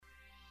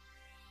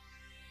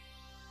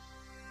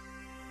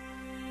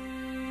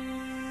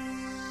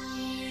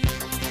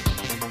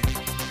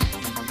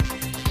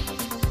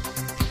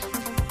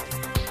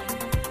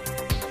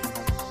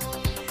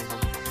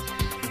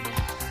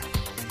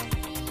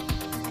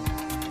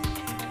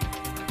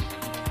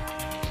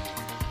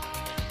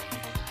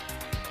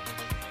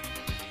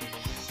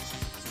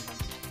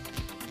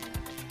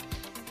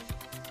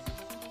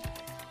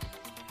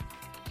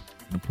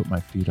put my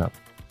feet up.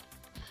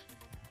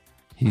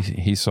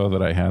 He saw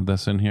that I had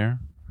this in here.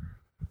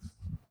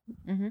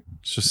 Mm-hmm.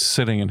 It's just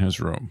sitting in his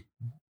room,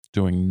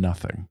 doing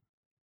nothing.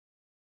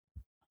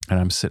 And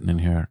I'm sitting in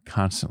here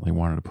constantly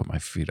wanting to put my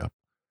feet up.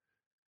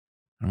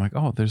 I'm like,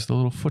 oh, there's the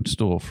little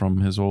footstool from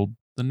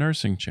the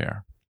nursing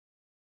chair.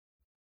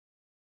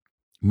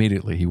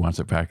 Immediately, he wants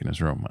it back in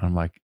his room. I'm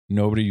like,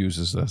 nobody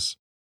uses this.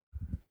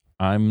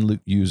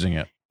 I'm using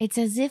it. It's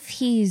as if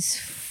he's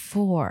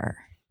 4.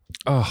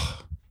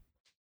 Ugh.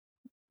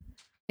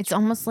 It's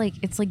almost like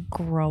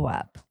grow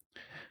up.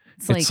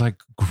 It's like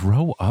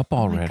grow up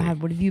already. Oh my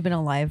God, what have you been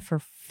alive for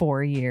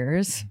 4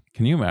 years?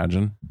 Can you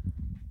imagine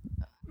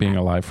being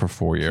alive for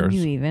 4 years? Can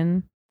you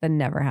even? That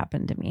never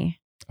happened to me.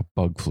 A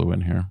bug flew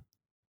in here.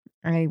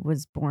 I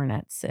was born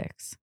at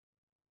 6.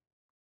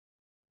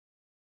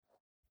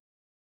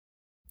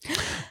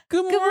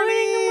 Good morning. Good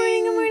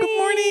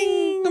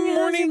morning. Good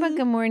morning.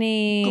 Good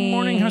morning. Good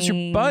morning. How's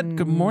your butt?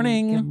 Good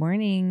morning. Good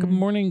morning. Good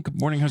morning.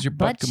 Good morning. How's your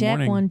butt? Good check.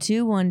 morning. 1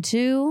 2 1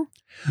 2.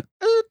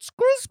 It's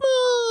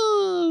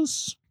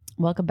Christmas.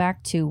 Welcome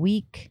back to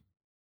week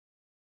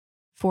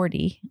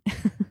 40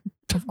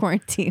 of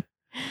quarantine.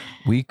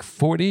 Week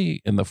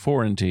 40 in the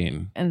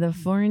quarantine. And the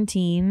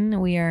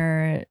quarantine, we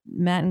are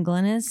Matt and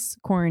Glennis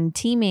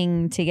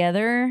quarantining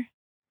together.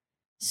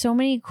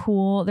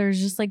 There's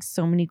just like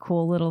so many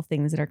cool little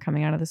things that are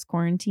coming out of this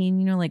quarantine,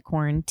 you know, like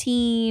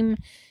Quarantine.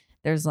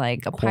 There's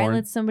like a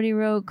pilot somebody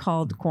wrote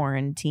called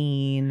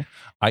Quarantine.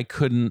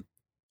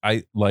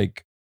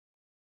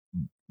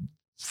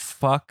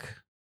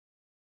 Fuck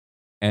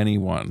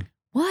anyone.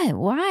 What?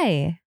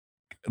 Why?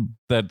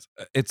 That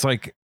it's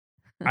like,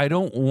 I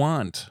don't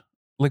want,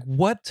 like,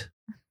 what?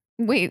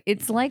 Wait,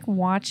 it's like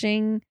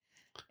watching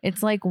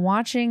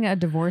a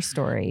divorce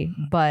story,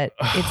 but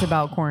it's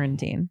about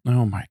quarantine.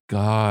 Oh my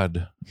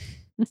God.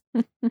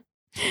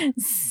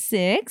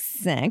 6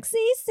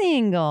 sexy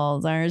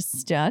singles are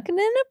stuck in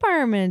an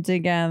apartment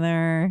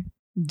together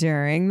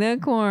during the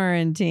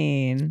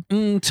quarantine.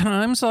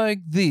 Times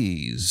like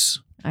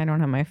these. I don't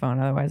have my phone,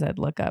 otherwise I'd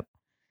look up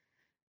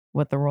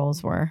what the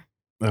roles were.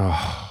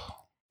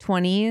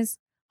 20s,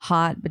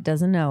 hot but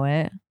doesn't know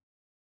it.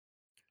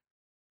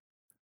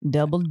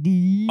 Double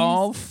D.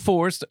 All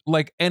forced,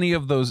 like any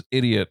of those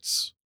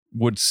idiots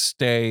would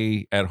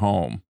stay at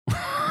home.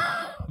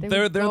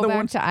 They're the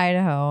ones to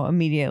Idaho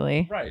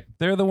immediately. Right.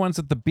 They're the ones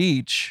at the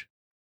beach.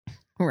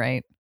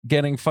 Right.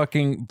 Getting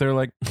fucking, they're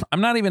like,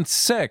 I'm not even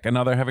sick. And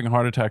now they're having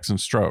heart attacks and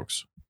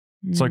strokes.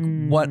 It's like,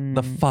 what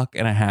the fuck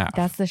and a half?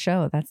 That's the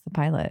show. That's the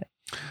pilot.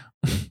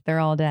 They're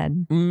all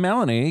dead.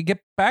 Melanie, get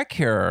back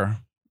here.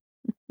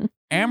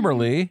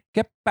 Amberly,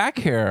 get back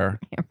here.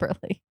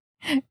 Amberly.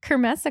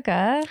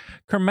 Kermessica,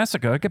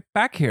 get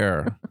back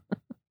here.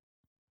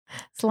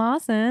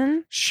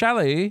 Slauson.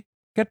 Shelly,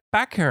 get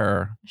back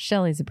here.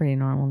 Shelly's a pretty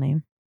normal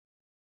name.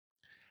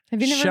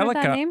 Have you never heard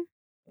that name?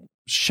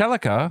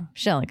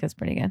 Shellica's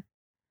pretty good.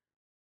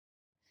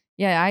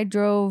 Yeah, I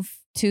drove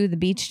to the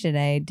beach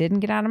today. Didn't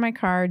get out of my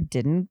car.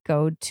 Didn't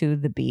go to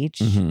the beach.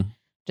 Mm-hmm.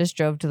 Just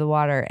drove to the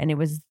water. And it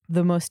was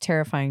the most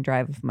terrifying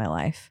drive of my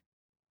life.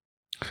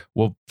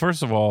 Well,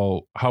 first of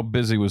all, how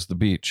busy was the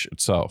beach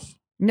itself?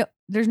 No,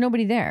 there's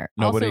nobody there.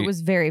 Also, it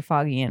was very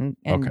foggy and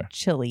okay.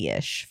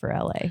 chilly-ish for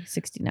LA.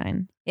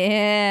 69.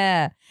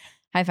 Yeah.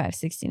 High five,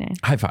 69.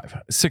 High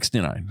five,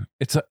 69.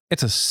 It's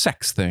a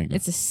sex thing.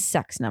 It's a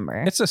sex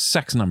number. It's a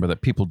sex number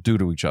that people do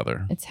to each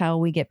other. It's how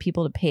we get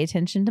people to pay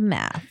attention to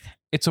math.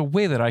 It's a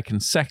way that I can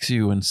sex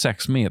you and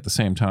sex me at the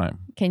same time.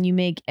 Can you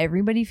make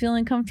everybody feel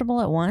uncomfortable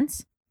at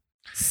once?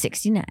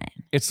 69.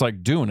 It's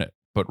like doing it,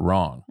 but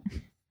wrong.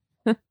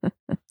 The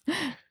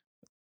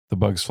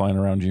bugs flying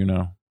around you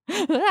now.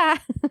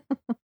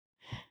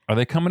 Are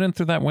they coming in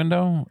through that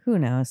window? Who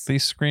knows?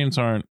 These screens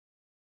aren't.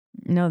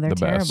 No, they're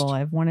terrible. Best.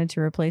 I've wanted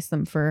to replace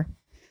them for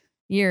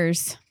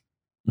years.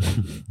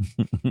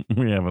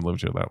 We haven't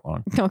lived here that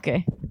long.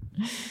 Okay.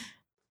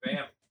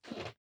 Bam.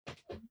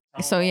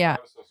 So yeah,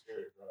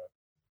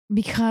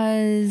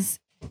 because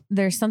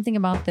there's something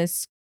about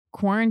this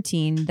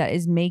quarantine that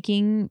is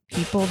making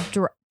people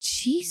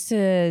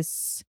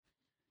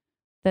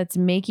that's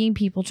making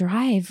people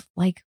drive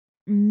like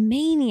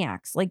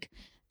maniacs. Like,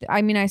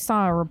 I mean, I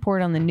saw a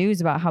report on the news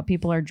about how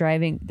people are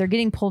driving. They're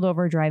getting pulled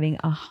over driving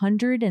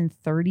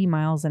 130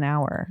 miles an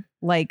hour.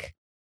 Like,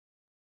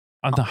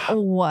 on the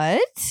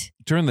what?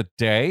 During the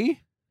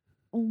day?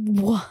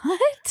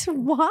 What?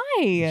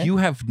 Why? You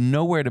have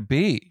nowhere to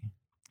be.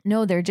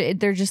 No, they're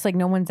just like,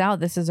 no one's out.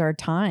 This is our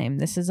time.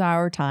 This is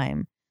our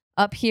time.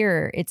 Up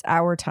here, it's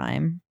our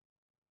time.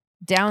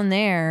 Down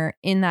there,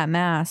 in that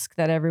mask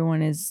that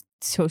everyone is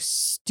so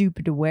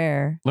stupid to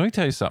wear. Let me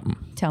tell you something.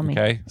 Tell me.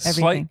 Okay.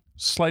 Everything.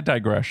 Slight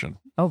digression.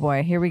 Oh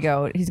boy, here we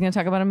go. He's going to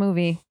talk about a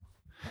movie.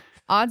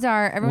 Odds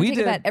are, everyone take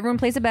a bet. Everyone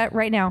place a bet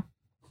right now.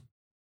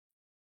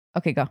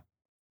 Okay, go.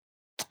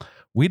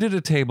 We did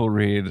a table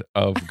read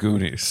of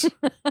Goonies.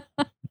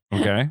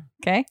 Okay.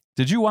 Okay.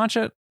 Did you watch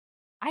it?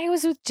 I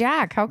was with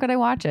Jack. How could I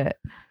watch it?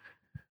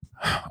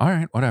 All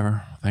right,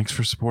 whatever. Thanks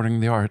for supporting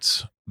the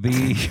arts.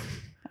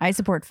 I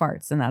support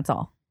farts, and that's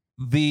all.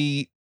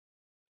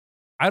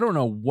 I don't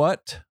know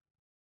what.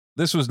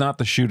 This was not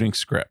the shooting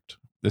script.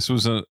 This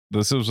was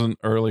an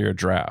earlier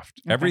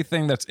draft. Okay.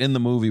 Everything that's in the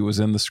movie was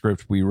in the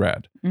script we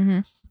read. Mm-hmm.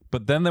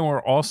 But then there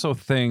were also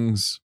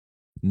things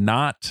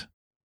not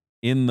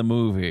in the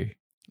movie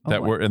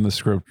that were in the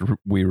script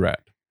we read.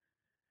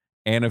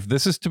 And if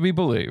this is to be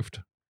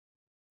believed,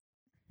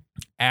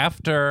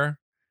 after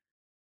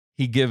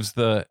he gives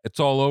it's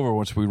all over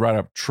once we write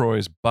up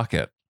Troy's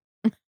bucket.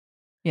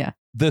 Yeah.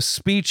 The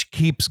speech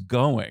keeps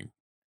going.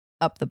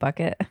 Up the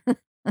bucket.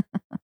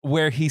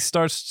 Where he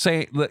starts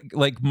saying,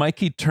 like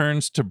Mikey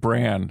turns to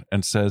Bran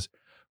and says,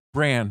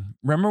 Bran,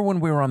 remember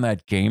when we were on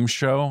that game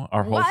show,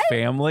 our whole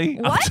family?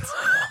 What?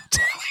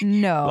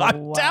 No.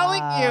 I'm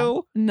telling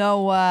you.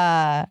 No.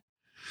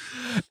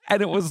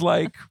 And it was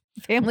like,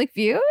 Family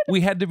Feud?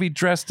 we had to be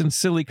dressed in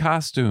silly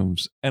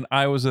costumes. And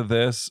I was a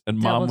this and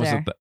Mom was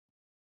a that.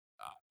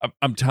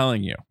 I'm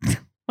telling you. Oh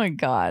my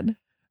God.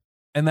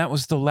 And that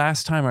was the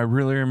last time I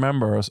really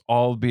remember us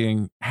all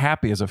being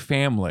happy as a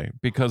family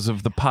because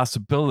of the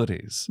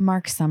possibilities.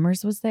 Mark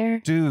Summers was there.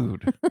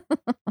 Dude.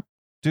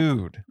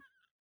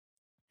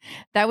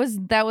 That was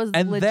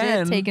And legit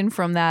then- taken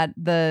from that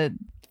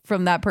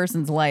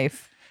person's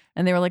life.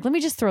 And they were like, let me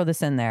just throw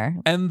this in there.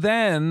 And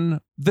then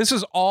this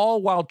is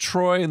all while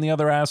Troy and the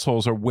other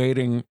assholes are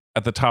waiting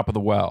at the top of the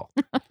well.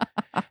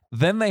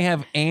 Then they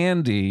have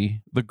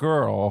Andy, the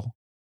girl,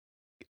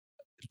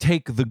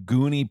 take the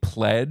Goonie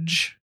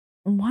pledge.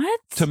 What?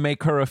 To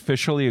make her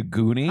officially a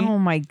Goonie. Oh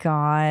my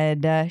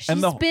God.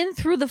 She's been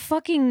through the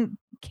fucking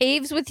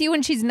caves with you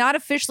and she's not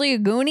officially a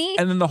Goonie?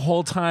 And then the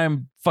whole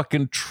time,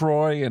 fucking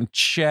Troy and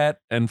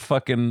Chet and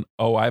fucking,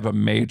 I have a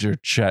major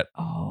Chet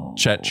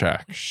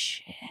check.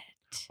 Shit.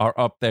 Are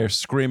up there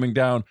screaming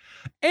down,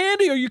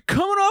 Andy, are you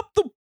coming up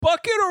the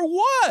bucket or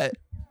what?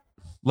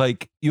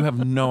 Like, you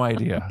have no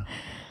idea.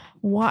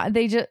 Why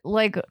they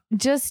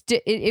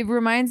it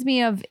reminds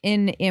me of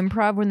in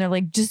improv when they're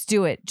like, just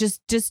do it.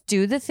 Just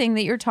do the thing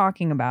that you're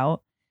talking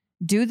about.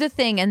 Do the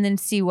thing and then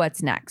see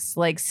what's next.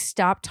 Like,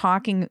 stop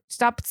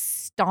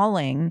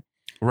stalling.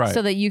 Right.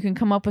 So that you can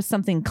come up with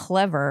something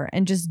clever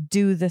and just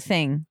do the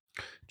thing.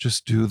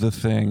 Just do the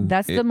thing.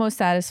 That's the most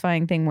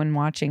satisfying thing when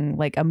watching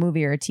like a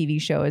movie or a TV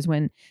show is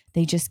when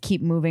they just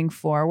keep moving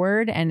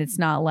forward and it's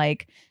not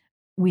like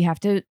we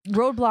have to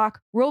roadblock,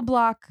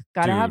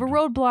 gotta have a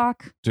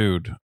roadblock.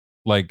 Dude,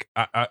 like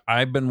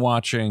I've been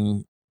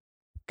watching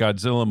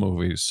Godzilla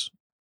movies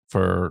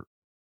for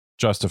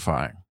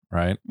justifying,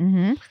 right?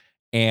 Mm-hmm.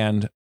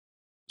 And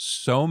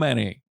so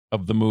many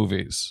of the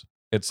movies,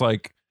 it's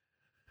like,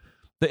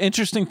 the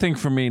interesting thing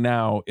for me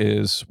now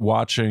is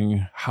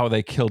watching how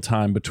they kill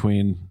time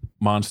between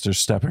monsters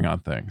stepping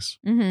on things,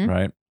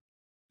 right?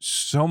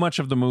 So much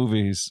of the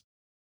movies,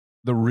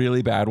 the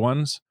really bad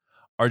ones,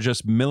 are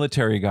just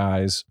military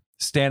guys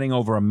standing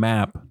over a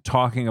map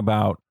talking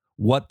about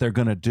what they're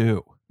going to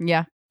do.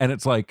 Yeah. And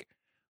it's like,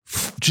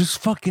 just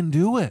fucking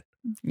do it.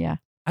 Yeah.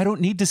 I don't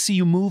need to see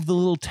you move the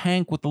little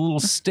tank with the little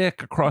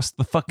stick across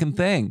the fucking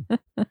thing.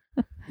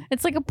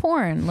 It's like a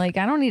porn. Like,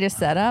 I don't need a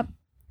setup.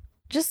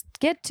 Just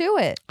get to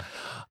it.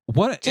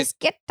 Get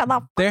to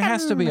the. There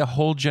has to be a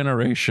whole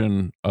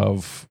generation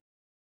of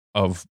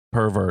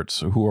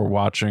perverts who are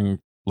watching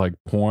like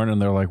porn, and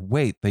they're like,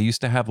 "Wait, they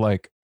used to have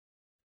like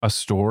a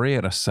story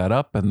and a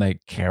setup, and they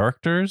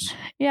characters."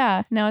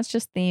 Yeah, now it's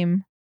just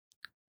theme.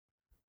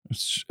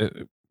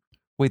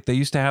 Wait, they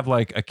used to have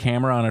like a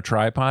camera on a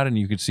tripod, and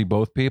you could see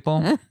both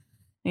people.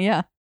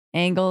 Yeah,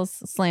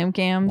 angles, slam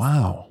cams.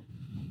 Wow.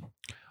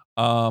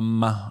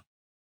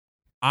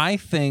 I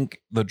think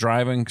the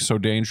driving so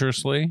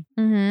dangerously.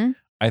 Mm-hmm.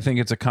 I think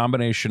it's a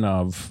combination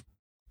of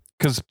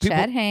because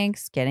Chad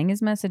Hanks getting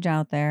his message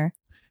out there.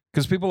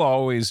 Because people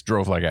always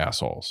drove like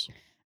assholes.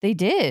 They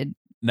did.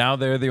 Now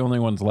they're the only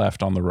ones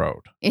left on the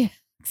road,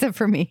 except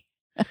for me.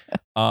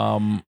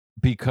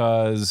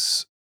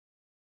 Because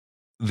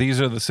these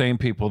are the same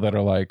people that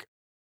are like,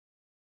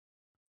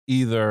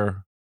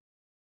 either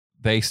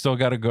they still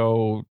got to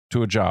go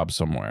to a job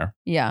somewhere.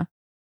 Yeah.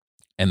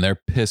 And they're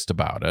pissed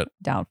about it.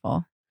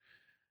 Doubtful.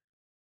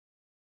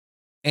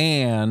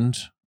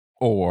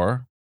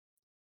 Or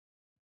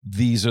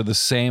these are the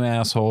same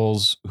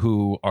assholes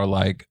who are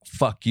like,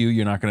 fuck you,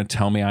 you're not going to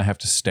tell me I have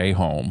to stay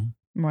home.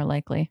 More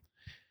likely.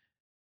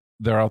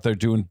 They're out there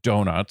doing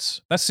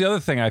donuts. That's the other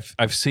thing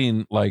I've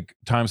seen, like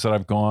times that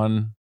I've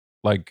gone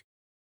like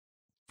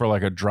for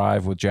like a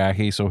drive with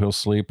Jackie so he'll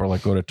sleep or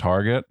like go to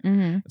Target.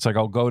 Mm-hmm. It's like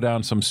I'll go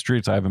down some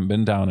streets I haven't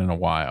been down in a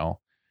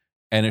while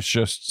and it's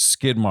just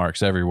skid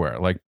marks everywhere.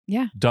 Like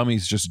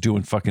dummies just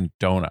doing fucking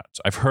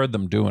donuts. I've heard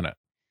them doing it.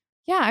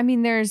 Yeah, I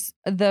mean,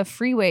 the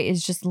freeway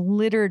is just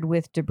littered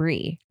with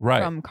debris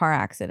from car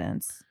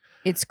accidents.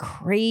 It's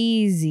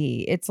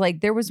crazy. It's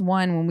like there was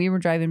one when we were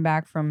driving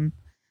back from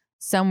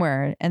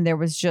somewhere and there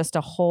was just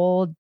a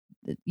whole,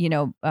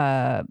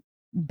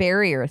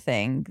 barrier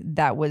thing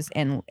that was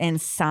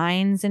and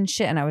signs and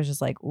shit. And I was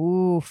just like,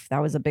 oof,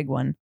 that was a big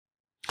one.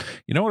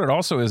 You know what it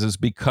also is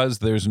because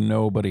there's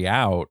nobody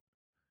out,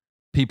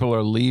 people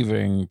are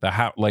leaving the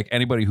house. Like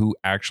anybody who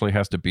actually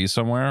has to be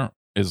somewhere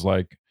is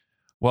like,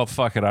 well,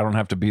 fuck it. I don't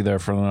have to be there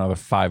for another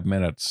 5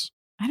 minutes.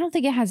 I don't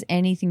think it has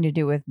anything to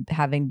do with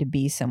having to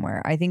be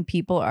somewhere. I think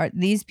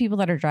these people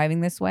that are driving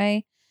this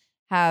way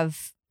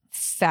have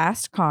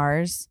fast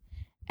cars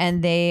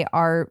and they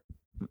are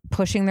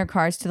pushing their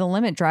cars to the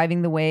limit,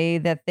 driving the way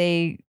that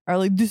they are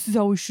like, this is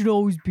how I should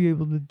always be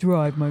able to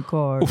drive my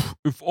car.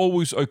 If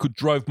always I could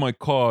drive my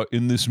car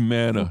in this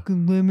manner.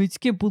 Fucking limits.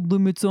 Can't put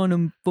limits on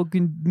a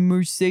fucking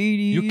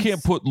Mercedes. You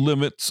can't put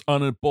limits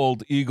on a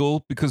bald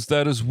eagle because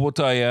that is what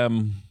I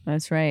am.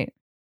 That's right.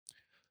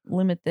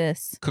 Limit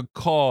this.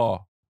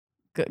 Caw.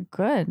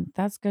 Good.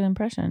 That's good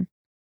impression.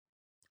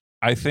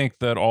 I think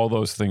that all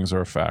those things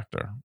are a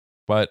factor.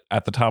 But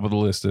at the top of the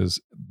list is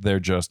they're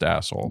just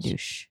assholes.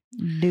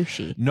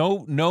 Douchey.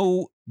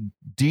 No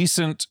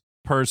decent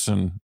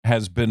person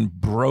has been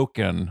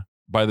broken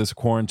by this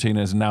quarantine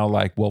is now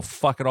like, well,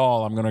 fuck it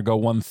all. I'm going to go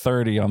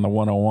 130 on the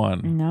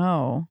 101.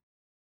 No.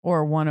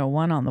 Or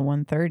 101 on the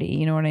 130.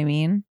 You know what I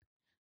mean?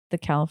 The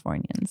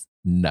Californians.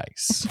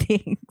 Nice.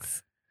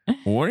 Thanks.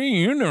 What are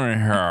you doing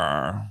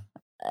here?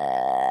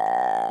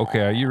 Okay,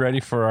 are you ready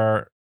for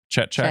our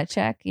chat check? Chat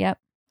check, yep.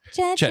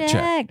 Chat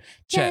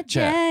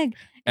check.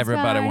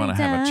 Everybody want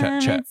to have a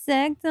chat check.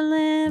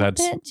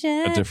 That's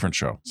a different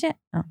show.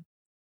 Oh,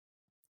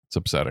 It's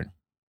upsetting.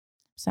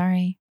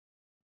 sorry.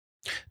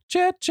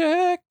 Chat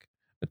check.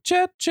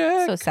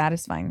 So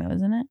satisfying though,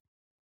 isn't it?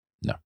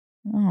 No.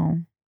 Oh,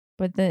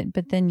 but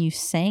then you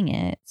sang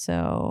it,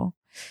 so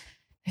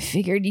I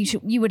figured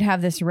you would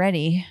have this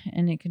ready,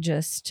 and it could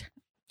just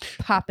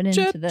pop it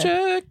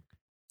into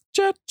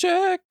Chat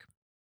check.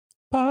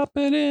 Pop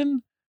it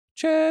in.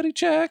 Chatty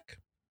check.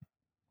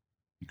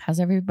 How's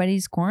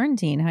everybody's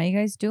quarantine? How you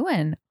guys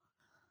doing?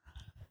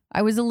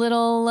 I was a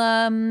little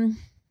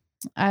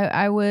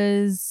I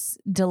was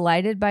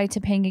delighted by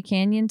Topanga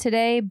Canyon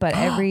today, but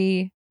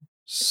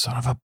Son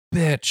of a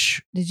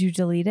bitch. Did you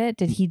delete it?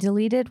 Did he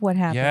delete it? What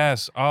happened?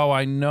 Yes. Oh,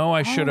 I know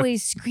I should have.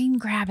 Always screen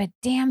grab it.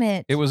 Damn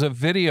it. It was a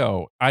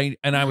video. I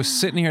was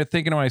sitting here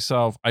thinking to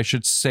myself, I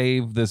should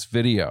save this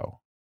video.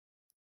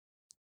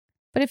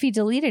 But if he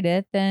deleted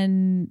it,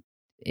 then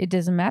it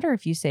doesn't matter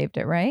if you saved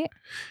it, right?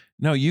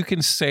 No, you can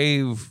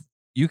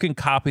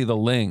copy the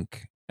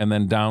link and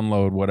then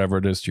download whatever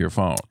it is to your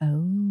phone.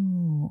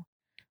 Oh.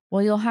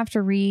 Well, you'll have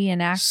to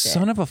reenact it.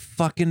 Son of a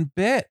fucking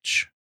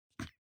bitch.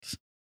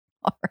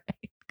 All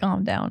right.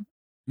 Calm down.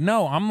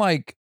 No, I'm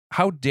like,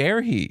 how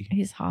dare he?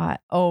 He's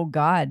hot. Oh,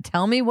 God.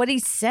 Tell me what he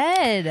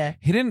said.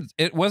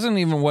 It wasn't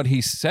even what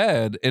he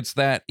said. It's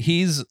that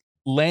he's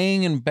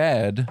laying in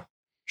bed,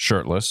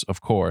 shirtless, of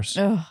course.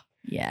 Oh,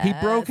 yeah. He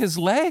broke his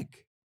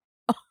leg.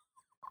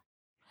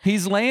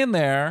 He's laying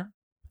there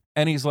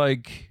and he's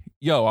like,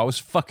 yo, I was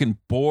fucking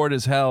bored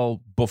as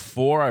hell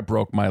before I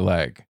broke my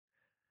leg.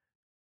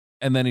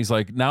 And then he's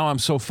like, now I'm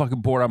so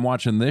fucking bored, I'm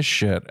watching this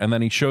shit. And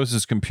then he shows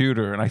his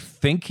computer and I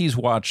think he's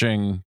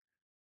watching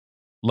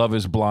Love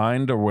is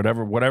Blind or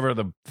whatever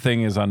the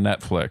thing is on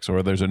Netflix,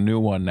 or there's a new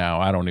one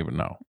now. I don't even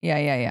know.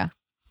 Yeah.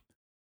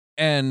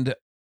 And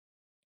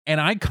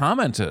I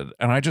commented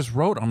and I just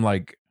wrote, I'm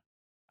like,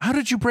 how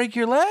did you break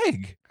your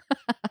leg?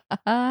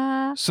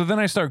 So then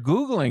I start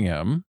Googling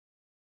him.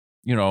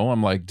 You know,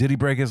 I'm like, did he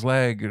break his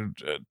leg?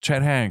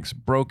 Chet Hanks,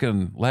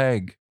 broken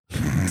leg.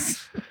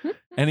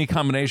 Any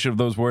combination of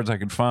those words I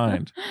could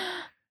find.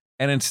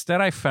 And instead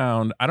I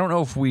found, I don't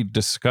know if we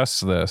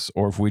discussed this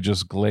or if we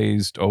just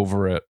glazed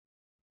over it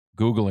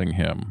Googling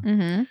him.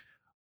 Mm-hmm.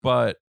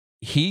 But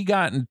he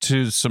got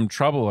into some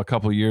trouble a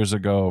couple years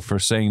ago for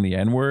saying the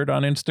N-word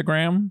on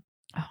Instagram.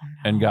 Oh,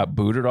 no. And got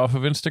booted off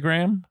of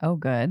Instagram. Oh,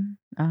 good.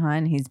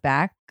 And he's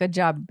back. Good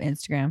job,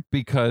 Instagram.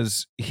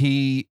 Because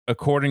he,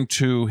 according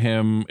to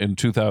him in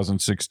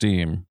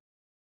 2016,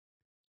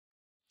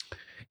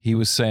 he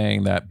was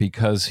saying that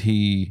because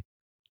he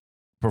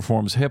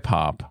performs hip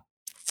hop,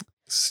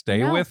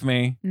 stay with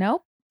me.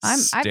 Nope. I've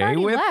Stay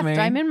already with left. me.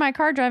 I'm in my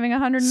car driving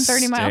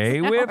 130 miles Stay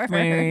an hour. with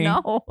me.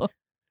 No.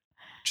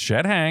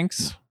 Chet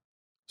Hanks,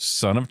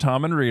 son of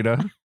Tom and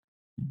Rita,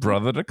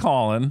 brother to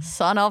Colin,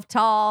 Son of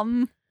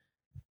Tom.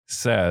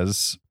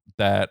 says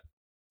that,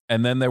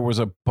 and then there was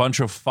a bunch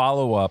of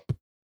follow-up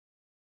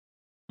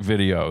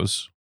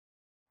videos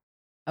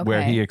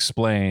where he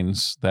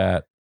explains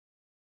that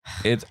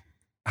it's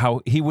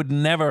how he would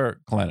never,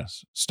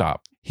 Glennis,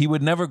 stop. He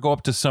would never go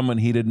up to someone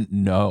he didn't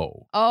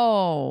know.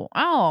 Oh.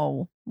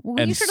 Well,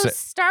 And you should have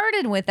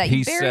started with that. he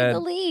You buried said- the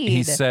lead.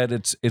 He said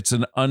it's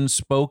an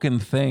unspoken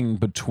thing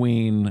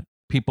between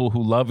people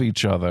who love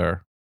each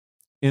other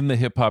in the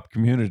hip-hop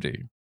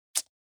community.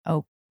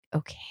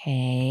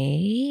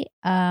 Okay.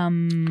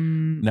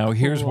 Now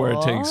here's where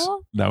it takes.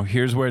 cool. Now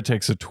here's where it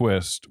takes a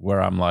twist.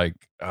 Where I'm like,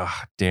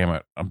 damn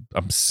it,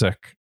 I'm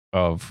sick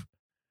of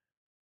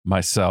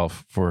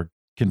myself for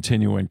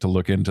continuing to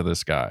look into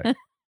this guy.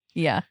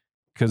 Yeah.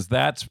 Because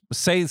that's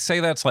say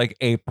that's like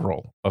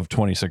April of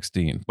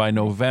 2016. By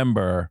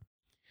November,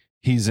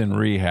 he's in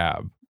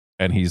rehab,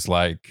 and he's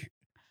like,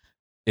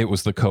 it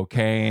was the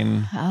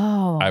cocaine.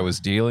 Oh. I was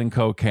dealing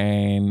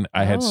cocaine.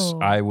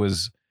 I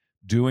was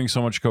doing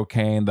so much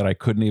cocaine that I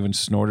couldn't even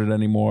snort it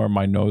anymore.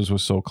 My nose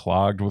was so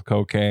clogged with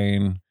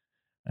cocaine.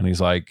 And he's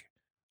like,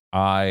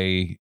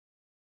 I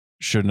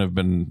shouldn't have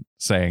been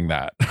saying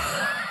that.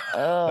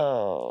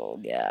 Oh,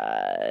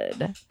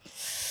 God.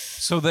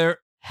 So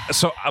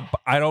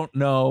I don't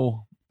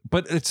know,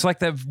 but it's like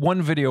that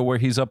one video where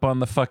he's up on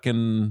the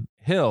fucking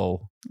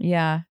hill.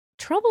 Yeah.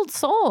 Troubled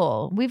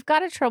soul. We've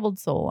got a troubled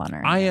soul on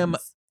our hands. I am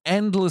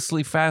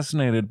endlessly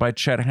fascinated by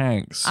Chet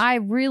Hanks. I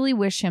really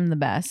wish him the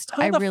best.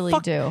 I really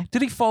do.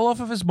 Did he fall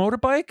off of his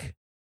motorbike?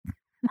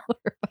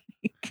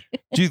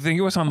 Do you think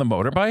he was on the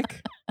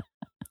motorbike?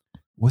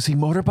 Was he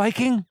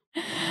motorbiking?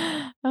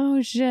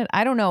 Oh, shit.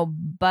 I don't know,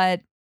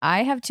 but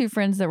I have 2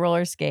 friends that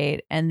roller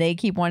skate and they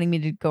keep wanting me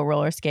to go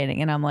roller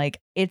skating. And I'm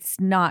like, it's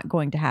not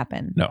going to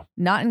happen. No.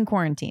 Not in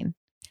quarantine.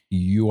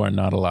 You are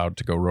not allowed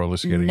to go roller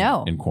skating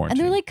in quarantine. And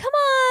they're like, come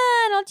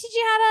on, I'll teach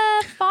you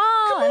how to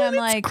fall. Come and on, I'm it's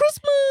like,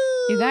 Christmas.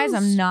 You guys,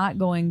 I'm not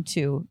going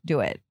to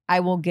do it. I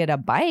will get a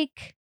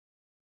bike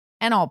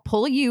and I'll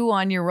pull you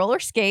on your roller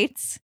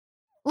skates.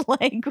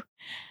 Like,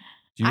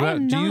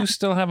 do you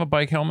still have a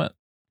bike helmet?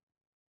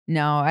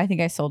 No, I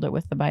think I sold it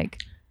with the bike.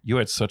 You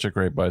had such a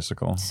great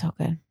bicycle. So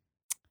good.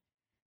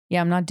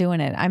 Yeah, I'm not doing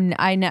it.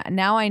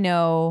 Now I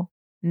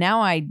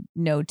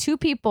know 2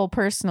 people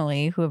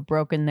personally who have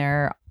broken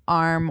their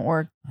arm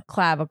or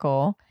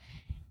clavicle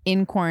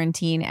in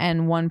quarantine,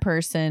 and one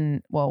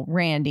person, well,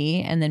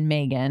 Randy, and then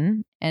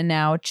Megan, and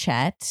now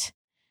Chet,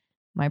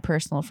 my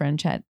personal friend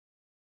Chet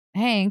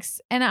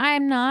Hanks. And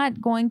I'm not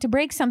going to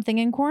break something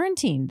in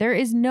quarantine. There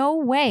is no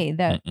way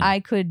that I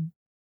could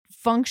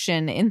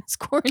function in this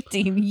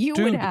quarantine. You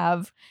would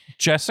have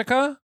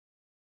Jessica.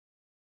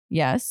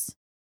 Yes.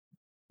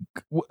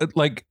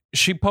 Like,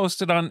 she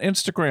posted on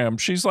Instagram.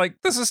 She's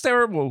like, this is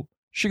terrible.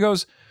 She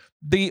goes,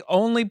 the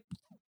only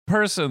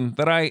person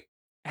that I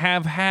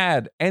have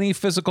had any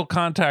physical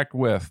contact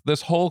with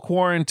this whole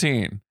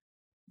quarantine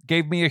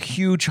gave me a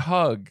huge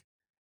hug,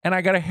 and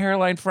I got a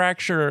hairline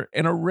fracture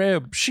in a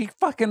rib. She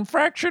fucking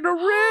fractured a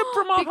rib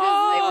from a hug.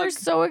 Because they were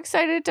so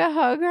excited to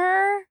hug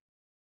her.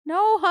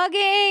 No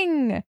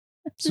hugging.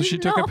 So she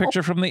took a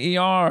picture from the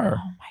ER.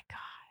 Oh my God.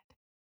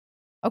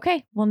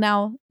 Okay. Well,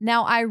 now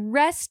I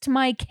rest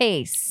my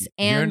case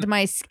and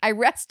I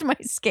rest my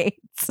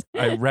skates.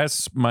 I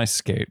rest my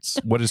skates.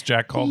 What does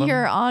Jack call them?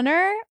 Your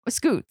Honor?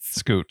 Scoots.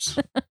 Scoots.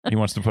 He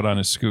wants to put on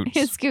his scoots.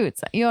 His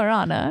scoots. Your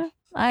Honor.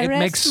 I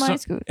rest my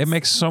scoots. It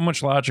makes so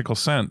much logical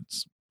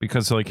sense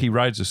because, like, he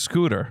rides a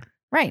scooter.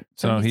 Right.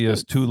 So he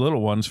has 2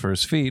 little ones for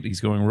his feet.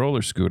 He's going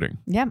roller scooting.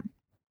 Yep.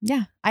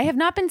 Yeah. I have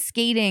not been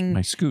skating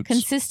my scoots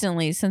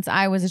consistently since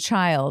I was a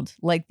child,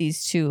 like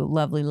these 2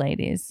 lovely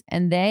ladies.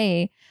 And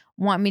they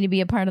want me to be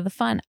a part of the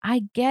fun.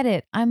 I get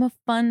it. I'm a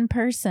fun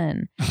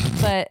person.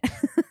 But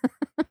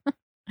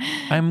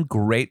I'm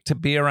great to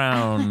be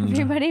around.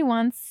 Everybody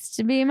wants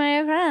to be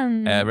my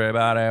friend.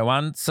 Everybody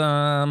wants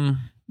some.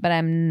 But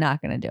I'm not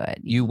going to do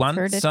it. You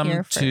want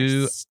some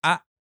to...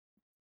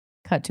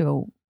 Cut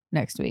to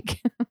next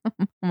week.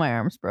 My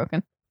arm's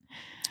broken.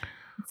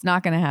 It's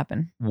not going to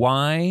happen.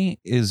 Why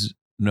is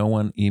no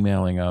one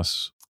emailing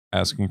us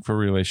asking for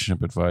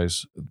relationship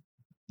advice?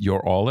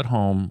 You're all at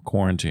home,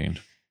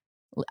 quarantined.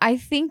 I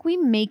think we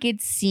make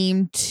it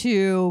seem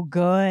too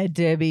good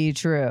to be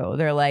true.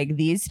 They're like,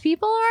 these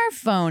people are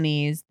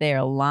phonies.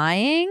 They're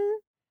lying.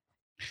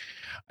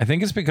 I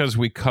think it's because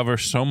we cover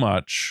so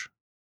much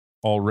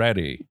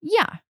already.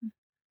 Yeah.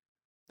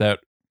 That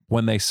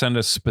when they send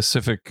us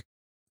specific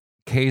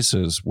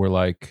cases, we're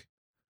like,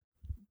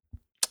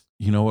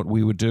 you know what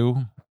we would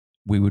do?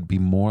 We would be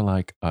more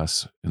like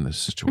us in this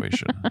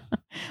situation.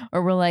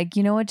 Or we're like,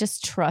 you know what?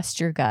 Just trust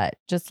your gut.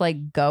 Just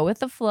like go with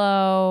the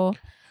flow.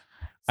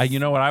 You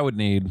know what I would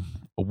need?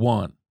 A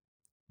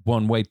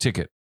one-way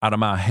ticket out of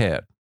my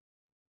head.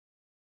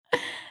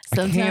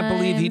 Sometimes I can't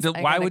believe he did.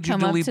 Why would you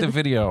delete the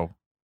video?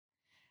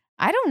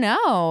 I don't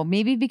know.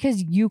 Maybe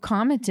because you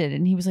commented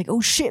and he was like,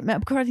 oh shit, Matt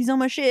McCarthy's on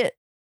my shit.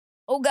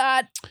 Oh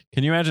God.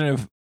 Can you imagine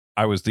if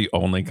I was the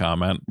only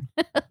comment?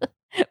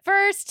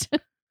 First.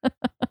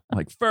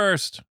 Like,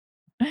 first.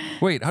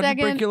 Wait, how'd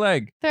you break your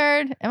leg?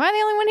 Third. Am I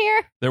the only one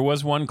here? There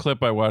was one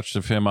clip I watched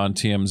of him on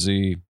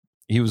TMZ.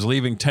 He was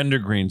leaving Tender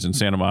Greens in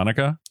Santa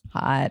Monica.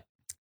 Hot.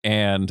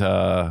 And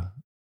the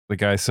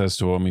guy says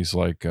to him, he's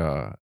like,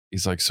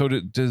 so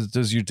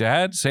does your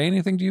dad say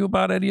anything to you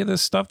about any of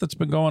this stuff that's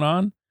been going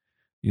on?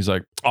 He's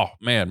like, oh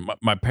man,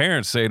 my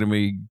parents say to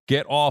me,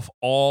 get off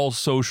all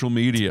social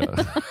media.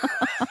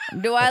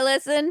 Do I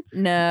listen?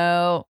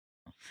 No.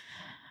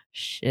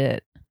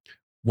 Shit.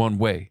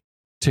 One-way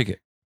ticket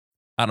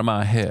out of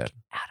my head.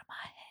 Out of my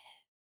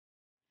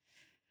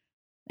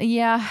head.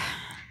 Yeah.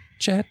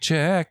 Chat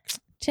check.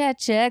 Chat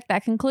check.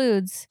 That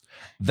concludes.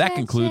 That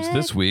concludes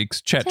this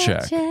week's Chat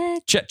Check.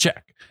 Chat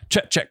check.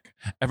 Chat check.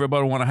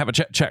 Everybody want to have a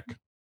chat check.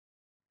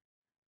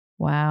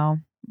 Wow.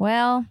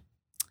 Well,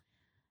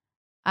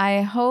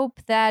 I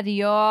hope that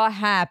you're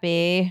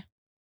happy.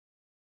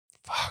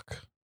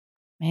 Fuck.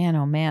 Man,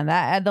 oh man.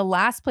 That the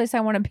last place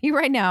I want to be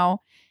right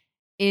now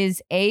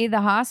is A,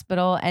 the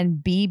hospital,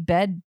 and B,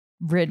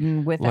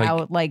 bedridden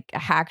without like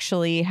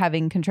actually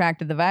having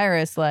contracted the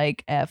virus,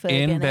 like a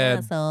in bed,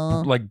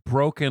 asshole. like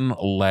broken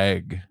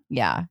leg.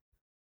 Yeah.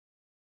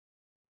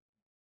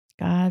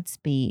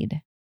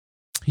 Godspeed.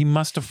 He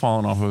must have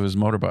fallen off of his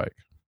motorbike.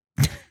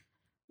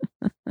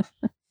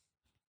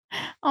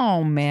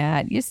 Oh,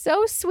 Matt, you're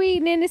so sweet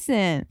and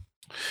innocent.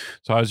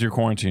 So how's your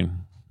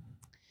quarantine?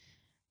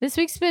 This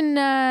week's been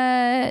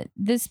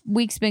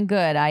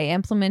good. I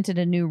implemented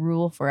a new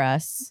rule for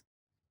us.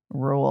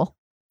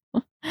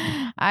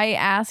 I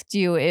asked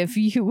you if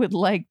you would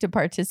like to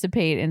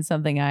participate in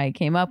something I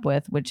came up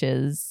with, which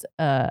is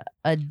a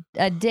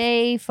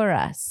day for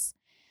us.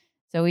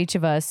 So each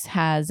of us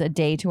has a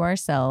day to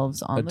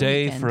ourselves on the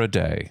weekend. For a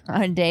day.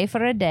 A day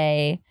for a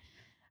day.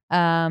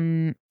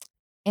 And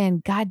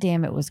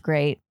goddamn, it was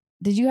great.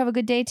 Did you have a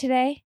good day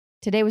today?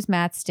 Today was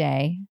Matt's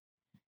day.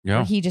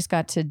 Yeah. He just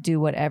got to do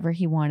whatever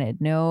he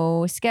wanted.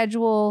 No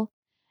schedule,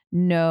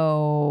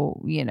 no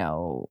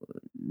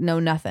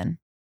nothing.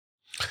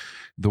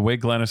 The way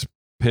Glennis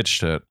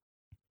pitched it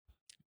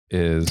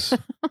is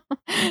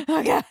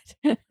oh God.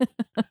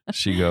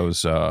 she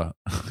goes,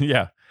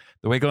 yeah.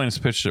 The way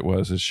Glennis pitched it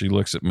is she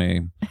looks at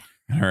me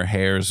and her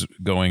hair's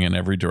going in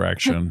every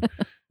direction.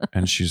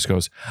 And she just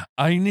goes,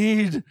 I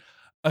need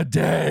a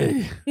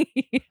day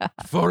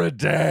for a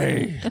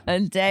day. A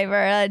day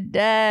for a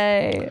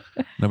day.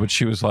 No, but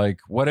she was like,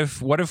 what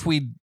if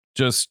we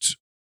just,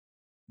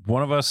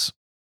 one of us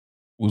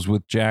was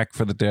with Jack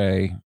for the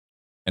day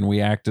and we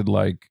acted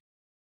like,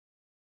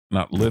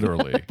 not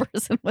literally, the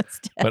person was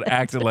dead. but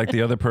acted like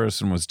the other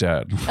person was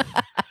dead.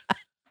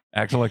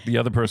 Acted like the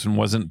other person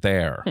wasn't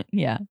there.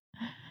 Yeah.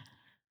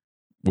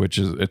 Which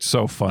is, it's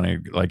so funny.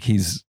 Like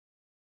he's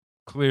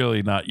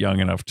clearly not young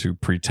enough to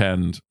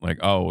pretend like,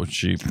 oh,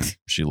 she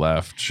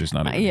left. She's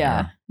not even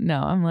here.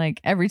 No, I'm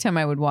like, every time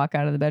I would walk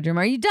out of the bedroom,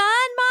 are you done,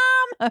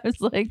 Mom? I was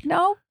like,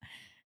 nope,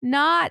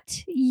 not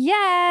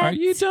yet. Are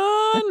you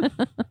done?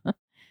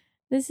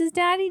 This is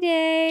Daddy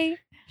Day.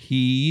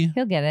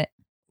 He'll get it.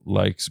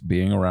 Likes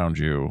being around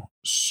you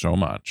so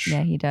much.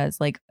 Yeah, he does.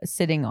 Like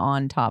sitting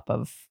on top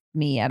of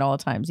me at all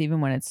times,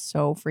 even when it's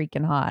so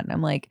freaking hot. And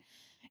I'm like,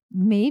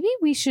 maybe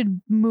we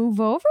should move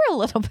over a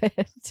little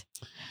bit.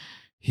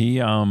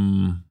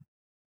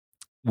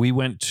 We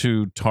went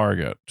to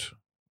Target.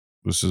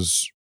 This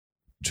is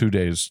 2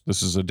 days.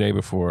 This is a day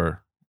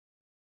before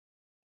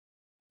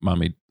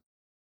Mommy,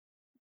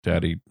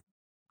 Daddy,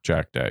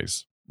 Jack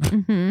days.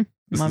 Mm-hmm.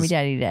 Mommy,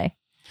 Daddy Day.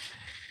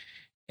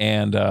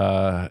 And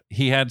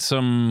he had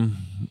some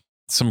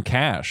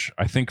cash,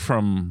 I think,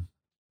 from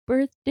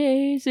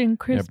birthdays and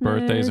Christmas. Yeah,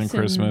 birthdays and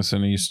Christmas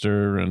and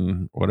Easter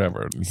and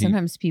whatever.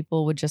 Sometimes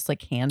people would just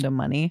like hand him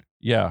money.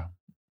 Yeah.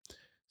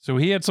 So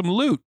he had some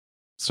loot.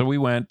 So we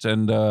went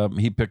and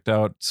he picked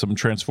out some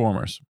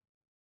Transformers.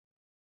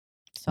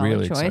 Solid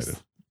really choice.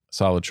 Excited.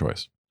 Solid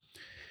choice.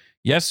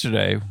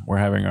 Yesterday, we're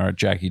having our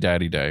Jackie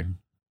Daddy Day.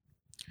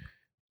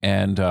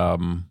 And,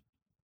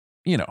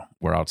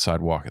 we're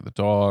outside walking the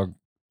dog.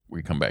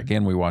 We come back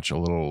in. We watch a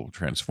little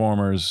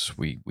Transformers.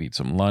 We eat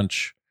some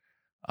lunch.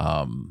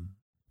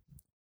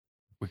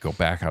 We go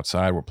back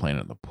outside. We're playing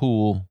in the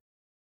pool.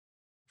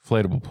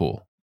 Inflatable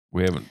pool.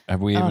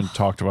 Have we even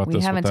talked about this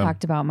with them? We haven't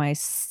talked about my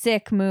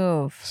sick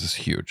move. This is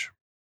huge.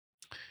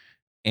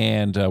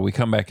 And we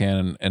come back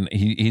in and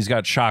he's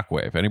got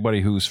Shockwave.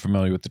 Anybody who's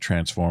familiar with the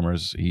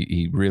Transformers,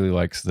 he really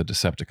likes the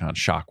Decepticon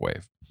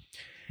Shockwave.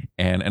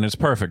 And it's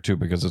perfect too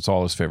because it's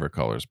all his favorite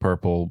colors.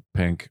 Purple,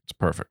 pink, it's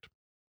perfect.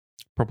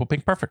 Purple,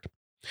 pink, perfect.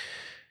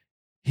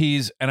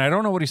 And I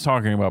don't know what he's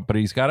talking about, but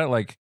he's got it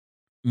like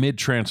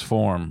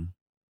mid-transform.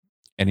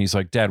 And he's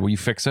like, Dad, will you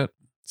fix it?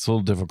 It's a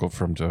little difficult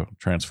for him to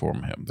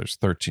transform him. There's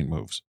 13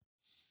 moves.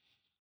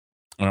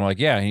 And I'm like,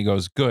 yeah. And he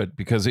goes, good.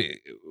 Because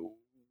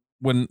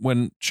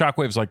when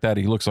Shockwave's like that,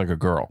 he looks like a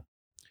girl.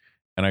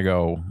 And I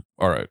go,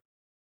 all right.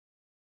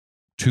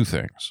 2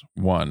 things.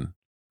 1,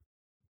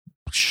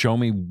 show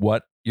me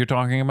what you're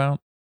talking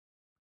about.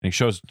 And he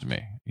shows it to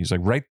me. He's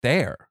like, right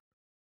there.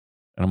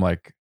 And I'm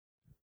like,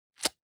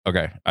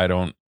 okay, I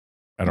don't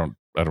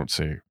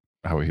see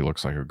how he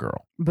looks like a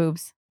girl.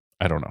 Boobs.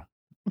 I don't know.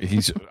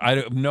 I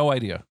have no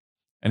idea.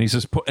 And he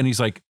says, and he's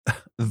like,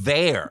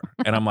 there.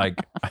 And I'm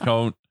like, I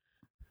don't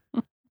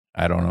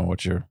know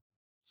what you're.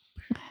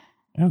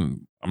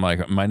 And I'm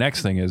like, my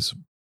next thing is,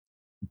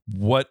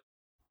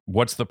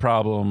 what's the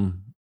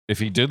problem if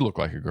he did look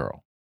like a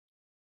girl?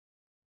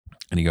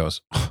 And he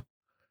goes,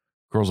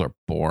 girls are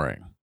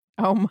boring.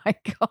 Oh my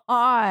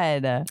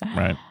God.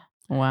 Right.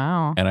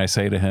 Wow. And I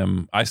say to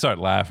him, I start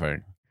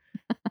laughing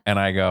and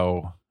I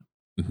go,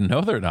 no,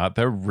 they're not.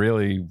 They're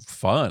really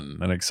fun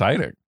and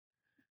exciting.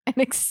 And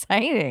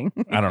exciting.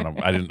 I don't know.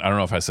 I don't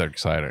know if I said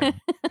exciting.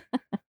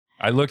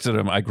 I looked at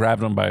him. I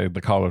grabbed him by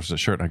the collar of his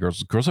shirt and I go,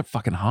 girls are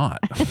fucking hot.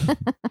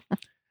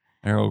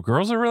 I go,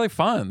 girls are really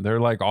fun. They're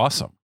like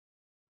awesome.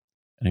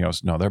 And he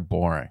goes, no, they're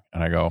boring.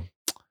 And I go,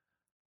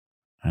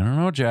 I don't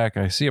know, Jack.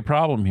 I see a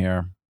problem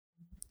here.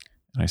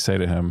 And I say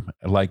to him,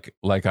 like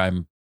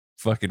I'm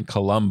fucking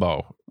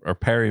Columbo or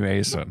Perry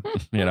Mason,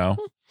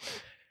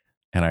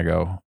 And I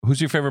go, who's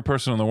your favorite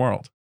person in the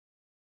world?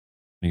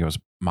 And he goes,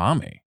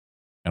 Mommy.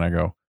 And I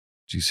go,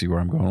 do you see where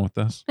I'm going with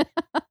this?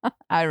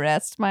 I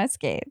rest my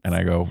skates. And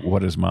I go,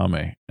 what is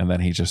Mommy? And then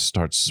he just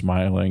starts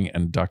smiling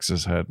and ducks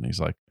his head. And he's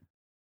like,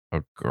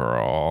 a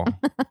girl.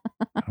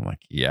 I'm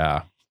like,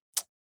 yeah.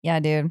 Yeah,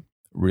 dude.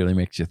 Really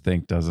makes you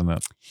think, doesn't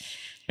it?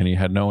 And he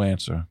had no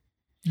answer.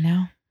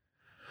 No.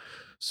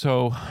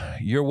 So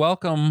you're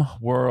welcome,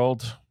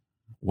 world.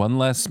 One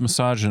less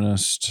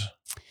misogynist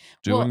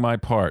doing my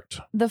part.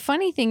 The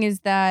funny thing is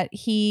that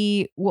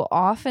he will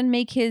often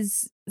make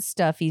his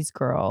stuffies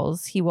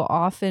girls. He will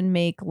often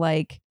make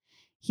like,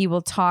 he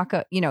will talk,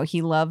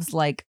 he loves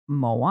like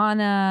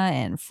Moana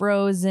and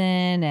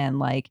Frozen. And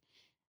like,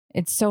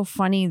 it's so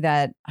funny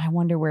that I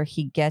wonder where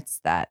he gets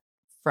that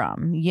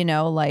from,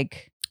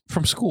 like.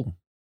 From school.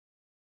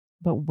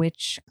 But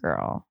which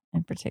girl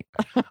in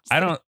particular?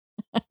 I'm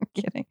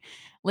kidding.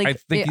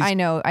 Like, I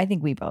know. I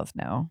think we both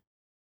know.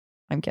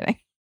 I'm kidding.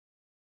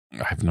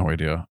 I have no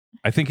idea.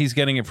 I think he's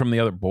getting it from the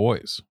other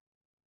boys.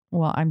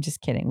 Well, I'm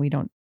just kidding. We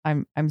don't.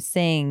 I'm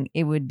saying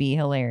it would be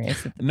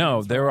hilarious. If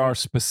no, there are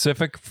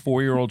specific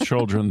 4-year-old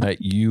children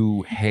that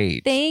you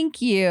hate.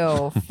 Thank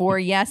you for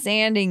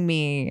yes-anding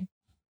me.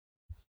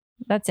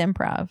 That's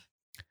improv.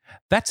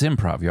 That's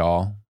improv,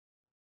 y'all.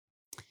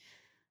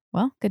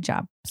 Well, good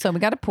job. So we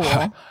got a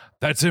pool.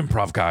 That's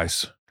improv,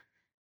 guys.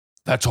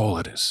 That's all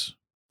it is.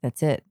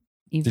 That's it.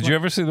 Did you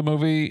ever see the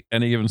movie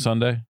Any Given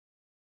Sunday?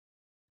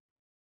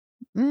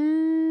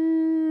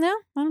 No,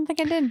 I don't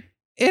think I did.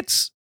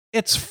 It's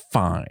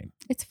fine.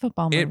 It's a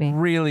football movie. It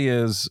really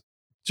is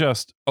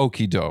just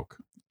okie doke.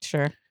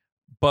 Sure.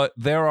 But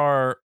there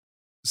are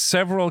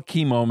several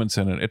key moments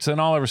in it. It's an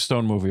Oliver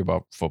Stone movie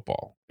about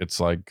football. It's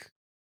like...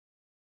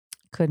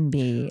 Couldn't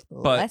be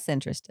less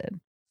interested.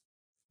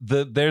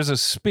 There's a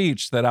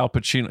speech that Al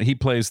Pacino... He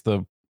plays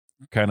the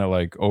kind of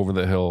like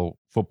over-the-hill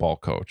football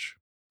coach.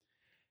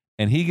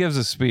 And he gives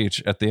a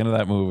speech at the end of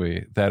that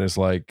movie that is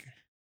like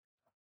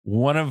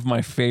one of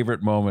my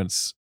favorite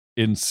moments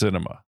in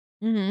cinema.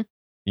 Mm-hmm.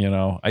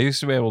 I used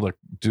to be able to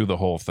do the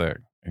whole thing.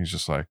 And he's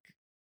just like,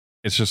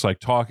 it's just like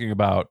talking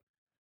about,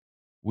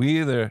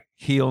 we either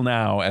heal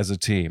now as a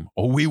team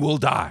or we will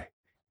die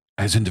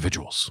as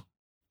individuals.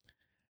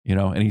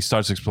 And he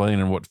starts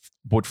explaining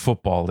what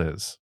football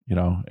is,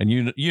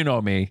 and you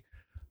know me,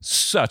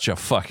 such a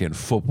fucking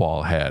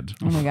football head.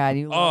 Oh my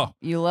God.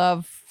 You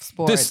love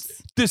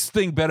sports. This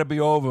thing better be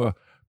over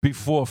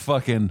before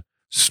fucking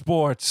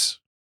sports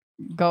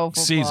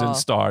season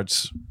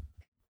starts.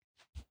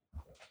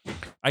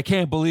 I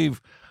can't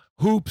believe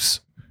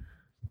hoops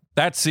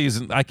that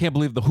season. I can't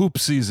believe the hoop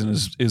season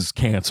is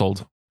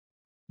canceled.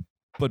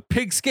 But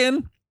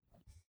pigskin?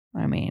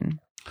 I mean.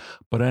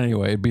 But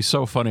anyway, it'd be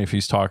so funny if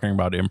he's talking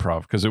about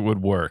improv because it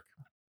would work.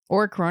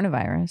 Or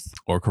coronavirus.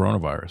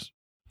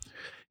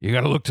 You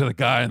got to look to the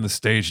guy on the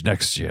stage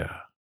next to you.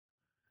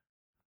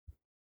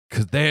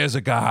 Because there's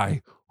a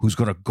guy who's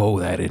going to go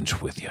that inch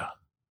with you.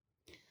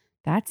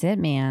 That's it,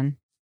 man.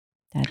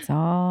 That's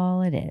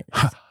all it is.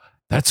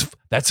 That's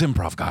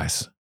improv,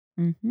 guys.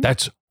 Mm-hmm.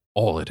 That's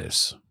all it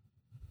is.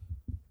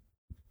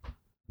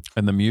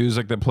 And the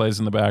music that plays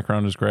in the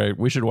background is great.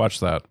 We should watch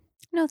that.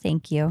 No,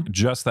 thank you.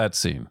 Just that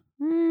scene.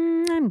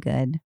 I'm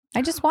good.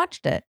 I just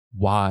watched it.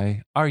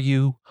 Why are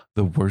you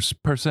the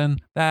worst person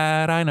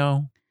that I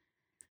know?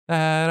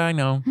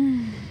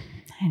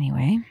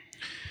 Anyway.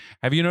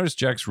 Have you noticed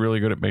Jack's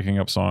really good at making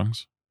up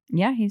songs?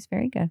 Yeah, he's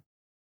very good.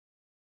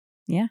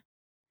 Yeah.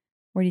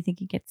 Where do you think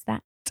he gets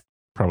that?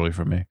 Probably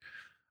from me.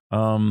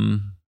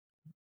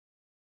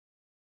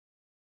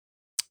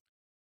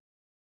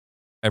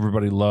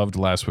 Everybody loved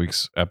last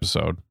week's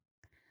episode.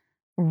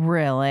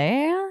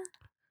 Really?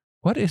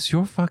 What is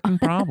your fucking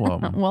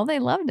problem? Well, they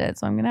loved it,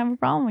 so I'm going to have a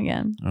problem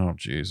again. Oh,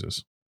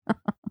 Jesus.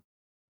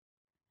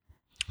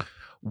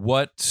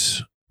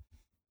 What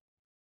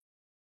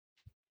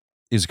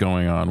is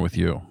going on with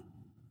you?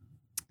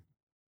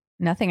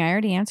 Nothing. I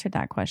already answered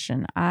that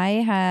question. I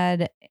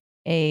had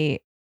a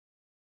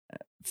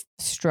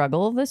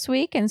struggle this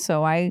week, and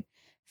so I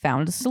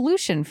found a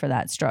solution for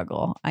that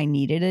struggle. I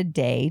needed a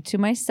day to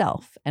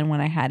myself. And when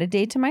I had a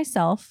day to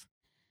myself,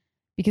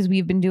 because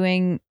we've been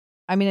doing,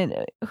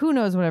 who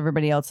knows what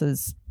everybody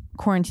else's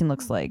quarantine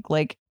looks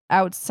like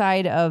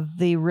outside of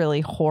the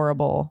really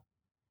horrible,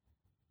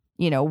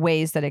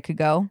 ways that it could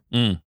go.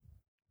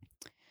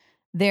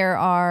 There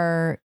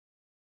are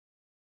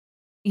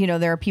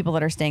people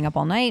that are staying up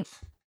all night,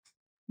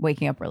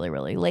 waking up really,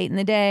 really late in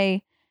the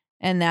day.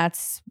 And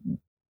that's,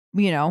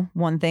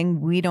 one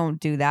thing. We don't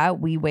do that.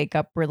 We wake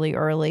up really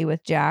early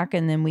with Jack,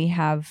 and then we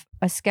have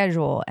a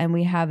schedule, and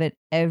we have it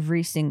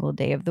every single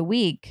day of the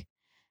week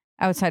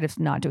outside of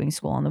not doing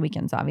school on the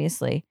weekends,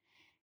 obviously.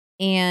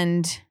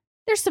 And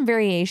there's some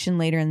variation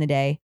later in the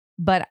day,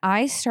 but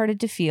I started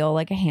to feel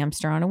like a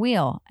hamster on a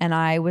wheel. And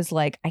I was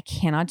like, I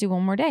cannot do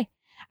one more day.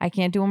 I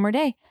can't do one more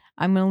day.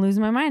 I'm going to lose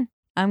my mind.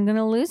 I'm going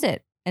to lose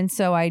it. And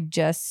so I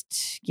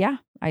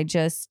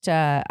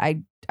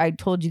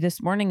told you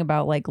this morning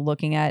about like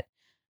looking at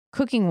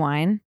cooking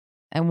wine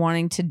and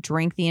wanting to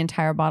drink the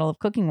entire bottle of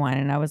cooking wine.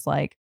 And I was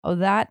like, oh,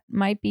 that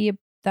might be a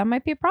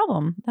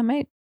problem. That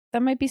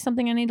might be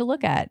something I need to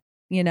look at,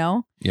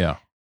 Yeah.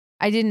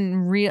 I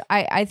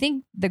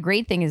think the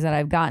great thing is that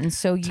I've gotten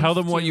so used to. Tell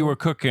them what you were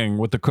cooking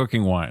with the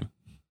cooking wine.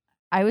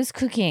 I was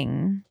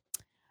cooking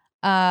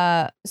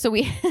So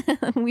we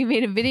we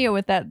made a video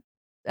with that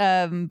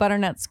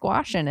butternut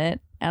squash in it,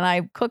 and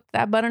I cooked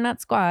that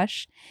butternut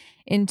squash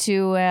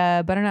into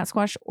butternut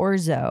squash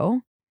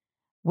orzo,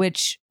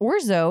 which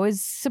orzo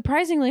is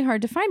surprisingly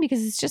hard to find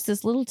because it's just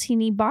this little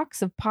teeny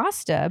box of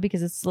pasta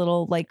because it's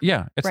little like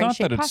Yeah, it's not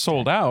that it's pasta.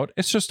 sold out.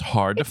 It's just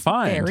hard to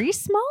find. Very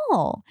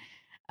small.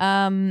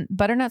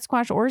 Butternut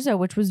squash orzo,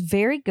 which was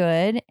very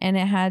good, and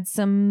it had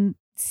some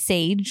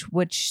sage,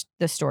 which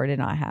the store did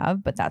not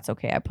have, but that's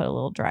okay. I put a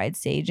little dried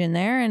sage in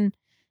there, and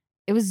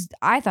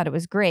I thought it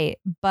was great,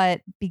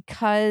 but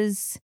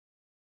because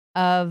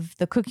of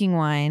the cooking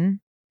wine,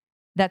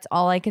 that's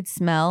all I could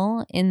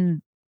smell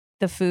in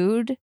the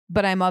food.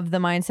 But I'm of the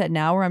mindset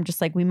now where I'm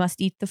just like, we must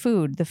eat the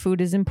food. The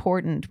food is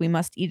important. We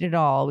must eat it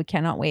all. We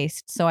cannot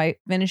waste. So I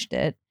finished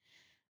it.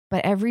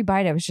 But every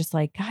bite, I was just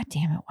like, God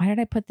damn it. Why did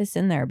I put this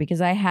in there? Because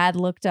I had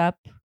looked up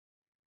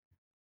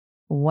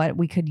what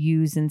we could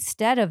use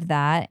instead of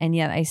that. And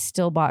yet I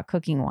still bought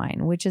cooking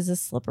wine, which is a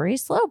slippery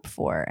slope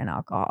for an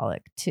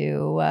alcoholic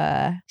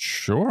to,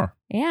 Sure.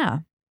 yeah,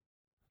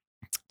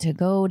 to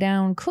go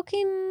down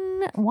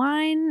cooking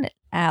wine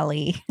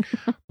alley.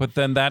 But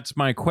then that's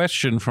my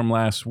question from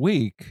last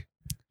week.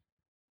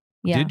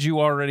 Yeah. Did you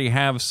already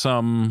have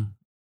some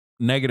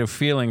negative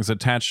feelings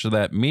attached to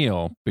that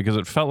meal? Because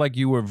it felt like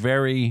you were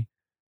very...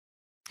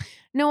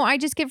 No, I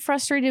just get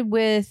frustrated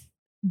with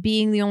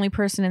being the only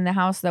person in the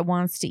house that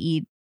wants to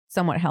eat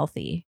somewhat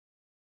healthy.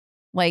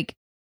 Like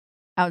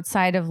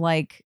outside of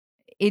like,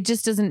 it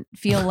just doesn't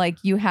feel like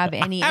you have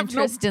any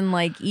interest in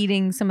like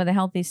eating some of the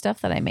healthy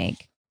stuff that I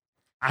make.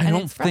 I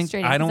don't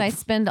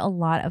spend a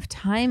lot of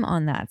time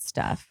on that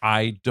stuff.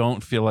 I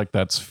don't feel like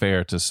that's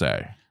fair to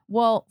say.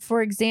 Well,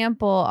 for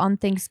example, on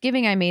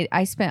Thanksgiving,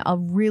 I spent a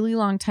really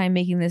long time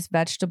making this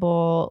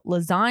vegetable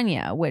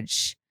lasagna,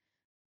 which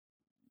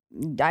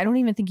I don't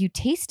even think you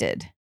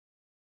tasted.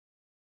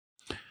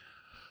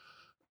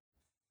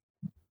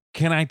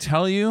 Can I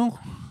tell you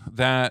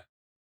that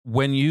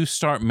when you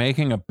start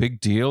making a big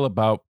deal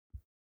about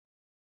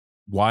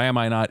why am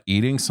I not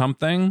eating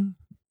something,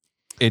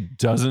 it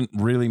doesn't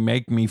really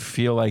make me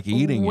feel like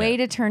eating Way it.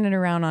 to turn it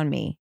around on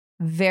me.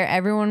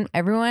 Everyone.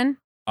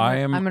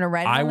 I'm going to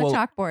write it on the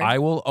chalkboard. I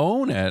will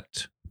own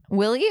it.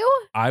 Will you?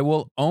 I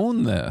will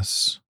own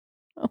this.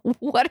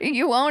 What are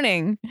you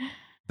owning?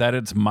 That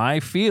it's my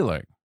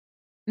feeling.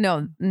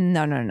 No.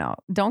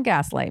 Don't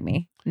gaslight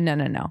me.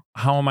 No.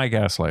 How am I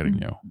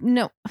gaslighting you?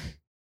 No.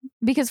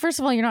 Because first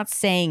of all, you're not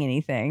saying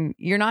anything.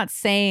 You're not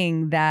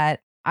saying that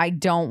I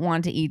don't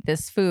want to eat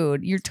this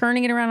food. You're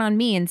turning it around on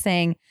me and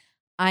saying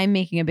I'm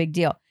making a big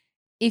deal.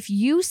 If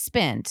you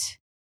spent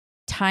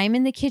time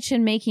in the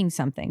kitchen making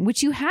something,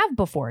 which you have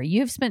before, you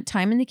have spent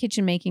time in the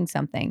kitchen making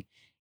something,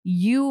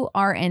 you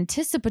are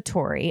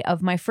anticipatory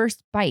of my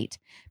first bite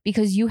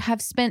because you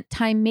have spent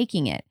time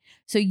making it.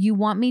 So you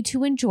want me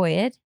to enjoy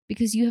it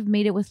because you have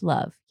made it with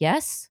love.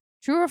 Yes?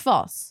 True or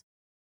false?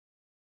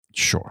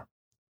 Sure.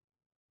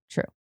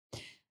 True.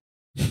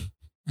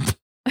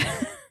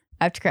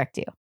 I have to correct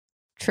you.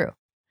 True.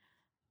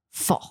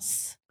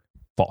 False.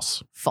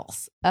 False.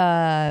 False.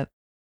 Vin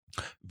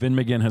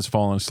McGinn has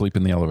fallen asleep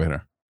in the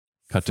elevator.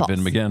 Cut false. to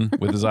Vin McGinn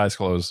with his eyes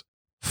closed.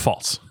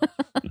 False.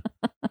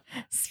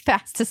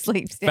 Fast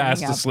asleep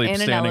standing up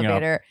in an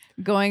elevator,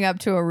 going up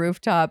to a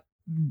rooftop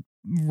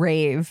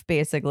rave,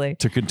 basically.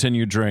 To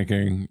continue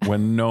drinking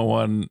when no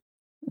one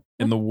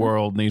in the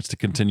world needs to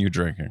continue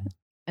drinking.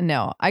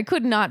 No, I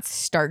could not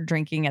start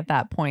drinking at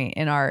that point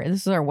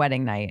this is our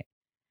wedding night.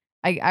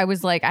 I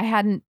was like, I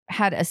hadn't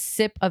had a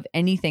sip of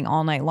anything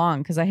all night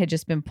long because I had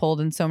just been pulled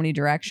in so many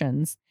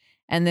directions.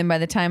 And then by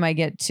the time I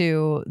get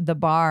to the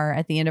bar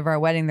at the end of our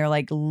wedding, they're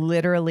like,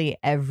 literally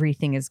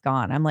everything is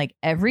gone. I'm like,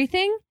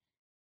 everything?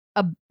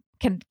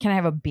 Can I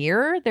have a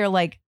beer? They're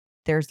like,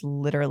 there's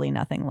literally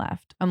nothing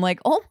left. I'm like,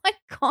 oh my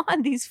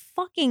God, these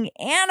fucking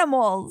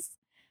animals.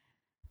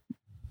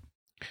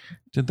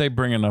 Did they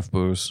bring enough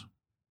booze?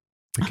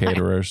 The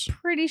caterers. I'm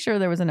pretty sure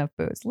there was enough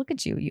booze. Look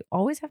at you. You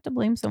always have to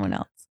blame someone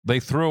else. They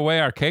threw away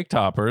our cake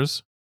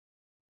toppers.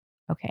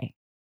 Okay.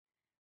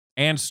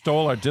 And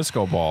stole our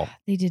disco ball.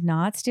 They did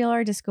not steal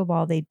our disco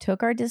ball. They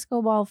took our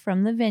disco ball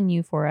from the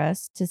venue for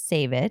us to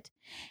save it.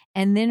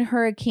 And then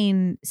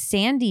Hurricane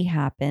Sandy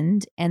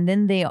happened. And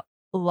then they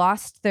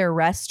lost their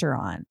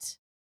restaurant.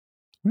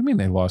 What do you mean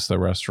they lost their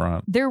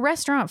restaurant? Their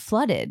restaurant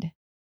flooded.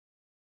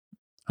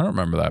 I don't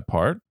remember that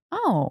part.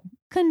 Oh,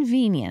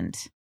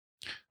 convenient.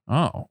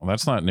 Oh, well,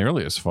 that's not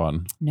nearly as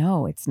fun.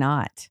 No, it's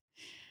not.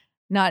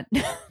 Not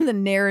the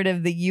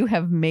narrative that you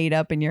have made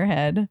up in your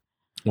head.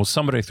 Well,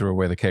 somebody threw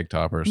away the cake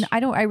toppers.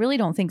 No, I really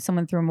don't think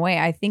someone threw them away.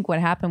 I think what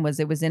happened was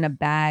it was in a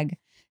bag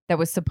that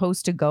was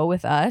supposed to go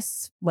with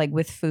us, like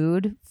with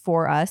food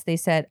for us. They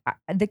said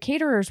the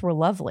caterers were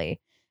lovely.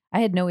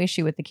 I had no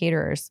issue with the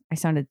caterers. I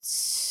sounded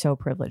so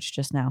privileged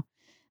just now.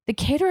 The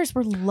caterers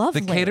were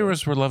lovely. The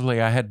caterers were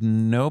lovely. I had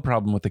no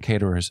problem with the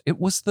caterers. It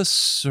was the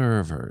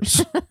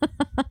servers.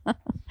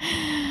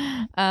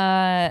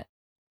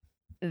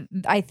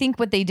 I think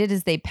what they did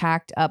is they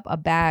packed up a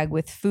bag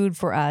with food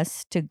for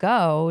us to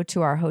go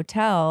to our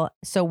hotel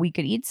so we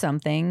could eat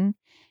something.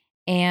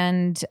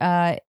 And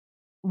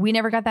we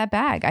never got that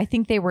bag. I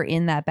think they were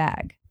in that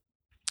bag.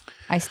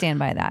 I stand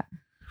by that.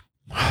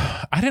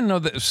 I didn't know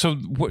that. So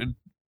what,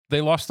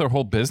 they lost their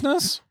whole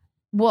business?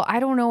 Well, I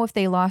don't know if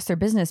they lost their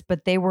business,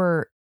 but they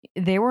were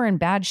in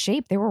bad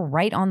shape. They were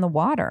right on the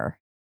water.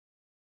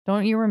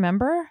 Don't you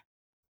remember?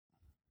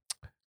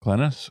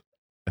 Glennis,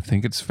 I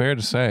think it's fair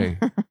to say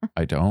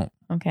I don't.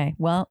 Okay.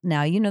 Well,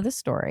 now you know the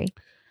story.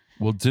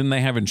 Well, didn't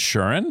they have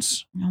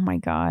insurance? Oh my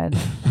God.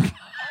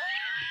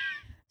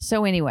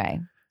 So anyway,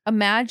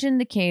 imagine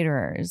the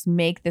caterers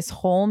make this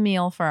whole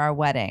meal for our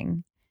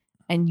wedding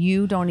and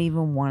you don't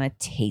even want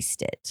to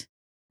taste it.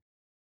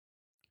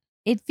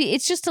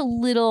 It's just a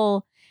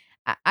little,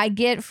 I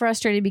get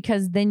frustrated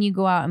because then you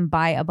go out and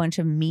buy a bunch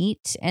of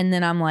meat and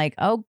then I'm like,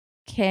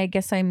 okay, I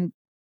guess I'm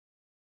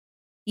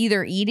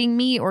either eating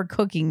meat or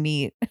cooking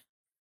meat.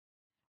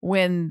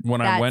 When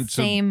I went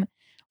to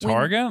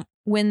Target?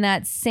 When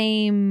that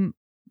same,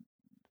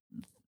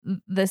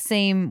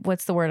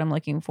 what's the word I'm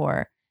looking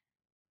for?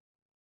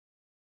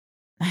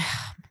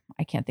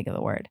 I can't think of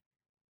the word.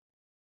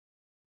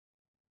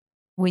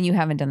 When you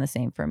haven't done the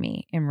same for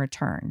me in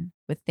return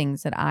with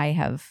things that I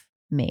have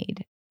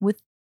made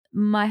with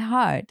my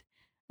heart.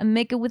 I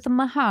make it with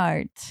my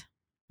heart.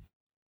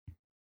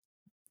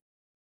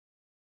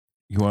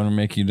 You want to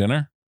make you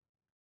dinner?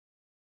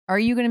 Are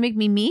you going to make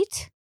me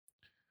meat?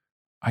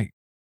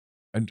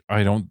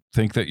 I don't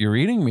think that you're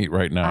eating meat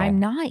right now. I'm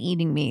not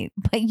eating meat,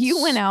 but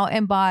you went out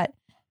and bought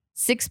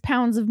 6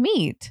 pounds of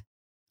meat.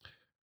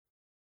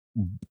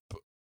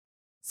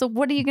 So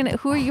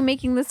who are you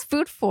making this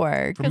food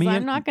for? Because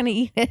I'm not going to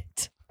eat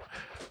it.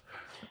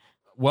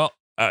 Well,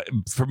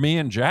 for me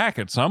and Jack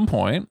at some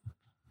point.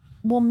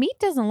 Well, meat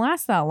doesn't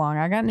last that long.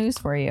 I got news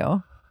for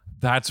you.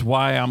 That's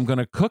why I'm going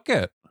to cook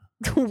it.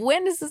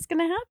 When is this going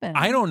to happen?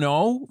 I don't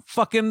know.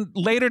 Fucking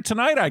later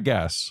tonight, I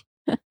guess.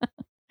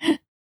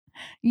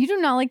 You do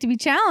not like to be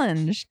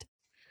challenged.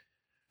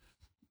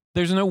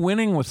 There's no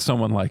winning with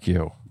someone like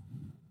you.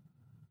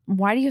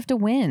 Why do you have to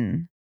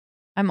win?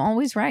 I'm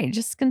always right.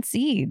 Just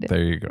concede.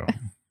 There you go.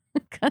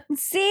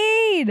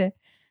 Concede.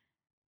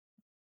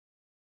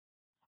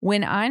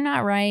 When I'm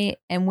not right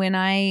and when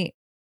I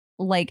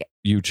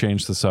You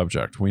change the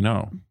subject. We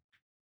know.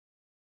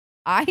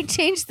 I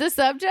change the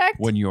subject?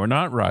 When you're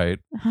not right,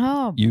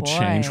 you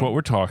change what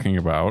we're talking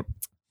about.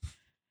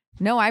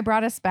 No, I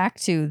brought us back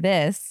to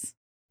this.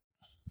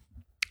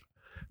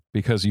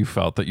 Because you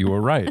felt that you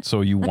were right.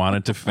 So you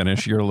wanted to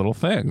finish your little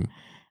thing.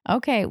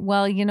 Okay.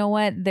 Well, you know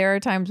what? There are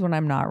times when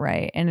I'm not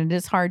right. And it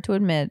is hard to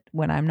admit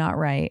when I'm not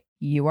right.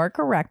 You are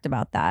correct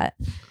about that.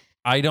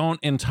 I don't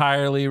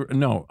entirely.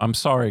 No, I'm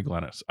sorry,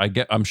 Glennis.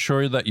 I'm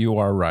sure that you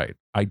are right.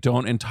 I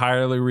don't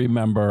entirely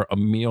remember a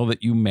meal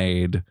that you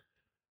made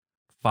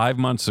 5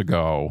 months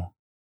ago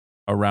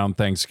around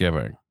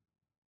Thanksgiving.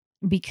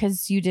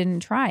 Because you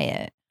didn't try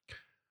it.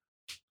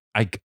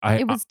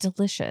 It was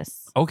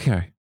delicious.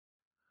 Okay.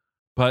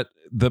 But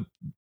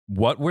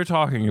what we're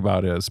talking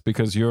about is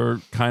because you're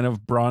kind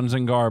of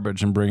bronzing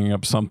garbage and bringing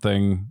up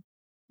something.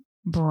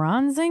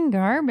 Bronzing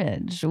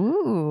garbage.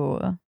 Ooh.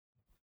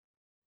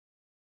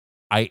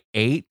 I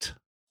ate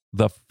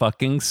the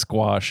fucking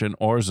squash in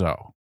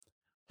Orzo.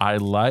 I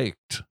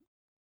liked.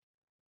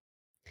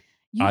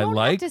 You don't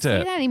have to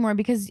say that anymore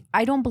because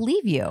I don't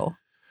believe you.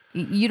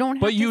 You don't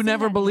have But to you say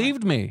never that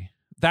believed me.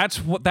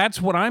 That's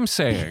what I'm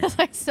saying.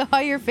 I saw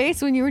your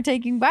face when you were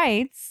taking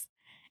bites.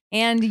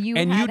 And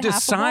you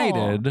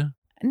decided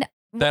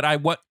that I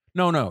what?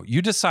 No.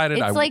 You decided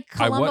it's like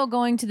Columbo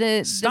going to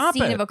the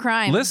scene of a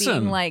crime. Listen.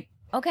 Being like,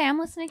 okay, I'm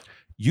listening.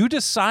 You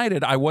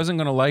decided I wasn't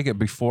going to like it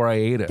before I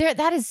ate it.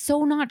 That is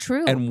so not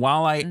true. And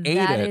while I ate it,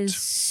 that is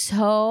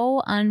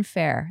so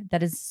unfair.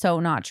 That is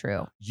so not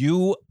true.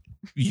 You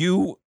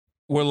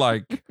were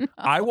like, no.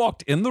 I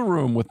walked in the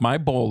room with my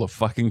bowl of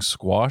fucking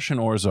squash and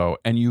orzo,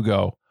 and you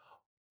go,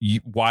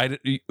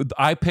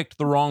 I picked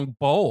the wrong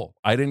bowl.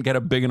 I didn't get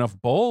a big enough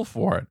bowl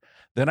for it.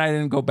 Then I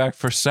didn't go back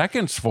for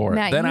seconds for it.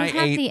 Matt, then you I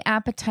have ate the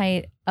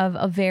appetite of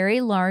a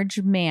very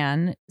large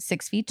man,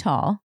 6 feet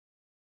tall.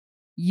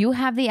 You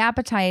have the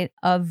appetite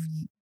of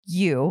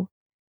you.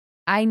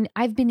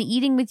 I've been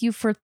eating with you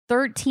for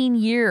 13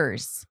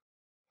 years.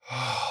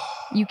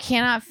 You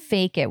cannot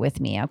fake it with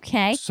me,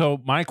 okay?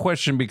 So my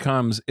question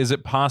becomes, is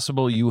it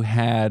possible you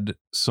had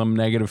some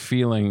negative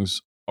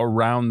feelings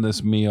around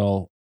this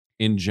meal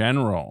in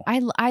general?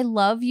 I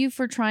love you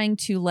for trying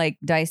to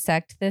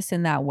dissect this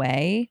in that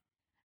way.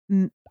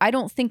 I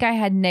don't think I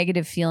had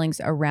negative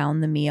feelings around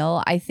the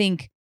meal. I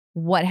think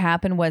what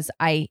happened was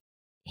I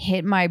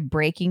hit my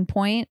breaking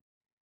point.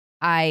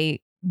 I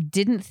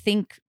didn't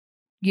think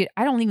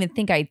I don't even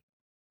think I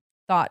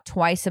thought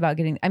twice about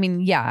getting,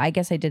 I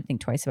guess I did think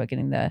twice about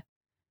getting the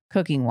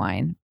cooking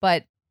wine,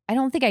 but I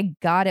don't think I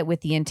got it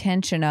with the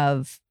intention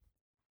of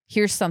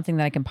here's something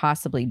that I can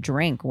possibly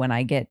drink when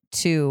I get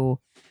too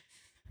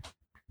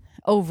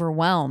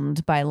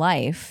overwhelmed by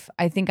life.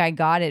 I think I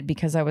got it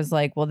because I was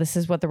like, well, this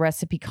is what the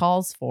recipe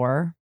calls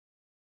for.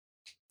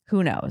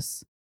 Who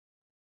knows?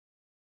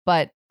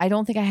 But I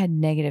don't think I had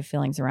negative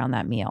feelings around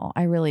that meal.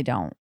 I really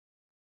don't.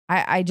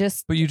 I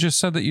just But you just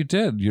said that you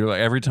did. You're like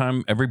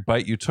every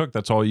bite you took,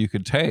 that's all you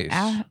could taste.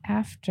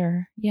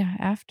 after.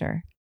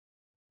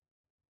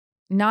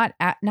 Not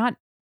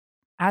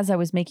as I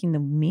was making the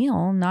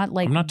meal, not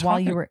like I'm not while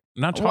talking, you were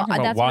not talking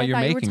about that's while what you're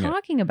I thought making you were it.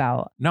 talking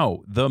about.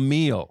 No, the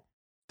meal,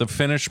 the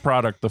finished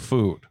product, the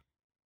food.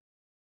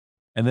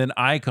 And then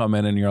I come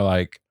in and you're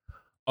like,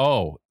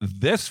 oh,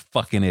 this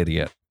fucking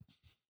idiot.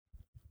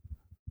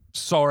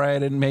 Sorry I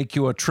didn't make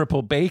you a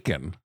triple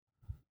bacon.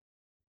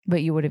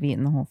 But you would have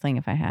eaten the whole thing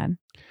if I had.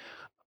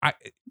 I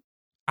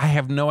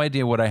have no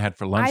idea what I had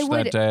for lunch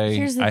that day.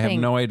 Here's the I thing. have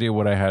no idea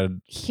what I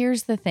had.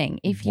 Here's the thing.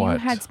 If you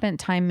What? had spent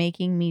time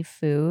making me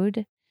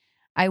food,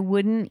 I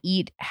wouldn't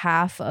eat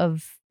half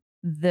of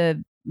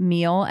the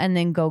meal and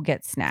then go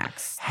get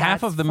snacks.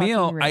 Half That's of the fucking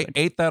meal, rude. I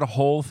ate that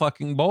whole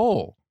fucking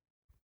bowl.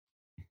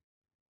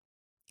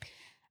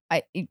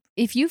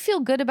 If you feel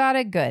good about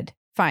it, good.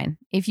 Fine.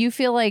 If you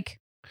feel like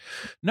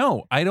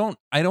No, I don't.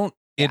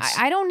 It's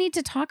I don't need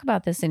to talk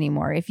about this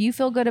anymore. If you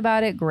feel good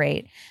about it,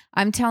 great.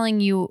 I'm telling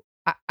you,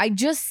 I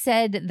just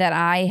said that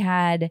I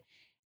had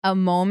a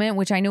moment,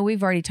 which I know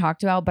we've already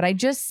talked about, but I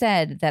just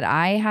said that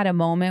I had a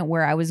moment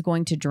where I was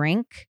going to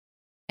drink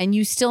and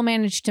you still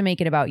managed to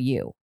make it about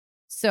you.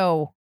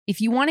 So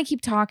if you want to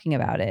keep talking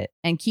about it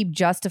and keep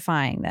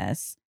justifying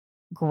this,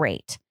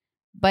 great.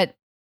 But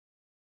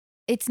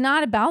it's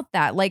not about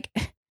that. Like,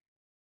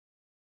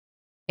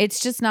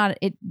 it's just not,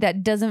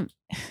 that doesn't,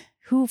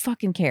 who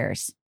fucking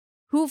cares?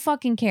 Who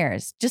fucking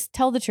cares? Just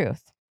tell the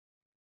truth.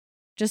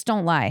 Just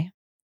don't lie.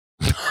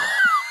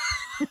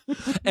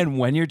 And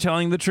when you're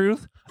telling the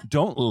truth,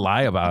 don't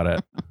lie about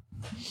it.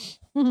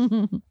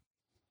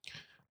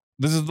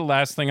 This is the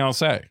last thing I'll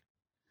say.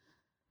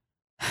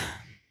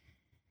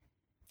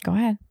 Go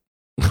ahead.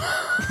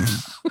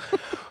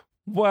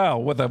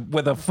 Well, with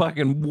a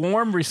fucking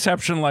warm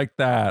reception like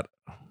that,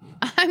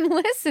 I'm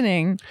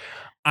listening.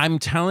 I'm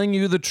telling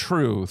you the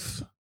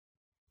truth,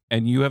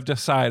 and you have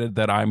decided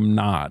that I'm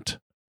not.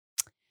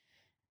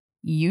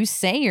 You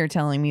say you're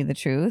telling me the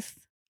truth,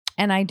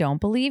 and I don't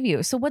believe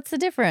you. So what's the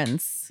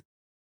difference?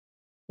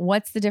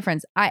 What's the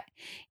difference?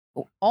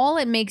 All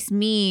it makes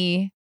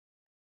me,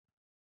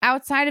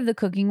 outside of the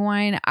cooking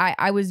wine,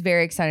 I was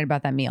very excited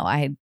about that meal. I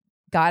had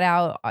got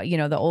out,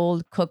 the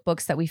old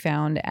cookbooks that we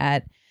found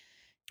at,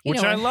 Which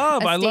I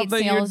love. I love that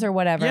sales or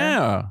whatever.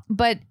 Yeah.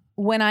 But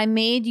when I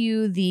made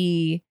you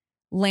the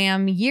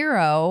lamb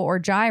gyro or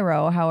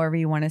gyro, however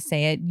you want to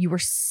say it, you were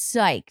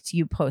psyched.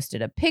 You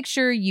posted a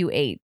picture. You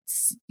ate.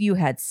 You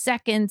had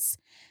seconds.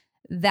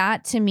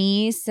 That to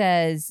me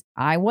says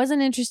I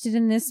wasn't interested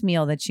in this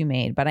meal that you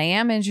made, but I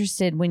am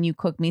interested when you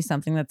cook me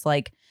something that's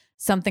like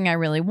something I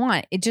really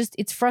want.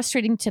 It's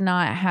frustrating to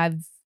not have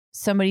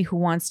somebody who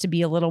wants to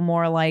be a little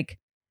more like.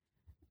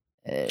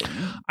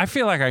 I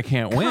feel like I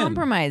can't win.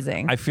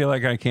 Compromising. I feel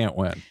like I can't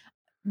win.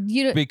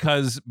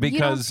 Because you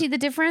don't see the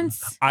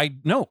difference. I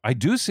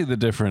do see the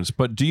difference,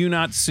 but do you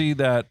not see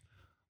that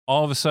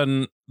all of a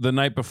sudden the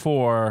night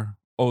before?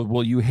 Oh,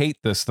 well, you hate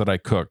this that I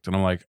cooked, and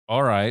I'm like,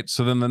 all right.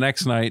 So then the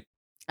next night,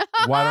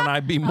 why don't I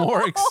be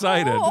more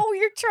excited? Oh,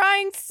 you're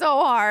trying so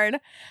hard.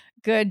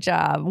 Good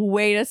job.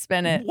 Way to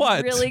spin it.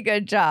 What? Really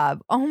good job.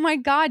 Oh my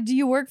God. Do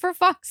you work for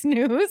Fox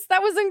News?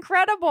 That was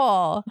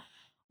incredible.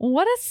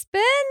 What a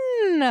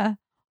spin.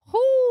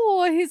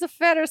 Oh, he's a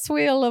Ferris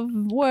wheel of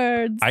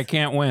words. I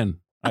can't win.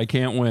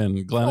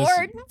 Glennis.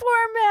 Poor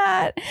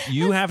Matt.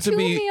 You That's have to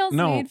be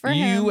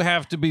him.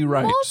 have to be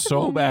right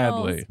so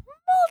badly.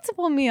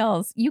 Multiple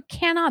meals. You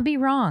cannot be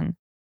wrong.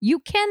 You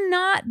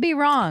cannot be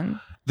wrong.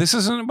 This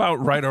isn't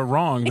about right or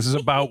wrong. This is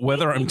about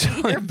whether I'm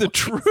telling the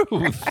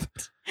truth.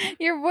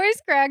 Your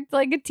voice cracked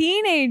like a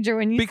teenager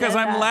when you because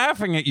said I'm that.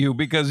 laughing at you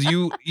because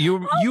you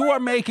are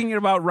making it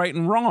about right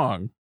and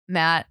wrong.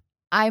 Matt,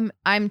 I'm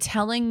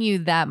telling you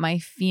that my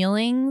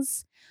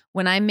feelings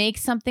when I make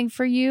something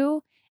for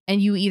you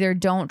and you either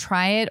don't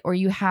try it or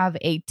you have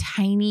a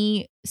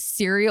tiny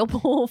cereal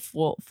bowl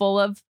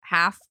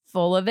half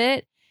full of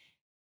it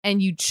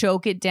and you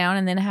choke it down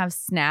and then have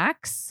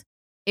snacks,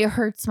 it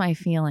hurts my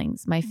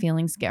feelings. My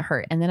feelings get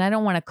hurt. And then I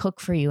don't want to cook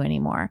for you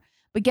anymore.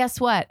 But guess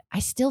what? I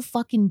still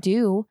fucking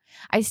do.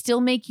 I still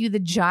make you the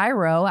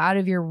gyro out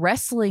of your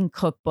wrestling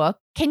cookbook.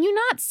 Can you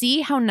not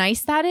see how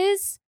nice that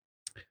is?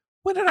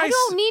 I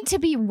don't need to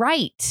be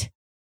right.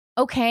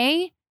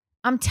 Okay?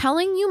 I'm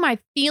telling you my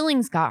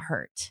feelings got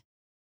hurt.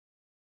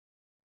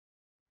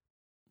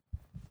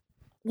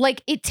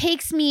 Like, it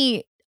takes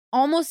me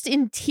almost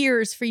in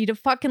tears for you to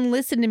fucking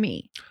listen to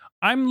me.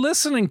 I'm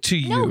listening to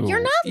you. No,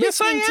 you're not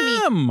listening to me.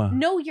 Yes, I am.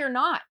 No, you're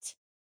not.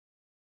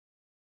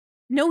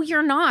 No,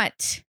 you're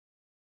not.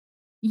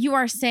 You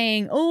are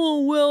saying,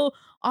 oh, well,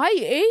 I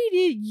ate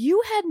it.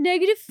 You had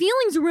negative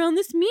feelings around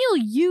this meal.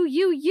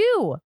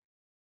 You.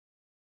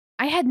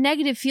 I had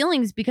negative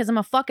feelings because I'm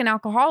a fucking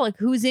alcoholic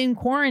who's in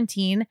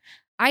quarantine,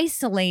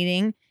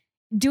 isolating,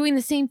 doing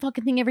the same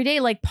fucking thing every day.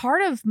 Like,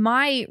 part of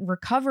my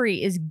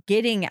recovery is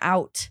getting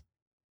out,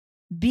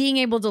 being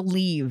able to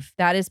leave.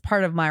 That is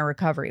part of my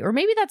recovery. Or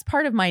maybe that's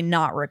part of my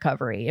not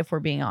recovery, if we're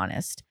being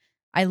honest.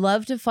 I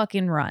love to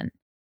fucking run.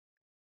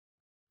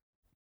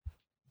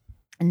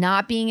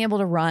 not being able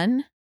to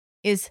run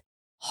is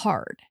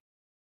hard.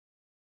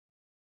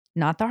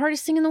 Not the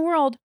hardest thing in the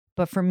world,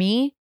 but for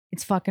me,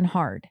 it's fucking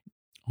hard.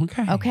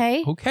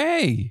 Okay.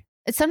 Okay.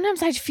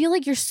 Sometimes I feel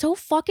like you're so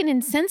fucking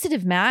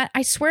insensitive, Matt.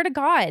 I swear to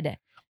God.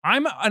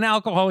 I'm an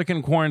alcoholic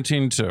in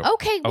quarantine too.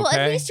 Okay, well,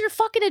 at least you're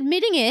fucking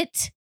admitting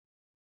it.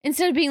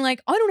 Instead of being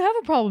like, I don't have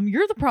a problem.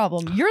 You're the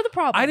problem. You're the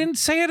problem. I didn't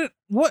say it.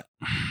 What?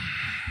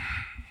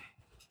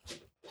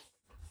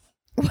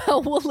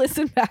 Well, we'll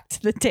listen back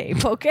to the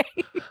tape, okay?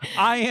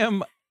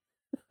 I'm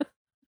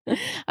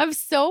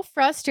so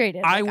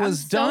frustrated. I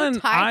was done. So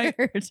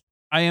tired.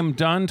 I am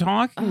done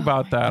talking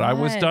about that. God. I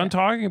was done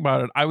talking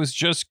about it. I was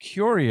just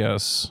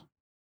curious.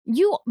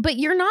 But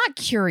you're not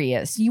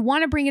curious. You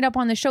want to bring it up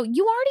on the show.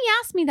 You already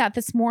asked me that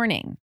this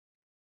morning.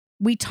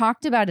 We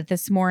talked about it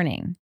this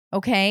morning,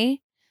 okay?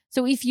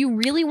 So if you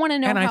really want to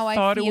know how I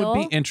thought feel, it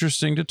would be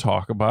interesting to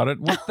talk about it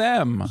with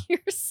them. You're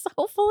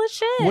so full of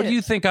shit. What do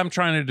you think I'm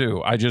trying to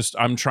do?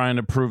 I'm trying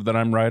to prove that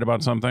I'm right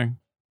about something?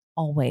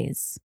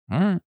 Always.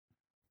 All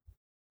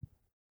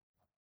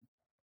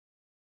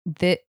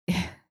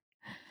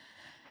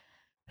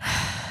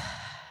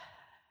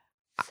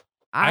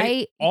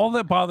right. All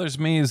that bothers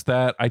me is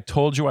that I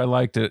told you I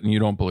liked it and you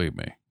don't believe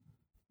me.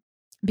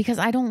 Because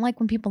I don't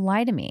like when people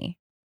lie to me.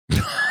 Do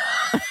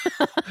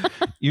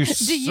you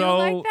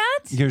like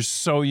that? You're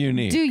so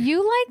unique. Do you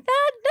like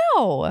that?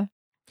 No.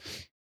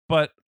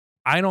 But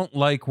I don't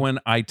like when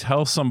I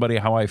tell somebody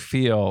how I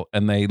feel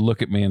and they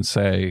look at me and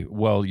say,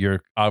 well,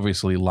 you're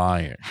obviously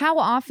lying. How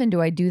often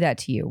do I do that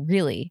to you?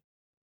 Really?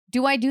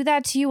 Do I do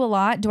that to you a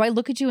lot? Do I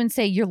look at you and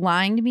say, you're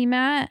lying to me,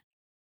 Matt?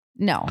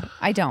 No,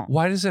 I don't.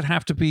 Why does it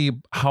have to be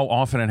how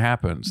often it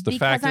happens?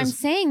 Because I'm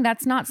saying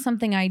that's not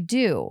something I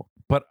do.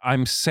 But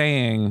I'm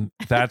saying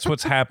that's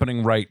what's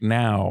happening right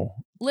now.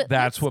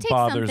 That's what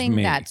bothers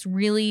me. That's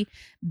really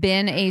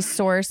been a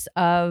source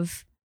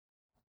of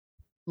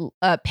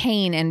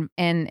pain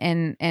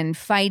and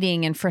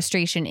fighting and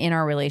frustration in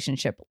our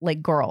relationship.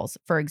 Like girls,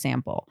 for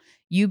example,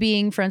 you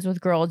being friends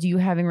with girls, you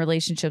having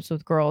relationships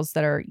with girls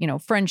that are,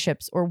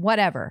 friendships or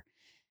whatever.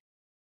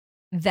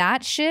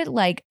 That shit,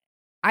 like,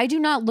 I do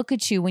not look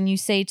at you when you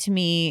say to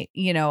me,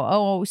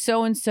 oh,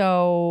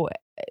 so-and-so,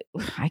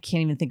 I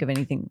can't even think of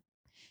anything.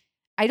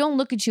 I don't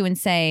look at you and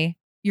say,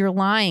 you're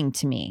lying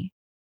to me.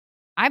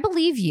 I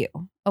believe you,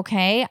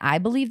 okay? I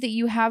believe that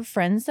you have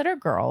friends that are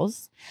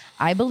girls.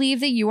 I believe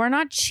that you are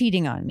not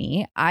cheating on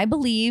me. I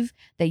believe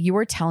that you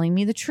are telling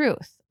me the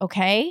truth,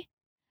 okay?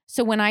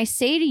 So when I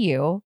say to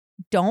you,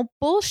 don't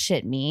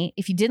bullshit me.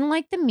 If you didn't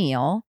like the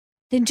meal,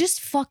 then just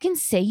fucking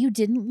say you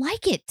didn't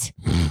like it.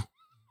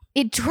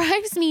 It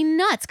drives me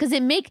nuts because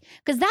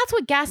that's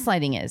what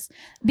gaslighting is.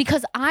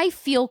 Because I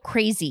feel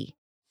crazy.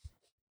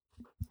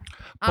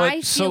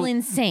 I feel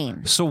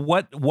insane. So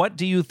what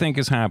do you think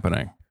is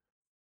happening?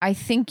 I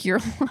think you're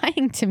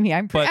lying to me.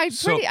 I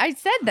said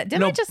that.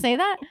 Didn't I just say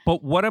that?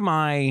 But what am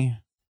I?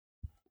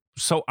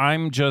 So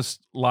I'm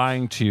just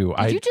lying to you.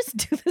 Did you just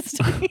do this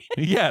to me?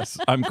 Yes.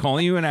 I'm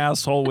calling you an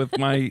asshole with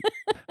my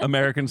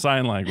American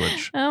Sign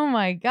Language. Oh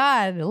my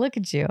God. Look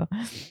at you.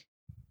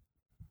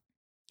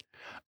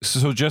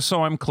 So just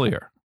so I'm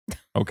clear,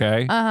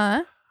 okay?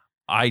 Uh-huh.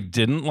 I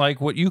didn't like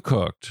what you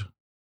cooked.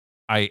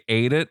 I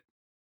ate it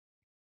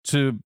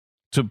to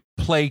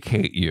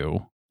placate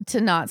you. To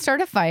not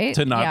start a fight.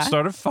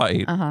 Start a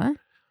fight. Uh-huh.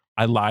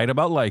 I lied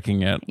about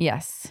liking it.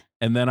 Yes.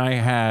 And then I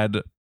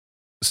had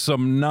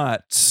some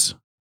nuts,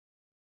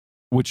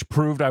 which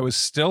proved I was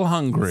still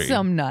hungry.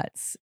 Some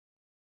nuts.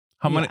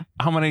 How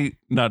many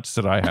nuts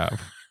did I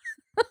have?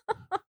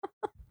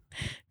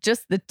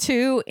 Just the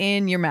 2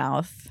 in your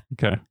mouth.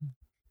 Okay.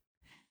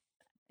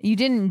 You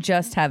didn't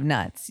just have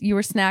nuts. You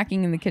were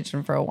snacking in the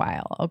kitchen for a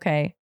while,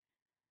 okay?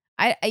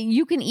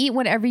 You can eat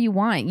whatever you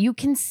want. You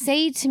can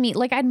say to me,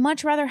 like, I'd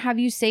much rather have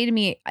you say to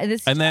me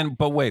this. And then,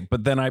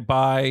 but then I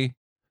buy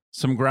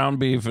some ground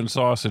beef and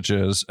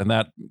sausages, and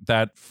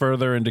that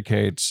further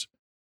indicates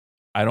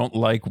I don't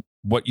like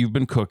what you've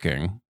been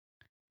cooking.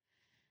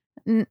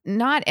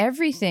 Not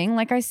everything.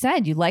 Like I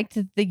said, you liked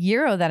the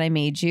gyro that I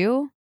made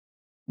you,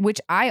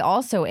 which I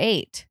also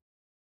ate.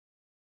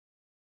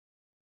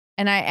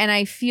 And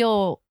I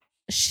feel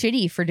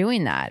shitty for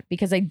doing that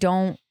because I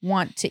don't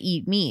want to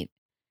eat meat.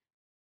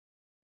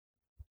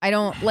 I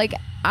don't like,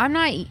 I'm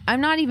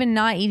not even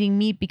not eating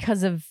meat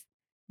because of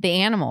the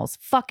animals.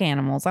 Fuck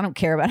animals. I don't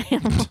care about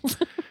animals.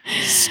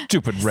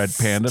 Stupid red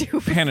panda.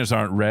 Pandas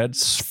aren't red.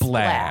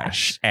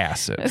 Splash.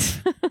 Acid.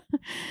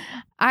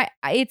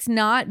 It's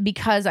not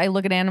because I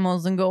look at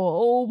animals and go,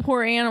 oh,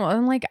 poor animal.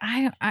 I'm like,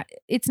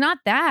 it's not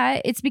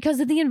that. It's because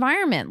of the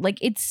environment. Like,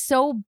 it's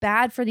so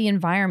bad for the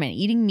environment.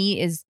 Eating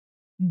meat is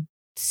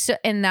so,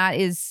 and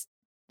that's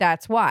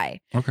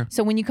why. Okay.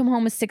 So when you come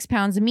home with 6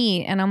 pounds of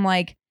meat and I'm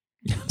like,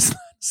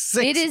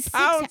 6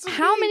 pounds.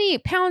 How many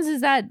pounds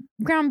is that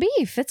ground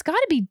beef? It's got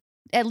to be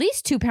at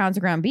least 2 pounds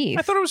of ground beef.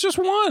 I thought it was just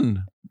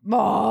 1.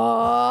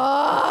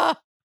 Oh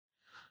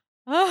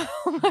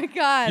my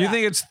God. You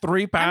think it's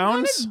 3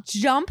 pounds? I'm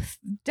gonna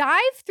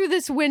dive through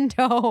this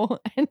window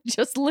and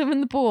just live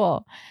in the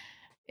pool.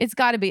 It's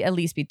got to be at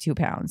least be 2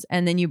 pounds.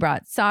 And then you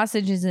brought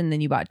sausages and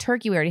then you bought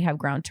turkey. We already have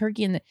ground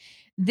turkey. And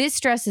this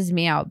stresses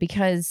me out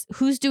because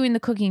who's doing the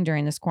cooking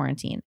during this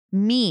quarantine?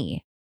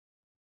 Me.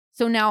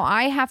 So now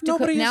I have to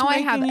cook. Now I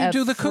have you a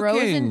do the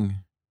frozen. cooking.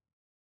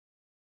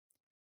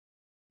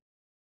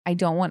 I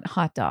don't want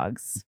hot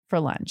dogs for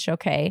lunch.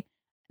 Okay.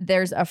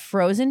 There's a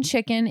frozen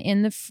chicken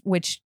in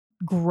which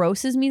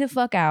grosses me the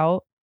fuck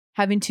out.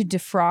 Having to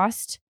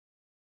defrost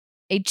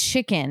a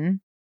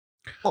chicken.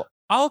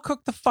 I'll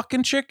cook the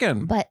fucking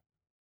chicken. But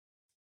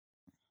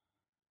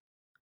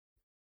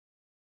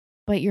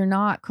you're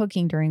not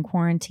cooking during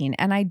quarantine.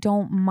 And I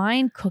don't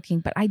mind cooking,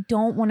 but I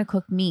don't want to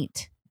cook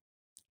meat.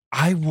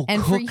 I will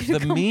cook the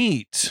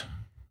meat.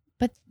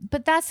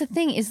 But that's the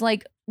thing is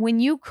like when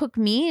you cook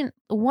meat,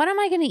 what am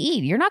I going to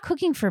eat? You're not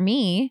cooking for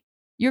me.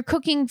 You're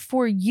cooking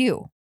for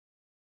you.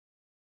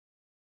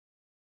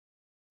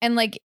 And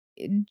like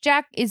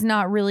Jack is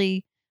not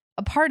really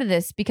a part of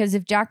this because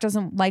if Jack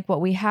doesn't like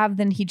what we have,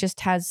 then he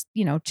just has,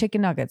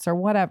 chicken nuggets or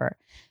whatever.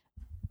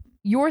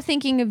 You're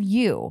thinking of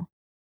you.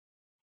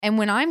 And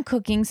when I'm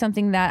cooking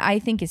something that I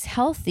think is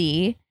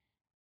healthy,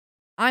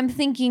 I'm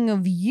thinking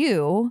of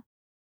you,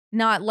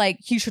 not like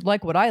he should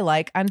like what I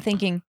like. I'm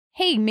thinking,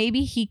 hey,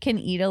 maybe he can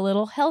eat a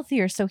little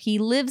healthier so he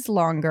lives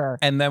longer.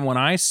 And then when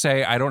I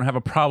say I don't have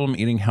a problem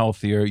eating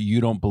healthier,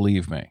 you don't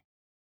believe me.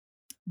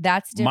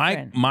 That's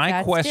different. My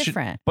That's question,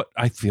 different. But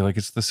I feel like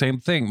it's the same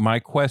thing. My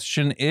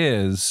question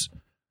is,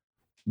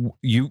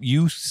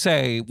 you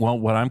say, well,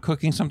 when I'm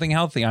cooking something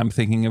healthy, I'm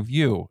thinking of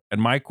you.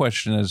 And my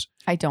question is,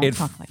 I don't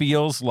talk like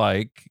feels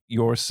like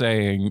you're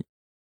saying,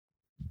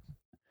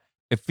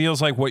 it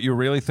feels like what you're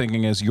really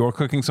thinking is you're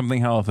cooking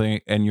something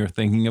healthy and you're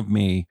thinking of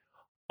me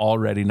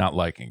already not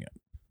liking it.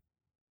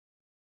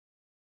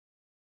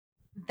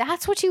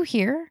 That's what you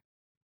hear?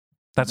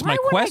 That's my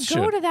question.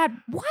 Why would I go to that?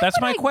 Why That's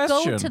would my I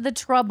question. go to the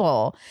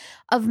trouble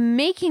of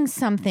making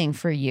something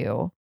for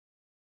you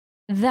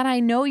that I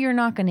know you're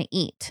not going to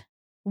eat?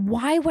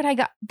 Why would I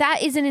go?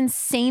 That is an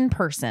insane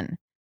person.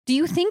 Do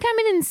you think I'm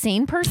an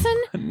insane person?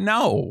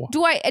 No.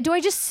 Do I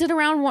just sit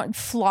around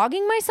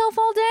flogging myself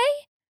all day?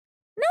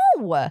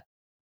 No.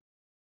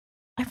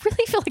 I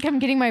really feel like I'm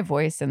getting my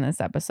voice in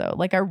this episode.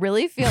 Like I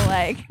really feel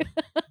like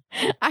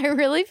I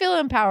really feel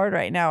empowered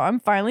right now. I'm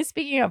finally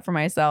speaking up for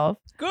myself.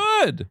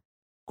 Good.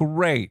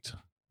 Great.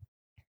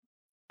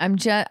 I'm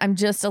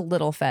just a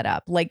little fed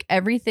up. Like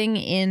everything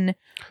in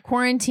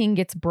quarantine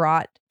gets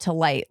brought to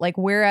light. Like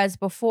whereas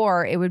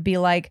before it would be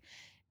like,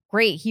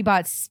 great, he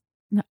bought,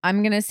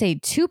 I'm going to say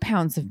 2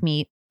 pounds of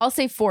meat. I'll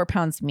say 4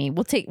 pounds of meat.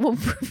 We'll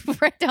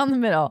right down the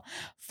middle.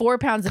 4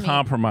 pounds of meat.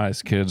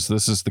 Compromise, kids.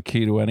 This is the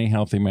key to any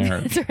healthy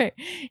marriage. That's right.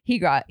 He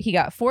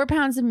got 4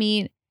 pounds of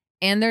meat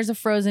and there's a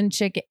frozen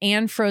chicken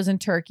and frozen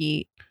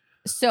turkey.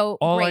 So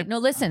great. No,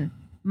 listen.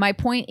 My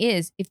point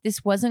is, if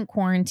this wasn't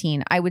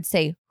quarantine, I would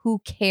say, who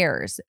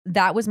cares?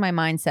 That was my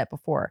mindset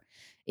before.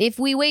 If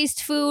we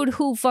waste food,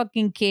 who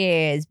fucking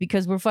cares?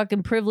 Because we're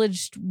fucking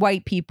privileged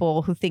white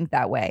people who think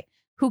that way.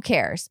 Who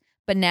cares?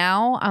 But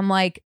now I'm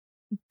like,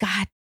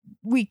 God,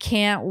 we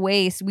can't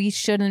waste. We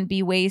shouldn't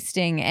be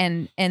wasting.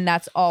 And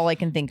that's all I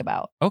can think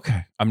about.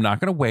 Okay. I'm not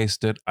going to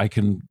waste it. I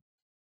can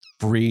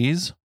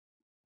freeze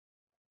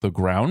the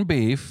ground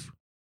beef.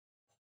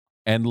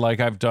 And like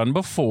I've done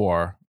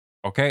before,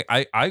 okay,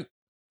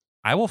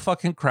 I will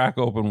fucking crack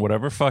open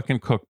whatever fucking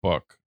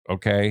cookbook,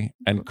 okay,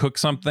 and cook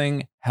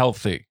something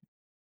healthy,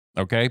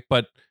 okay?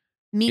 But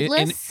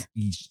meatless?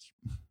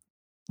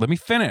 Let me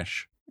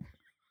finish.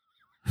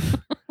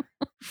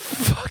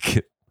 Fuck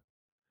it.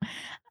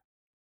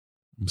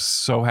 I'm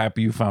so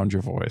happy you found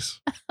your voice.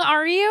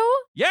 Are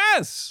you?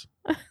 Yes.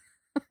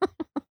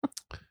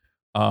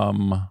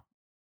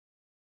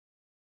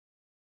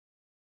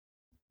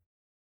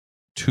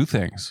 Two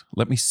things.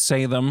 Let me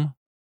say them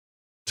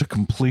to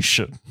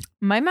completion.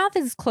 My mouth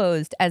is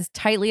closed as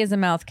tightly as a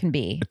mouth can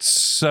be. It's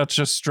such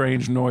a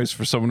strange noise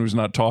for someone who's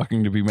not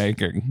talking to be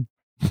making.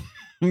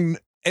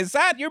 Is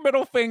that your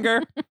middle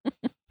finger?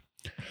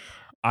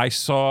 I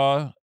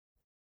saw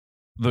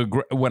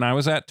when I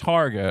was at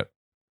Target,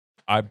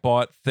 I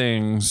bought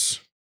things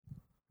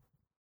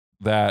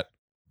that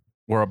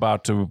were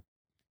about to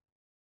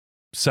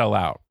sell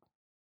out.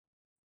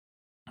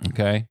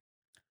 Okay.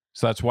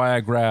 So that's why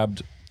I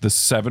grabbed the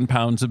 7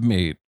 pounds of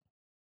meat.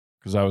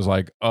 Because I was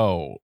like,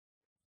 oh,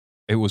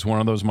 it was one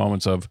of those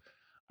moments of,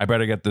 I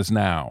better get this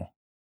now.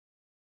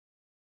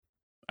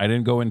 I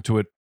didn't go into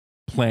it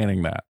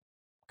planning that.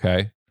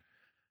 Okay.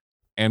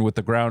 And with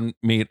the ground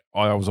meat,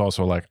 I was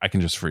also like, I can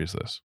just freeze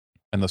this.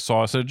 And the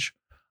sausage,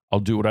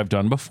 I'll do what I've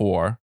done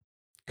before.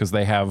 Because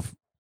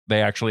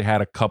they actually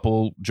had a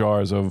couple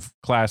jars of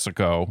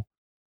Classico,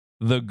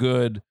 the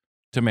good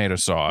tomato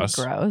sauce.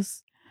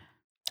 Gross.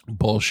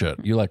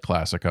 Bullshit. You like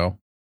Classico?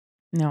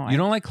 No. You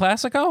don't like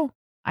Classico?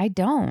 I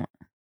don't.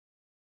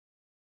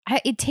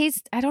 It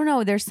tastes, I don't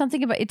know. There's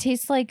something about it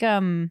tastes like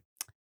the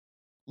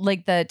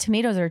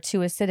tomatoes are too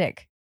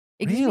acidic.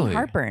 It gives me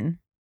heartburn.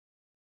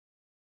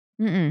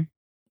 I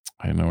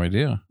had no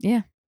idea.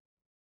 Yeah.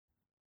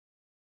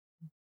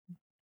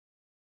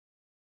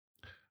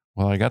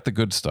 Well, I got the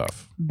good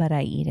stuff. but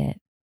I eat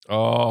it.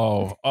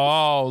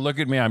 Oh, look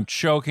at me. I'm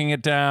choking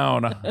it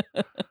down.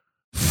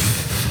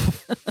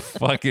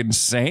 Fucking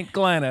St.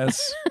 Glennis.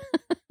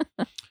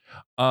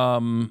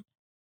 I've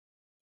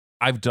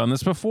done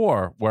this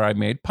before where I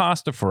made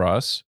pasta for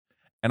us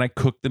and I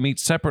cook the meat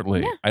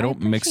separately. Yeah, I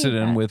don't mix it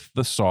in that. with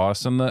the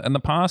sauce and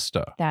the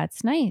pasta.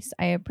 That's nice.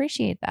 I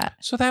appreciate that.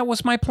 So that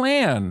was my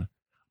plan.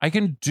 I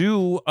can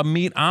do a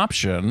meat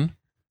option,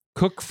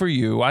 cook for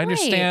you. I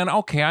understand.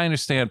 Okay, I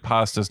understand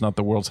pasta is not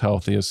the world's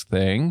healthiest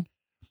thing.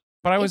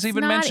 But I was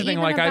even mentioning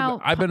like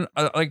I've been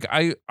like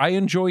I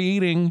enjoy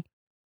eating,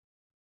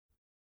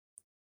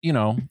 you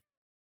know,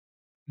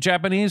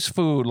 Japanese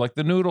food, like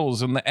the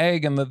noodles and the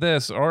egg and the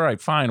this. All right,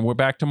 fine. We're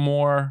back to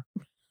more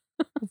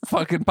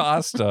fucking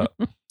pasta.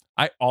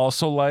 I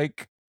also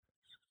like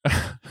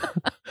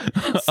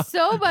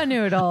soba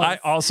noodles. I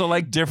also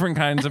like different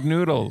kinds of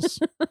noodles.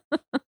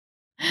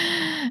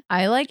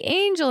 I like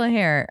angel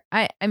hair.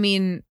 I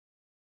mean,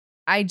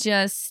 I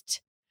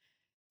just.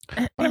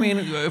 But I mean,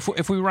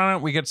 if we run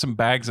out, we get some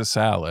bags of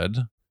salad.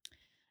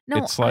 No,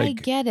 it's like, I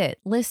get it.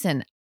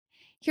 Listen,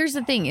 here's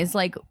the thing: is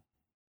like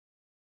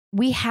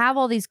we have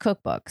all these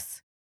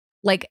cookbooks.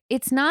 Like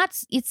it's not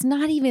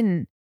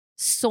even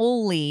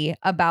solely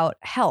about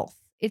health.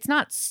 It's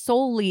not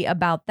solely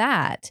about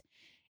that.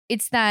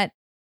 It's that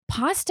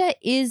pasta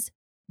is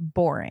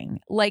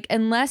boring. Like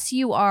unless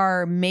you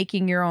are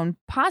making your own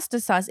pasta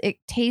sauce, it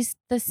tastes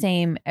the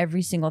same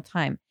every single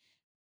time.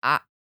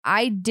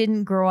 I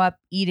didn't grow up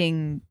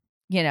eating,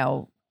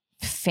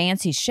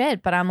 fancy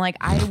shit, but I'm like,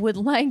 I would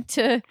like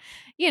to,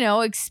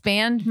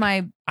 expand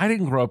my. I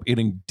didn't grow up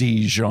eating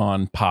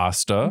Dijon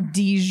pasta.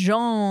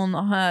 Dijon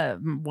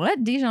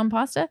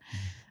pasta?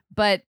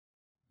 But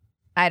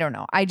I don't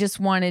know. I just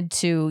wanted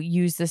to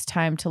use this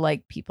time to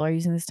like, people are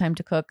using this time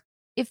to cook.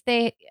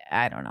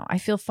 I don't know. I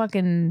feel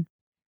fucking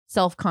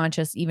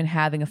self-conscious even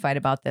having a fight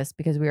about this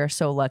because we are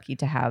so lucky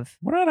to have.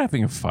 We're not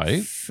having a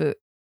fight. Food.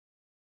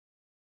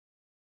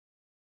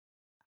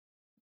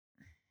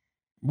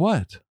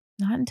 What?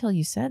 Not until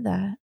you said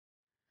that.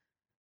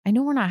 I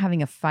know we're not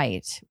having a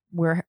fight.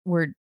 We're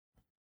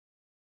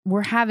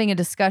having a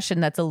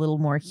discussion that's a little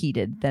more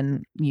heated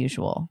than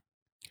usual.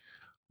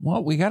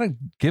 Well, we got to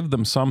give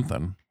them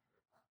something.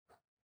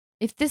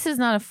 If this is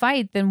not a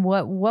fight, then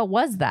what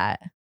was that?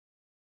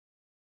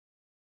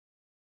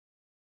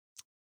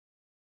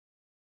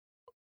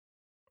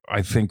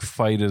 I think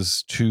fight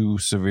is too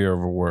severe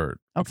of a word.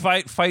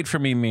 Okay. Fight for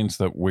me means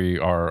that we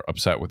are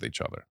upset with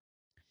each other.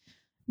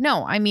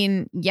 No, I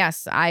mean,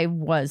 yes, I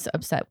was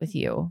upset with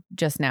you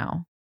just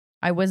now.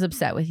 I was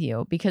upset with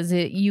you because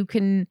you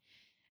can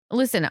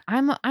listen.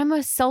 I'm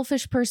a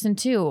selfish person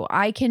too.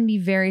 I can be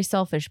very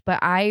selfish, but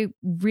I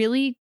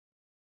really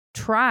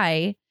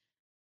try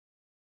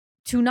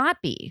to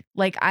not be.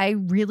 Like I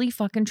really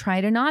fucking try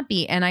to not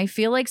be, and I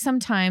feel like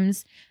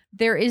sometimes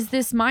there is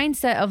this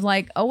mindset of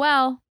like, oh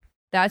well,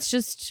 that's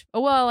just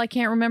I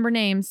can't remember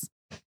names.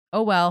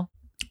 Oh well.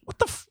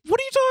 What are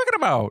you talking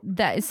about?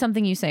 That is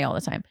something you say all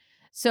the time.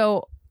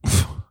 So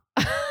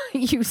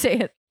you say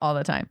it all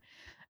the time.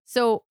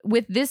 So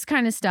with this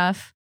kind of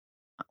stuff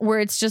where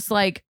it's just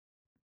like,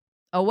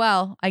 oh,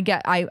 well,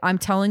 I'm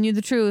telling you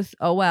the truth.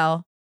 Oh,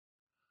 well,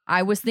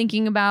 I was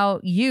thinking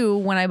about you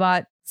when I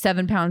bought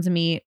 7 pounds of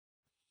meat.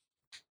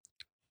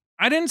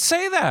 I didn't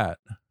say that.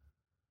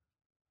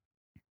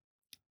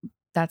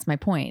 That's my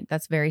point.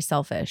 That's very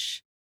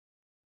selfish.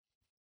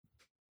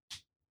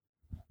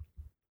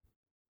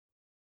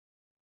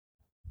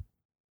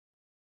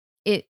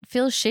 It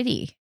feels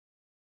shitty.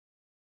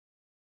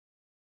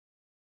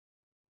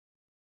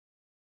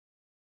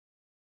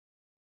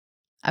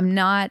 I'm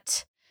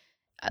not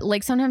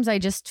like sometimes I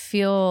just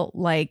feel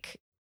like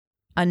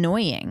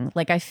annoying.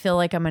 Like I feel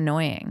like I'm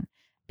annoying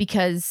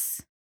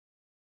because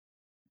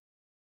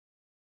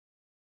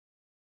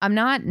I'm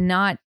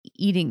not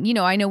eating.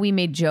 I know we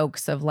made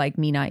jokes of like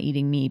me not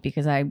eating meat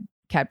because I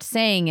kept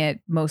saying it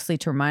mostly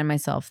to remind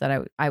myself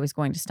that I was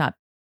going to stop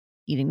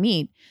eating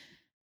meat.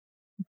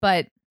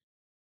 But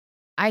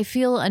I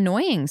feel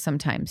annoying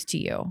sometimes to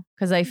you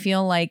because I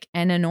feel like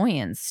an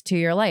annoyance to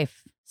your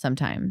life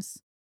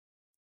sometimes.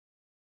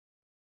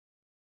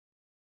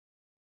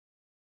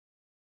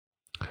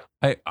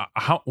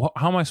 How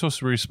am I supposed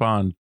to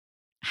respond?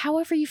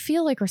 However you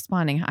feel like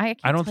responding. I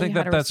don't think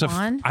that that's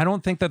I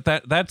don't think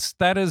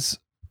that is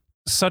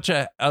such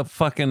a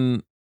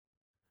fucking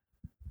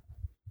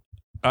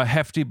a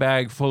hefty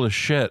bag full of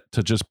shit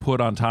to just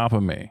put on top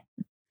of me.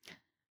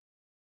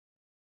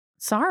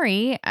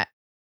 Sorry.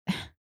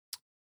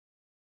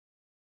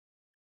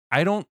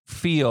 I don't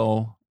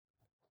feel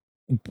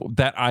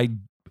that I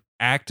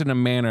act in a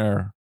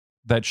manner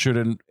that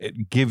shouldn't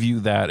give you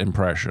that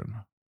impression.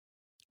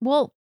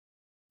 Well,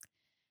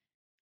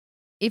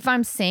 if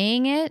I'm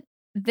saying it,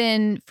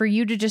 then for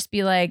you to just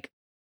be like,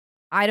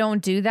 I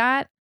don't do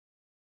that.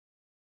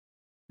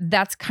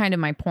 That's kind of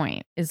my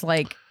point is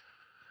like.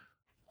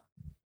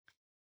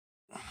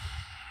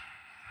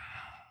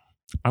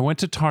 I went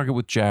to Target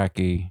with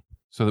Jackie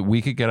so that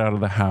we could get out of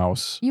the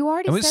house. You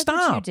already said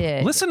that you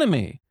did. Listen to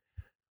me.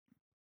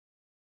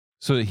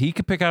 so that he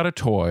could pick out a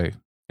toy.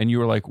 And you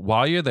were like,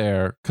 while you're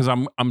there, because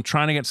I'm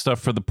trying to get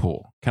stuff for the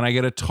pool. Can I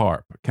get a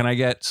tarp? Can I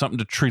get something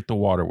to treat the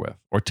water with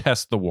or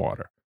test the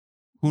water?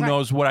 Who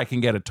knows what I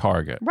can get at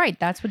Target? Right.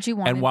 That's what you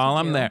want. And while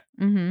I'm there,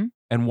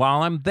 and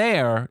while I'm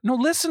there, no,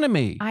 listen to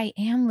me. I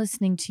am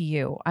listening to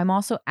you. I'm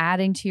also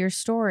adding to your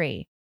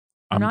story.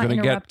 I'm not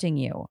interrupting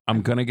you.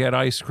 I'm going to get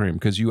ice cream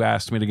because you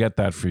asked me to get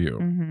that for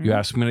you. You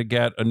asked me to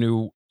get a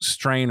new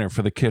strainer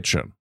for the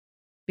kitchen.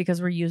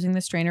 Because we're using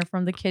the strainer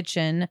from the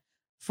kitchen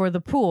for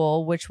the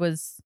pool, which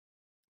was...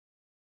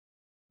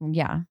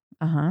 Yeah.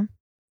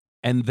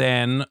 And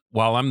then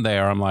while I'm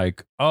there, I'm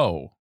like,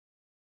 oh,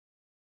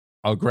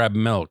 I'll grab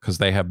milk because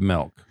they have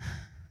milk.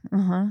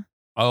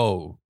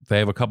 Oh, they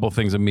have a couple of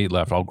things of meat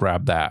left. I'll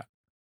grab that.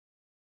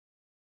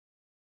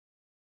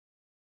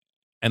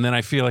 And then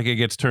I feel like it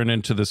gets turned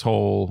into this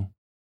whole,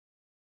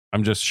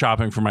 I'm just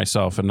shopping for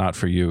myself and not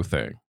for you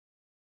thing.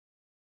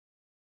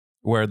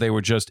 Where they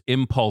were just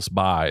impulse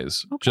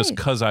buys just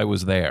because I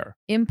was there.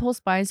 Impulse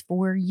buys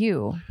for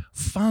you.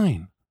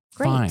 Fine.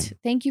 Great. Fine.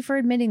 Thank you for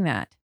admitting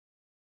that.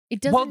 It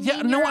doesn't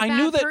mean you're a bad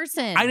knew that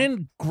person. I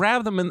didn't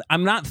grab them, and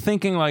I'm not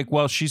thinking like,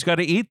 well, she's got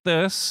to eat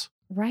this.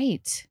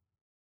 Right.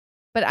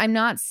 But I'm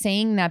not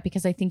saying that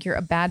because I think you're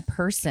a bad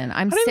person.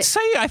 I didn't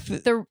say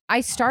I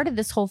started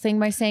this whole thing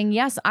by saying,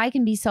 yes, I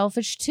can be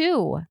selfish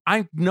too.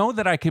 I know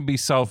that I can be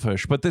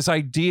selfish, but this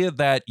idea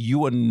that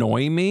you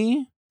annoy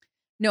me.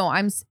 No,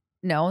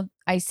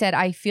 I said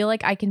I feel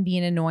like I can be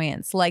an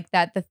annoyance, like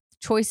that the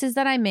choices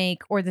that I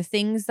make or the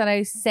things that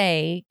I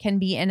say can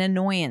be an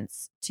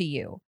annoyance to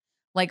you.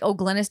 Like, oh,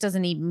 Glennis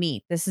doesn't eat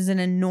meat. This is an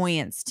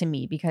annoyance to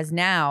me because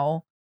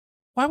now.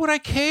 Why would I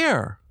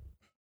care?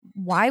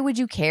 Why would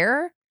you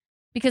care?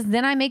 Because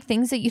then I make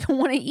things that you don't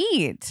want to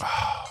eat.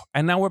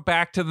 And now we're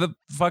back to the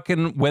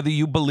fucking whether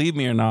you believe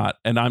me or not.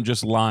 And I'm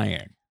just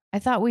lying. I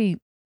thought we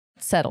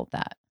settled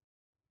that.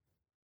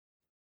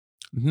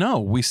 No,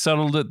 we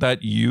settled it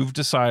that you've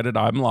decided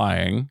I'm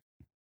lying.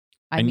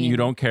 I mean, you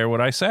don't care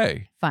what I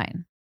say.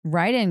 Fine.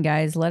 Write in,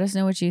 guys. Let us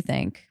know what you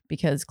think.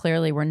 Because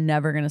clearly we're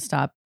never going to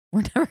stop.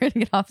 We're never going to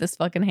get off this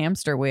fucking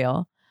hamster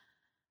wheel.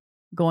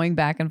 Going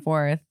back and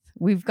forth.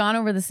 We've gone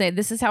over the same.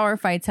 This is how our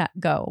fights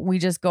go. We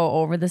just go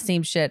over the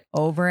same shit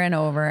over and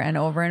over and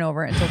over and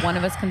over until one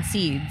of us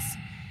concedes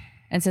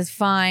and says,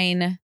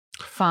 fine.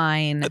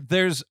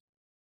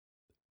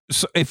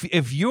 So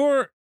if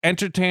you're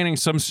entertaining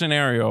some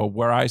scenario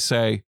where I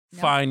say,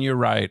 fine, you're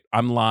right,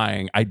 I'm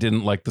lying, I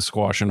didn't like the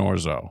squash and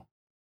orzo.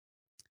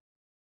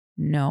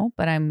 No,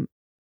 but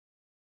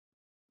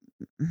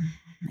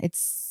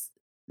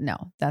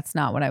no, that's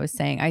not what I was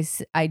saying.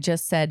 I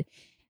just said,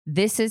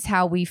 this is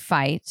how we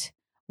fight.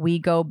 We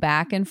go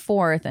back and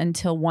forth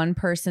until one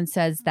person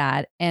says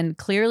that. And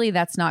clearly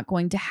that's not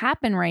going to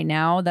happen right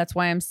now. That's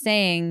why I'm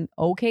saying,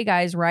 okay,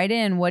 guys, write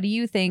in. What do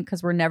you think?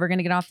 Because we're never going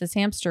to get off this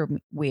hamster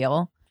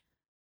wheel.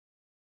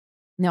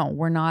 No,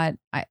 we're not.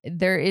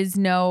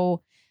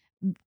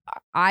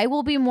 I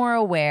will be more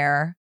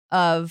aware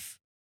of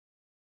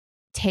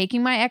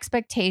taking my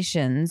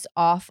expectations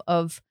off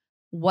of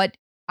what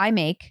I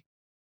make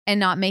and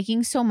not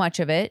making so much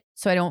of it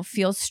so I don't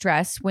feel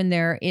stressed when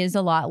there is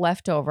a lot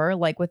left over.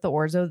 Like with the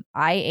orzo,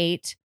 I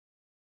ate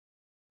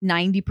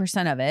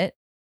 90% of it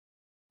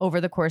over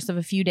the course of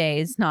a few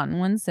days, not in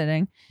one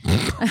sitting.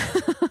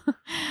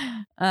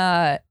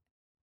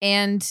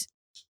 And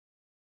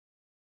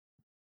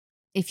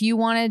if you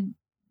want to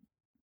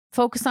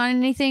focus on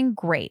anything,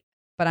 great.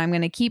 But I'm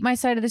going to keep my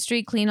side of the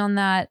street clean on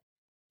that.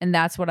 And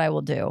that's what I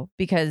will do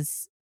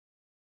because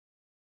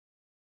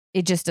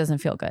it just doesn't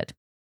feel good.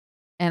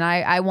 And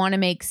I want to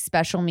make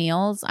special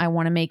meals. I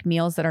want to make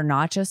meals that are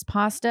not just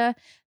pasta.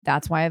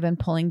 That's why I've been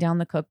pulling down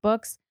the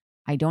cookbooks.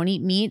 I don't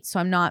eat meat. So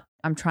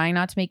I'm trying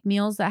not to make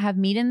meals that have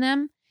meat in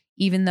them,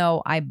 even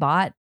though I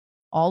bought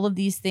all of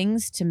these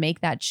things to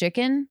make that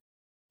chicken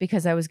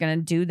because I was going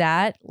to do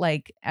that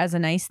like as a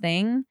nice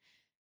thing.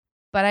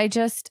 But I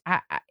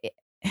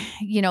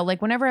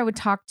like whenever I would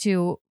talk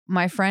to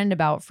my friend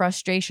about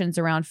frustrations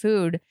around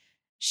food,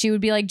 she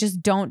would be like,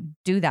 just don't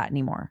do that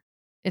anymore.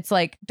 It's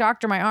like,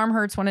 doctor, my arm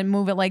hurts when I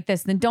move it like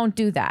this. Then don't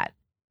do that.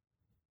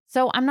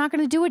 So I'm not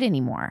going to do it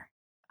anymore.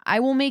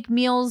 I will make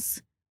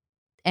meals.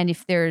 And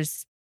if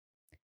there's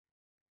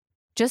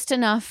just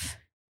enough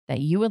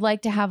that you would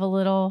like to have a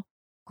little,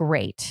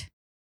 great.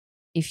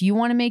 If you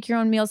want to make your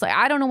own meals, like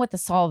I don't know what the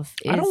solve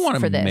is. I don't want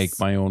to make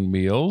my own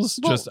meals.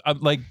 Well, just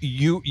like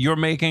you're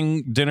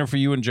making dinner for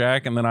you and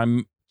Jack, and then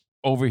I'm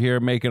over here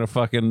making a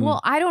fucking.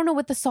 Well, I don't know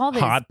what the solve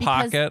is. Hot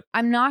Pocket.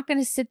 I'm not going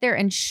to sit there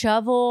and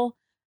shovel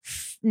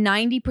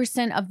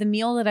 90% of the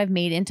meal that I've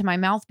made into my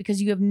mouth because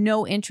you have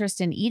no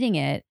interest in eating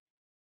it.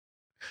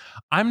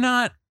 I'm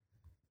not.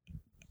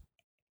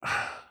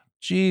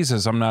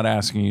 Jesus, I'm not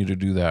asking you to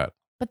do that.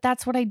 But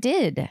that's what I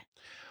did.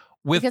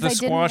 With the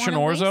squash and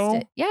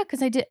orzo? Yeah,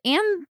 because I did.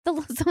 And the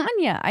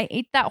lasagna. I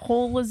ate that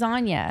whole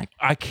lasagna.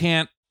 I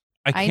can't.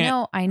 I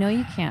know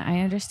you can't. I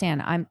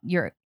understand.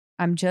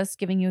 I'm just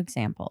giving you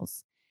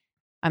examples.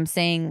 I'm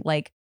saying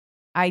like,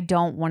 I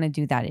don't want to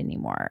do that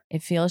anymore.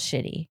 It feels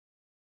shitty.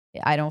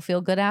 I don't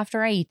feel good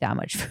after I eat that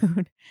much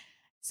food.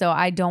 So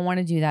I don't want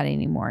to do that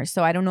anymore.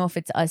 So I don't know if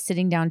it's us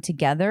sitting down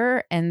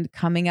together and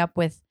coming up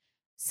with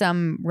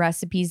some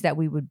recipes that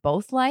we would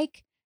both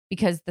like,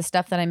 because the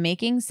stuff that I'm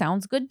making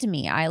sounds good to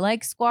me. I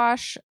like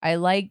squash. I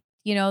like,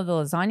 the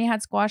lasagna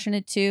had squash in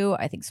it too.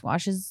 I think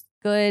squash is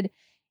good.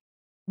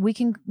 We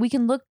can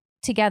look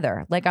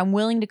together. Like, I'm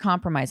willing to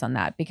compromise on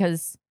that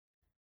because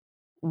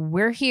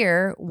we're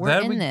here.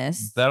 We're in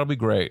this. That'll be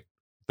great.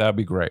 That'd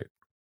be great.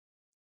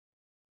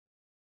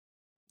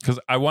 Because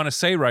I want to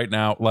say right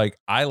now, like,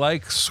 I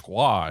like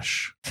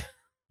squash. Oh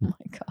my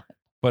God.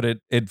 But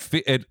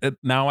it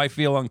now I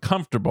feel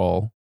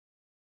uncomfortable.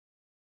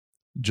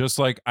 Just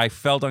like I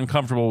felt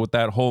uncomfortable with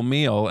that whole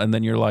meal. And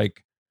then you're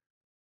like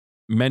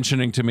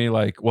mentioning to me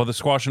like, well, the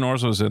squash and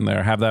orzo's in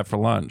there. Have that for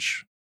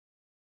lunch.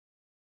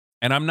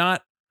 And I'm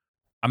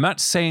not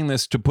saying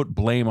this to put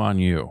blame on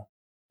you.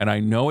 And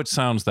I know it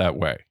sounds that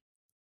way.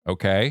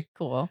 Okay?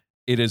 Cool.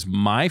 It is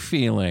my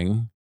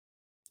feeling.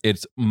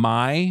 It's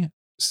my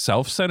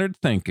self-centered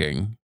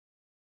thinking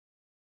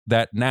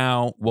that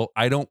now, well,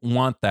 I don't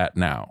want that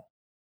now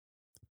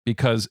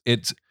because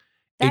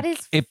that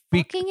is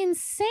fucking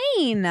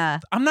insane.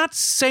 I'm not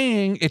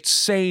saying it's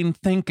sane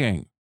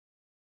thinking.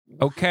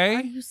 Okay?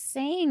 What are you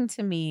saying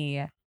to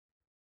me?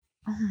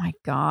 Oh my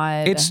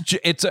God.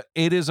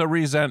 It is a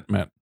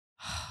resentment.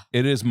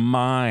 It is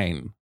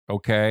mine.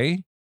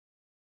 Okay?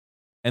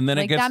 And then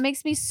like, that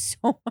makes me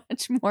so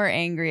much more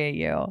angry at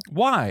you.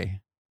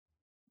 Why?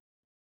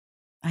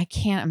 I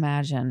can't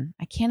imagine.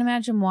 I can't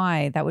imagine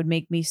why that would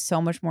make me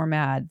so much more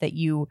mad that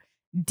you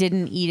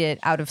didn't eat it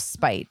out of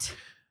spite.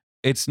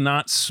 It's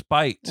not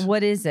spite.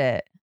 What is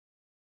it?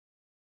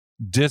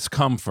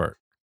 Discomfort.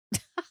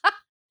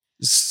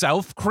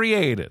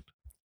 Self-created.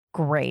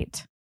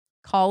 Great.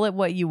 Call it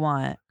what you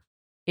want.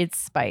 It's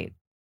spite.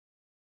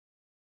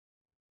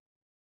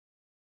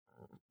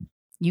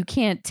 You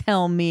can't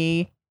tell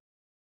me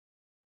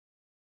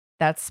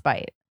that's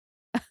spite.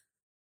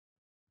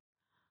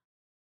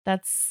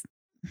 That's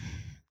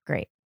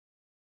great.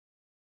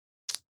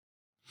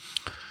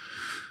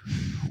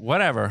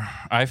 Whatever.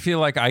 I feel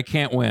like I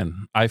can't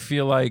win. I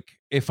feel like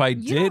if I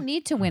did... You don't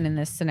need to win in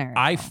this scenario.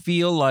 I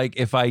feel like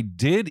if I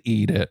did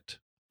eat it,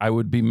 I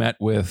would be met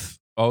with,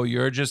 oh,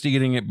 you're just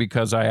eating it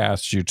because I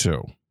asked you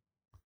to.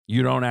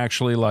 You don't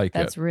actually like it.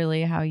 That's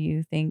really how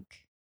you think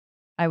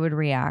I would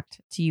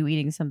react to you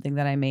eating something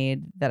that I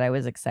made that I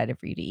was excited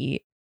for you to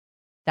eat.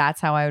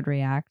 That's how I would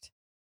react.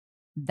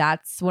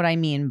 That's what I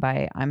mean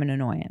by I'm an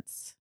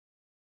annoyance.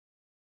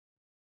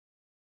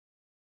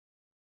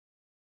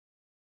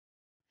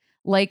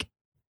 Like,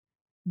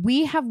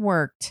 we have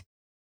worked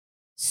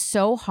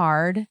so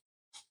hard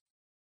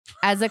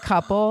as a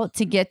couple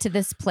to get to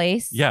this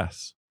place.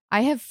 Yes.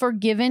 I have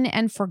forgiven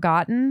and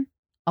forgotten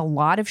a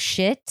lot of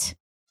shit.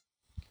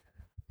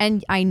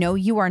 And I know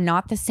you are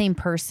not the same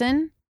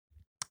person.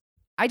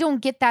 I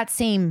don't get that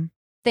same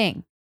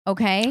thing.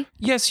 Okay?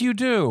 Yes, you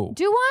do.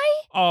 Do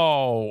I?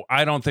 Oh,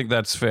 I don't think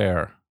that's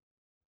fair.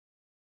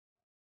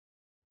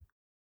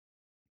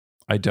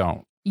 I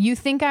don't. You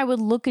think I would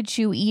look at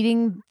you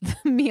eating the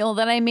meal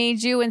that I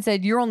made you and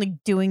said, you're only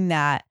doing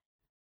that?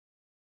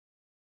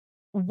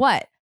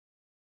 What?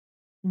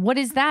 What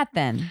is that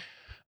then?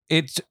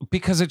 It's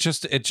because it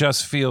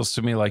just feels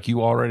to me like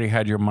you already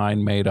had your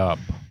mind made up.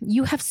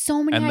 You have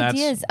so many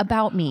ideas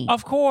about me.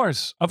 Of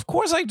course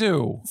I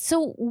do.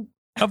 So,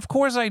 of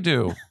course I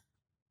do.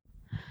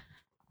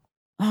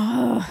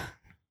 Did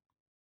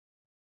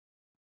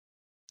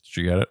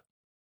you get it?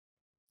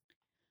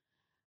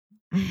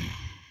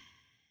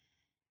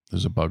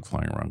 There's a bug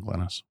flying around,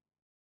 Glennis.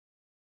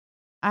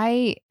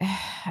 I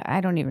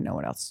don't even know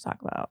what else to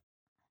talk about.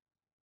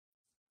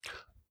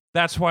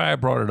 That's why I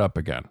brought it up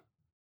again.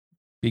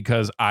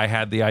 Because I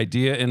had the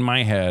idea in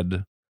my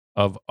head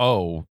of,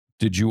 oh,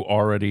 did you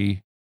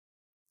already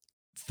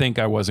think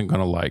I wasn't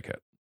going to like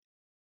it?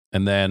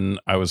 And then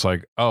I was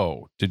like,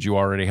 oh, did you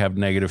already have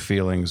negative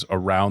feelings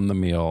around the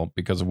meal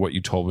because of what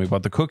you told me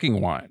about the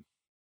cooking wine?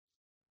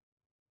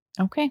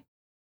 Okay.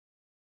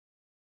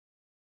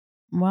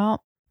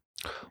 Well,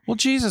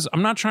 Jesus,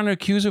 I'm not trying to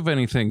accuse of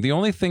anything. The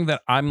only thing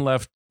that I'm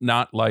left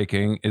not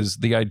liking is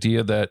the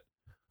idea that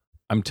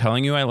I'm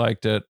telling you I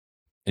liked it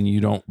and you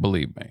don't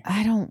believe me.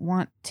 I don't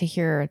want to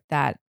hear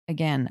that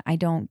again. I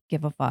don't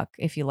give a fuck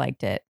if you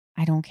liked it.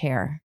 I don't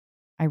care.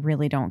 I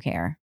really don't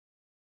care.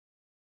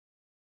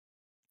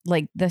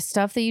 Like, the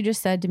stuff that you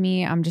just said to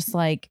me, I'm just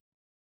like,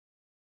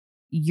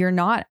 you're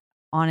not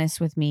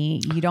honest with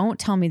me. You don't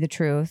tell me the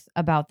truth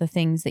about the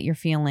things that you're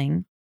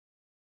feeling.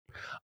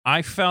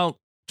 I felt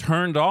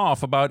turned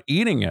off about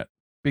eating it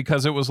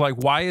because it was like,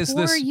 why is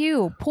this? Poor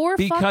you. Poor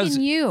fucking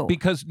you.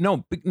 Because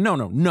no.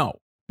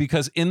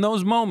 Because in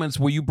those moments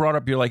where you brought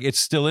up, you're like, it's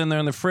still in there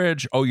in the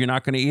fridge. Oh, you're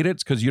not going to eat it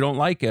because you don't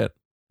like it.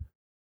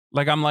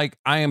 Like, I'm like,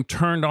 I am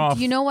turned off.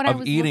 You know what I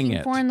was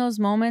looking for in those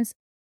moments?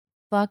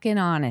 Fucking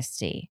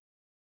honesty.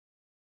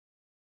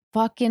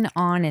 Fucking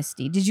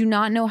honesty. Did you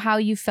not know how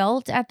you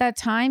felt at that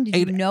time? Did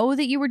you know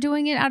that you were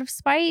doing it out of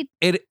spite?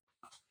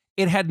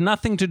 It had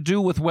nothing to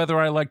do with whether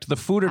I liked the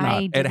food or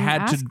not. I didn't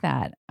ask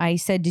that. I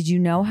said, did you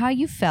know how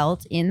you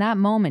felt in that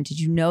moment? Did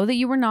you know that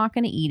you were not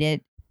going to eat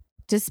it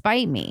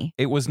despite me?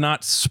 It was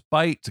not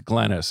spite,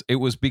 Glennis. It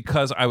was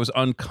because I was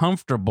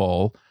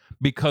uncomfortable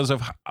because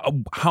of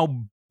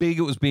how big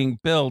it was being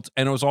built,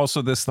 and it was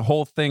also the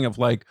whole thing of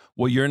like,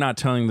 well, you're not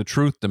telling the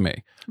truth to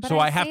me, But so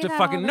I I have say to that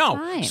fucking all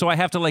the no, time. so I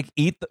have to like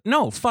eat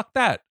no, fuck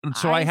that.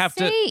 So I have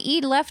say to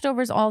eat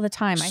leftovers all the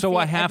time. so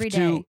I have every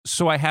to day.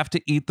 so I have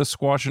to eat the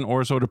squash and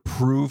orzo to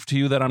prove to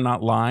you that I'm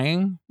not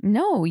lying.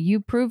 No,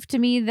 you proved to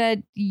me that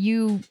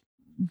you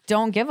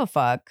don't give a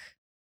fuck.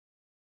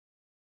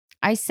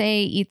 I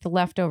say eat the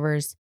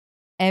leftovers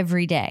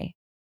every day.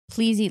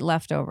 Please eat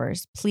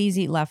leftovers. Please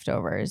eat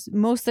leftovers.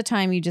 Most of the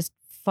time you just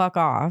fuck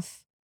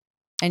off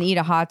and eat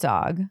a hot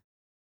dog.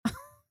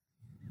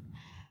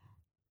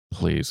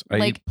 Please. I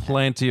Like- eat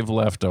plenty of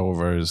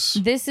leftovers.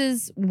 This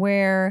is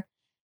where,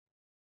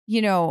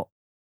 you know,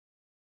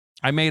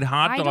 I made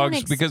hot I don't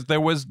dogs because there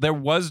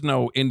was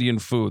no Indian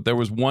food. There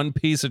was one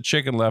piece of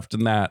chicken left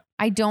in that.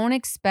 I don't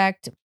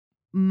expect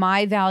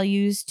my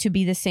values to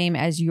be the same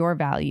as your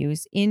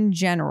values in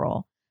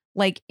general.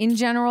 Like in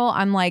general,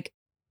 I'm like,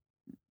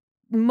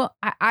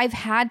 I've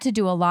had to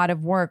do a lot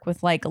of work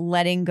with like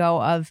letting go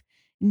of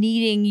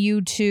needing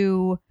you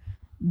to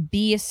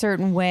be a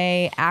certain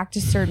way, act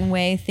a certain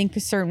way, think a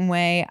certain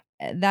way.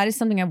 That is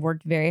something I've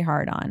worked very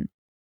hard on.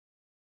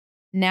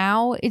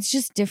 Now it's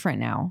just different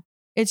now.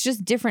 It's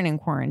just different in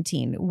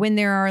quarantine. When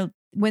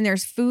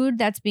there's food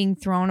that's being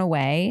thrown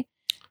away,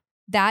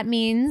 that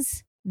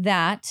means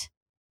that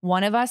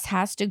one of us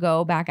has to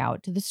go back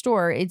out to the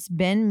store. It's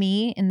been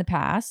me in the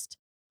past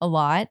a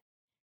lot,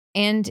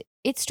 and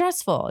it's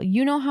stressful.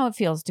 You know how it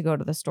feels to go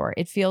to the store.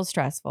 It feels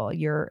stressful.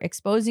 You're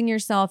exposing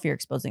yourself, you're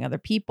exposing other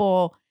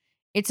people.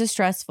 It's a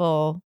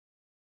stressful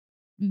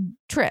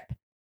trip.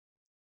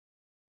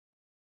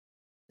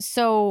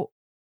 So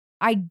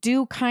I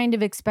do kind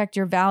of expect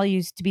your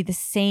values to be the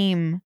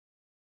same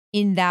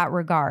in that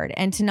regard,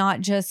 and to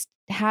not just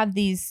have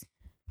these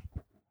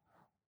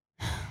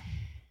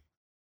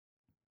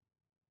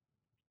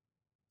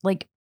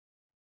like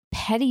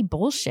petty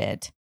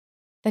bullshit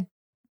that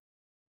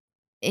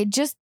it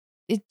just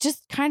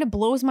kind of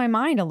blows my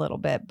mind a little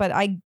bit. But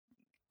I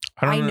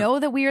know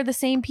that we are the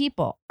same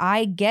people.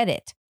 I get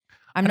it.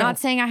 I'm not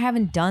saying I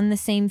haven't done the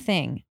same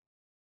thing.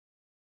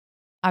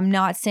 I'm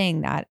not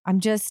saying that.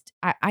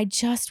 I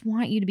just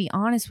want you to be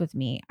honest with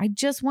me. I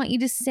just want you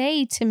to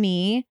say to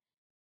me,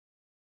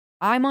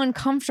 I'm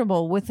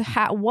uncomfortable with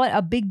what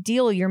a big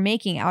deal you're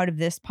making out of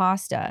this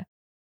pasta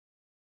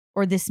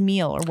or this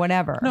meal or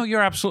whatever. No,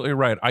 you're absolutely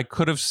right. I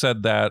could have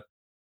said that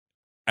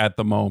at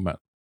the moment.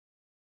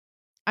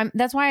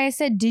 That's why I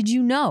said, did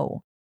you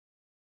know?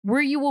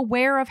 Were you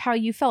aware of how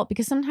you felt?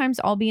 Because sometimes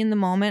I'll be in the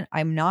moment.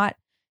 I'm not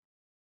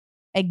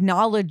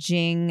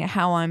acknowledging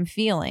how I'm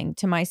feeling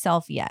to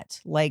myself yet.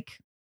 Like,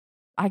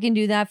 I can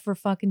do that for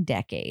fucking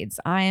decades.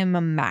 I am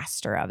a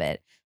master of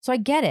it. So I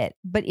get it.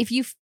 But if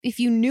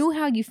you knew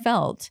how you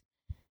felt,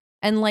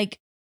 and like,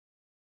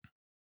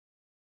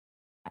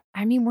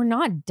 I mean, we're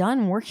not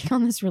done working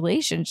on this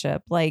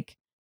relationship. Like,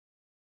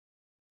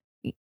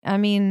 I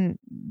mean,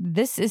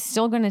 this is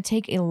still going to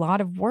take a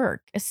lot of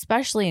work,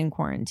 especially in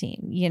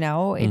quarantine. You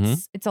know,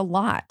 it's a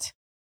lot.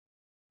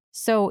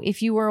 So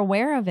if you were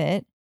aware of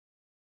it,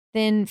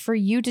 then for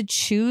you to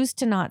choose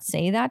to not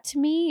say that to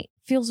me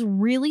feels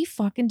really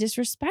fucking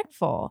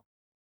disrespectful,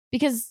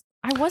 because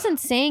I wasn't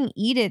saying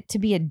eat it to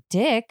be a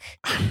dick.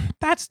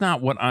 That's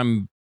not what I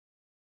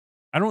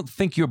don't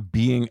think you're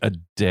being a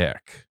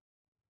dick.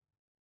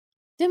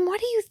 Then what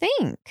do you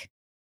think?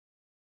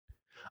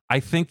 I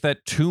think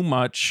that too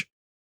much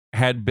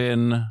had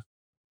been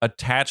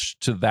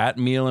attached to that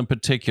meal in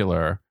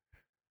particular.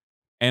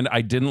 And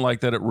I didn't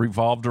like that it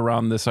revolved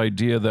around this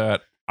idea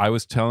that I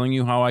was telling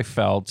you how I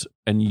felt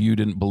and you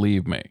didn't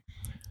believe me.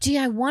 Gee,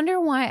 I wonder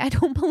why I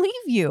don't believe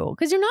you.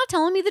 Because you're not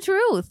telling me the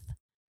truth.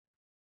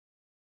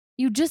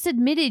 You just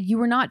admitted you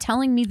were not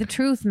telling me the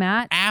truth,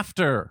 Matt.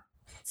 After.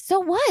 So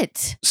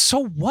what?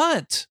 So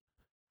what?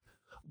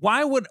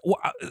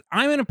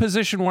 I'm in a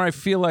position where I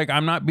feel like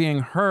I'm not being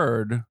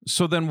heard.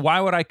 So then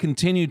why would I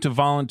continue to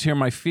volunteer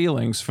my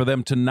feelings for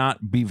them to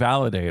not be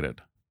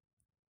validated?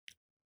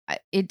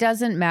 It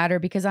doesn't matter,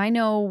 because I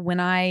know when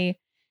I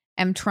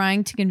am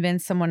trying to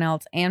convince someone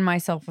else and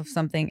myself of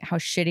something, how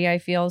shitty I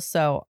feel.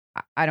 So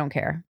I don't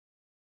care.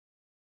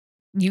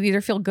 You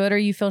either feel good or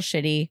you feel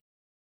shitty.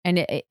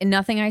 And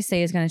nothing I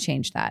say is going to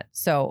change that.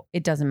 So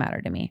it doesn't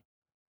matter to me.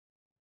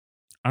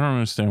 I don't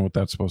understand what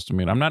that's supposed to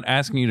mean. I'm not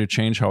asking you to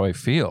change how I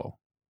feel.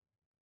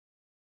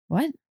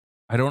 What?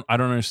 I don't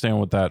understand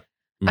what that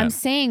meant. I'm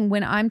saying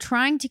when I'm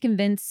trying to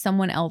convince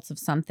someone else of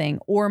something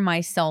or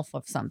myself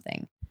of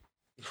something,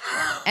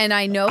 and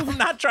I know I'm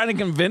not trying to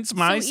convince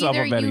myself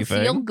so of anything. You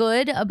feel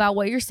good about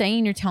what you're saying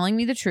and you're telling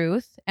me the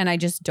truth, and I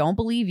just don't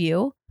believe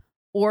you,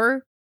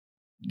 or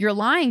you're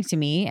lying to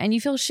me and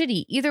you feel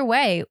shitty. Either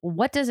way,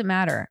 what does it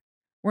matter?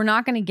 We're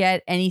not going to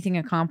get anything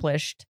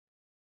accomplished.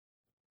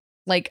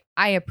 Like,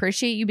 I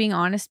appreciate you being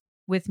honest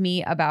with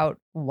me about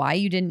why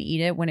you didn't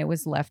eat it when it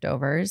was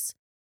leftovers.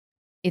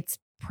 It's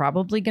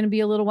probably going to be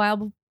a little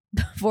while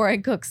before I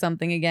cook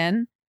something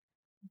again,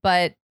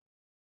 but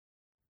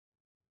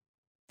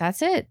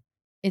that's it.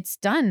 It's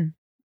done.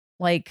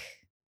 Like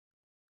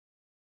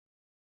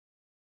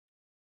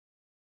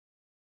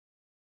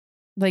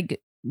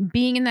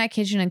being in that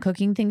kitchen and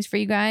cooking things for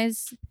you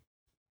guys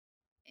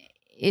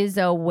is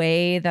a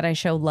way that I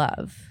show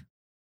love.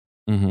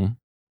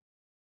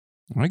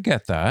 I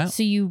get that.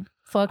 So you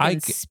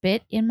fucking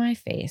spit in my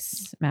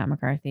face, Matt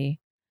McCarthy.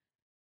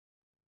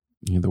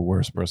 You're the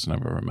worst person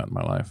I've ever met in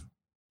my life.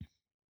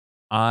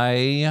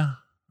 I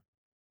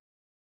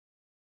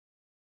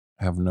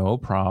have no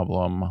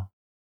problem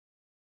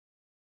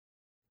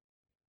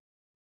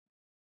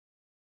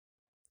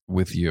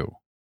with you.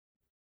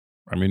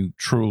 I mean,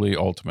 truly,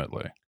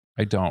 ultimately,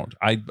 I don't.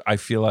 I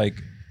feel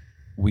like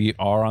we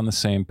are on the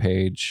same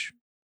page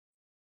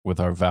with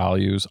our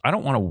values. I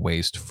don't want to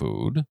waste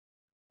food.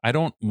 I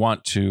don't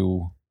want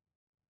to.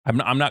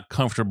 I'm not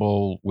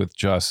comfortable with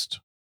just.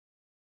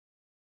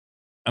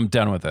 I'm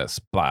done with this.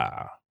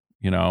 Blah.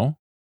 You know.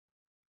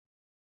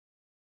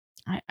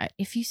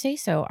 If you say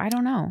so, I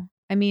don't know.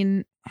 I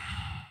mean,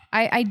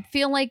 I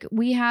feel like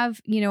we have,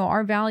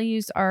 our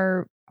values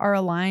are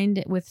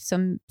aligned with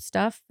some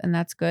stuff, and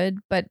that's good.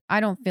 But I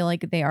don't feel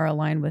like they are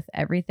aligned with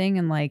everything.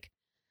 And like,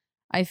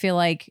 I feel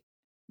like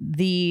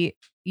me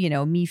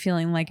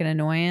feeling like an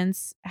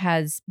annoyance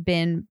has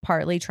been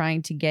partly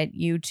trying to get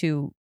you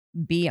to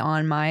be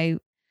on my,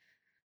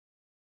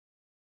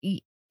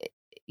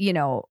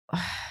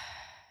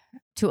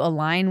 to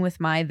align with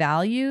my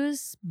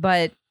values.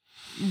 But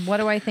what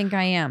do I think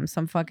I am?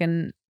 Some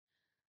fucking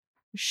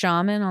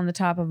shaman on the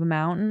top of a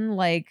mountain?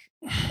 Like,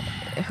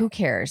 who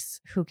cares?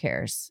 Who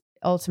cares?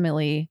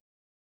 Ultimately,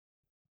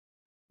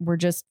 we're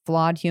just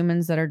flawed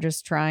humans that are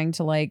just trying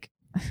to like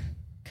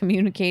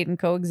communicate and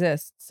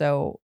coexist.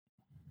 So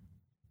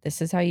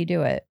this is how you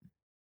do it.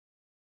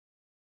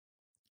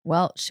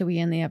 Well, should we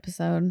end the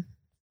episode?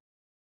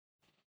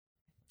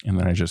 And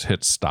then I just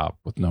hit stop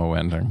with no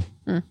ending.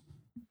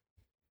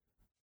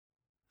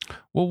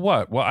 Well,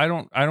 what? Well, I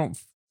don't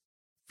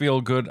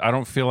feel good. I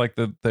don't feel like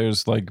that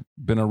there's like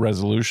been a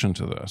resolution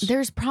to this.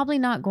 There's probably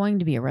not going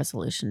to be a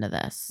resolution to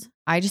this.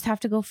 I just have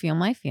to go feel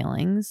my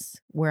feelings,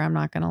 where I'm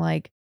not going to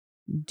like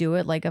do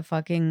it like a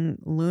fucking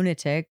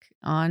lunatic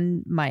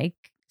on mic.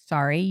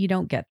 Sorry, you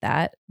don't get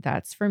that.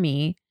 That's for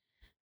me.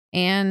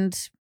 And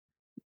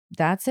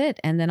that's it.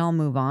 And then I'll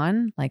move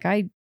on like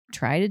I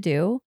try to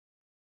do.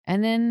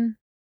 And then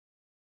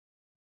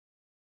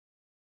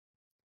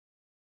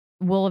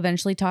we'll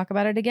eventually talk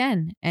about it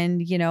again.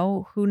 And,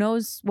 who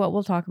knows what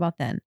we'll talk about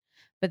then.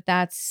 But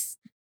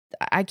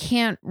I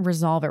can't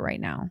resolve it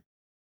right now.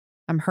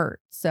 I'm hurt.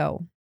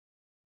 So.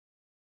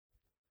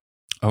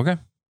 Okay.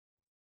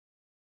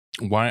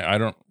 Why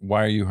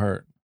are you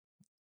hurt?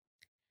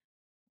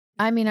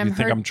 I mean, I'm hurt. You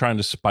think I'm trying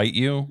to spite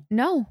you?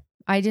 No,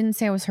 I didn't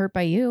say I was hurt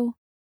by you.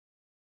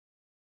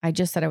 I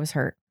just said I was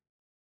hurt.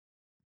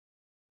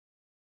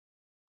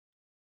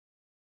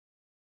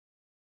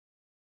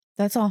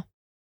 That's all.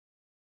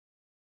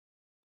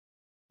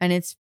 And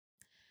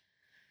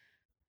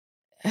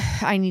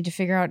I need to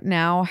figure out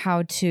now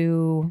how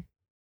to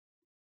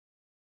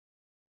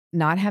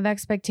not have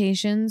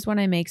expectations when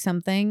I make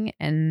something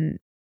and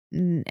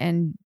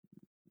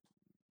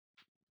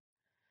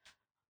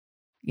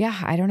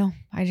yeah, I don't know.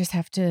 I just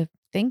have to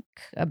think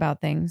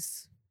about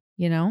things,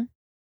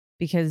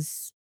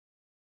 because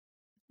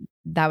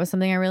that was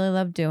something I really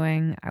loved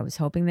doing. I was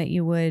hoping that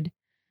you would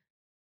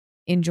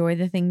enjoy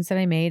the things that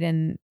I made.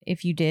 And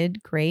if you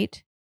did,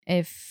 great.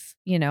 If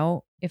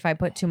I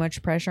put too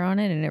much pressure on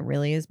it and it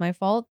really is my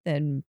fault,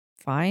 then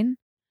fine.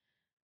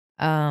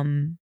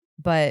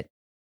 But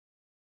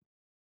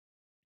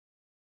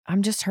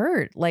I'm just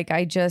hurt. Like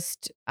I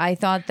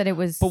thought that it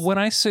was. But when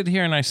I sit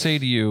here and I say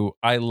to you,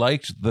 I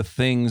liked the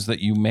things that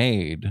you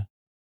made,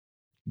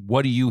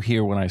 what do you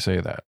hear when I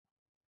say that?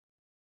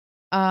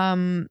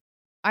 I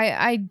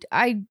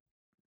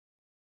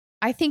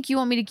think you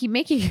want me to keep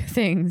making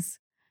things.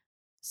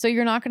 So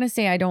you're not going to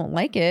say I don't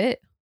like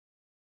it.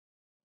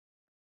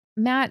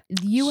 Matt,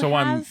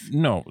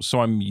 So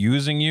I'm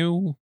using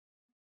you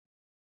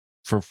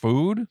for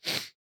food?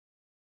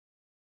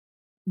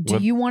 Do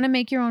you want to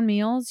make your own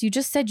meals? You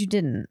just said you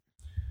didn't.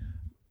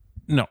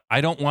 No,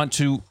 I don't want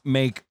to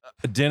make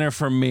a dinner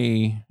for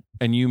me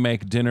and you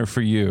make dinner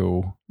for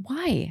you.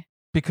 Why?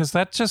 Because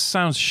that just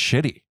sounds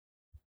shitty.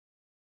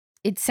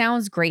 It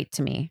sounds great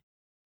to me.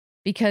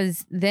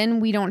 Because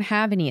then we don't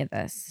have any of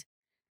this.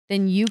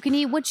 Then you can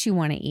eat what you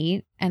want to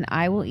eat and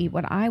I will eat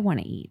what I want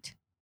to eat.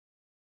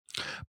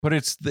 But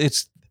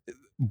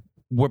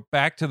we're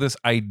back to this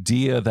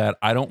idea that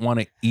I don't want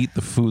to eat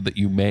the food that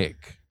you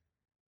make.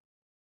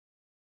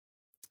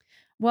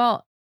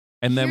 Well,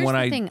 and then when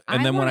I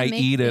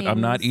eat it,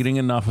 I'm not eating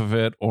enough of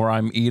it, or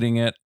I'm eating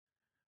it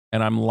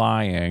and I'm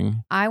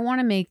lying. I want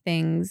to make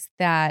things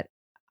that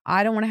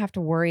I don't want to have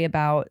to worry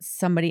about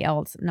somebody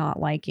else not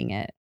liking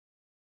it.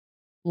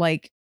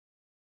 Like,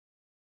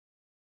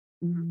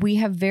 we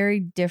have very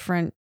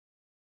different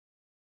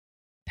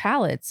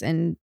palates,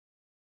 and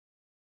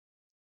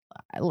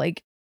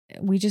like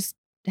we just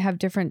have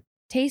different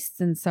tastes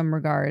in some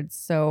regards.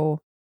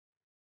 So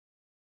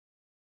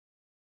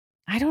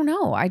I don't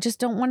know. I just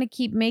don't want to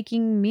keep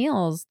making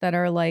meals that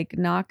are like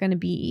not going to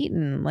be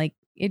eaten. Like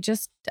it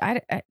just,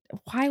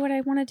 why would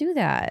I want to do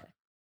that?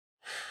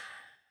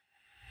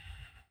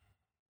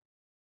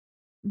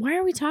 Why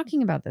are we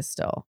talking about this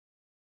still?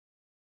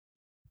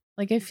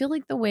 Like, I feel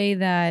like the way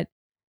that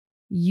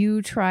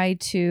you try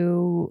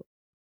to,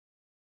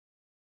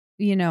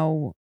 you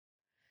know,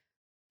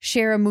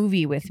 share a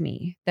movie with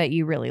me that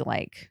you really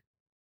like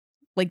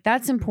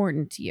that's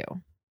important to you,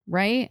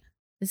 right?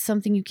 It's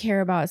something you care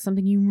about, it's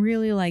something you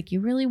really like. You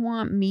really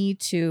want me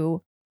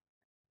to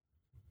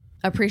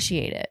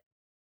appreciate it.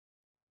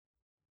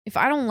 If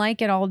I don't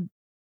like it, I'll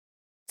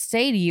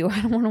say to you,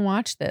 I don't want to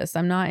watch this.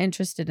 I'm not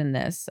interested in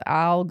this.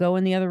 I'll go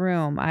in the other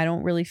room. I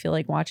don't really feel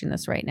like watching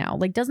this right now.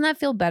 Like, doesn't that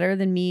feel better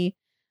than me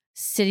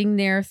sitting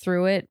there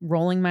through it,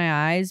 rolling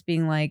my eyes,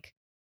 being like,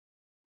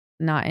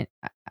 not,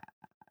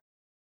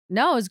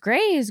 no, it's great.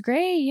 It's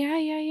great.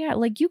 Yeah.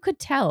 Like, you could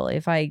tell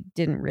if I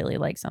didn't really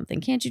like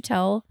something. Can't you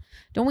tell?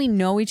 Don't we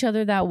know each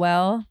other that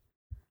well?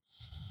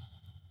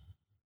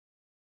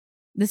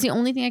 That's the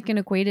only thing I can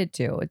equate it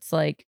to. It's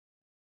like,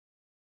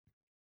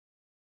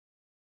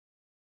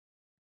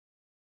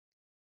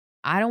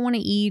 I don't want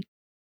to eat,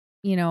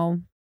 I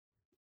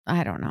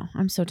don't know.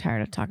 I'm so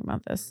tired of talking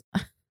about this.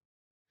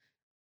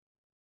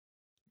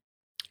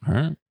 All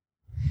right.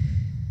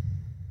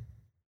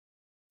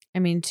 I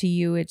mean, to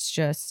you, it's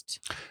just.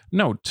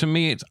 No, to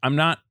me, I'm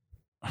not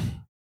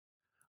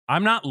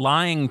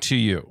lying to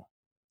you.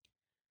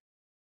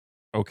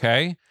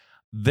 Okay?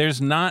 There's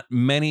not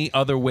many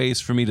other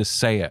ways for me to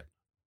say it.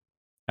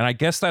 And I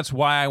guess that's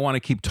why I want to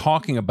keep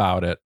talking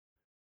about it,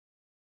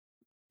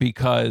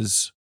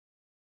 because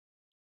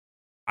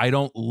I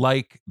don't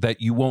like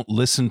that you won't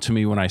listen to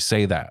me when I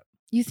say that.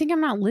 You think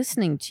I'm not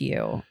listening to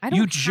you? I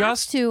don't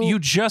have to. You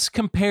just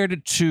compared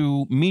it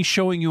to me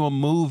showing you a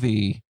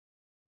movie.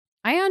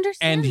 I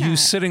understand. And you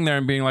sitting there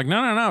and being like,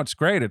 no, it's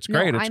great. It's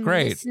great. It's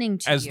great. Listening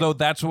to as you. though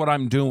that's what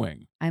I'm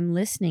doing. I'm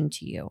listening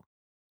to you.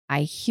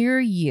 I hear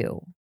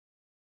you.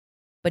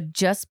 But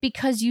just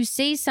because you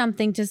say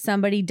something to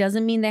somebody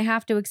doesn't mean they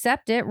have to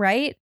accept it,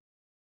 right?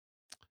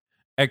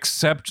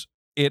 Accept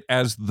it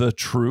as the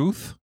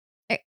truth?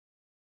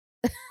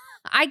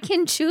 I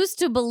can choose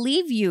to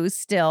believe you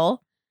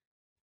still.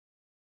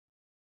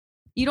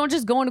 You don't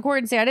just go into court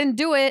and say, I didn't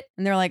do it.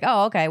 And they're like,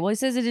 oh, okay. Well, he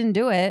says he didn't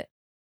do it.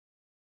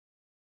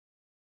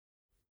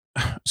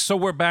 So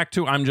we're back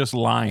to I'm just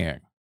lying.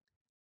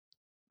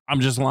 I'm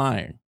just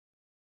lying.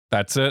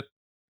 That's it.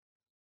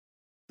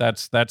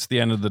 That's the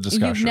end of the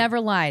discussion. You've never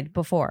lied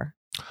before.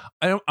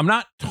 I'm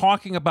not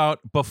talking about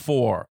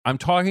before. I'm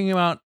talking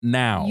about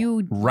now.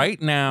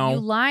 Right now. You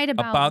lied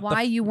about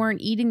why you weren't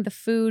eating the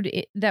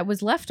food that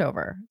was left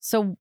over.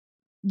 So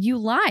you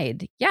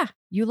lied. Yeah,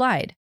 you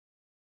lied.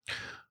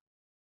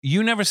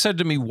 You never said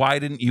to me, why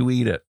didn't you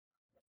eat it?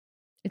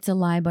 It's a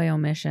lie by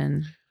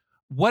omission.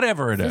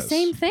 Whatever it is. It's the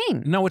same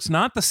thing. No, it's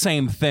not the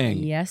same thing.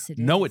 Yes, it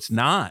is. No, it's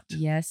not.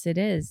 Yes, it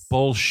is.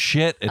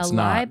 Bullshit, it's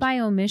not. A lie by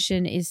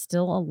omission is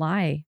still a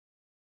lie.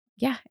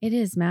 Yeah, it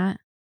is, Matt.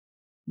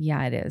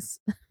 Yeah, it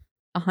is.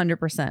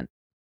 100%.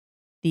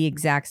 The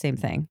exact same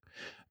thing.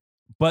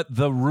 But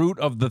the root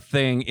of the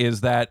thing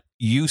is that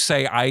you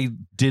say I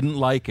didn't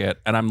like it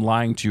and I'm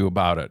lying to you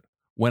about it.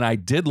 When I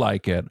did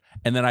like it,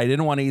 and then I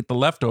didn't want to eat the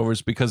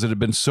leftovers because it had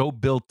been so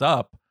built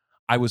up,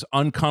 I was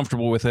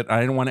uncomfortable with it. I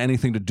didn't want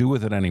anything to do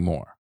with it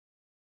anymore.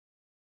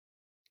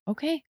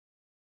 Okay.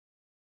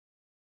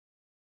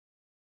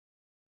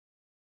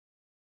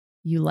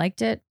 You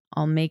liked it.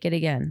 I'll make it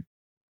again.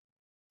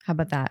 How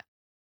about that?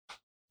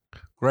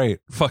 Great.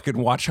 Fucking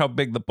watch how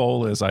big the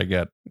bowl is I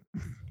get.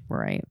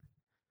 Right.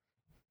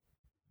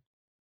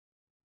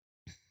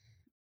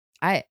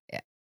 I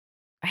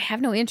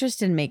have no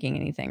interest in making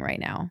anything right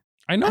now.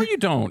 I know you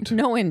don't.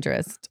 No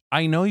interest.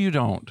 I know you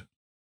don't.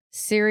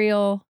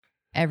 Cereal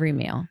every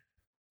meal.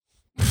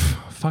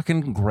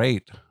 Fucking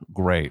great.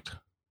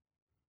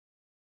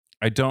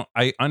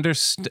 I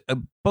understand.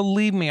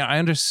 Believe me, I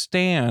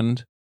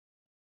understand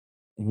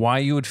why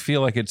you would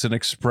feel like it's an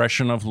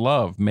expression of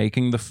love,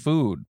 making the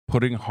food,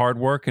 putting hard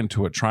work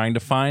into it, trying to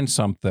find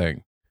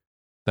something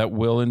that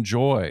we'll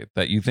enjoy,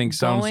 that you think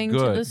sounds good.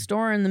 Going to the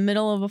store in the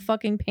middle of a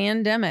fucking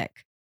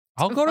pandemic.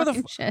 I'll go to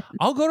the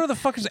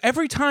fuckers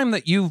every time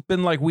that you've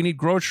been like, we need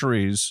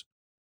groceries.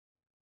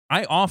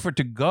 I offer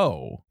to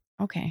go.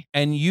 Okay.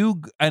 And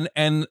you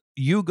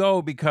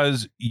go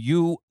because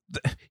you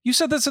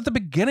said this at the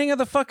beginning of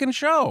the fucking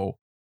show,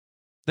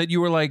 that you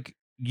were like,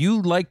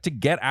 you like to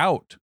get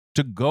out,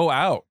 to go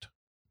out.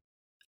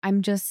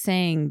 I'm just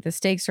saying the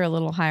stakes are a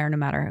little higher no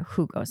matter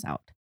who goes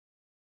out.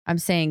 I'm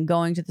saying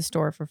going to the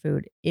store for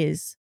food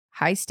is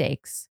high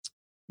stakes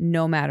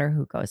no matter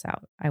who goes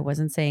out. I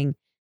wasn't saying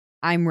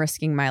I'm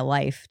risking my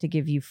life to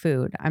give you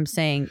food. I'm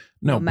saying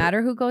no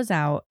matter who goes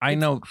out, I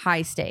know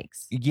high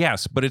stakes.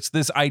 Yes, but it's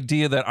this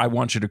idea that I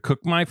want you to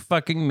cook my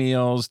fucking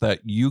meals,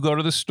 that you go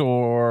to the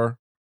store.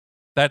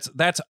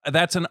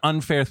 That's an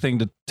unfair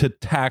thing to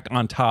tack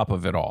on top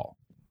of it all.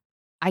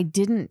 I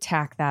didn't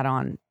tack that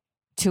on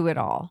to it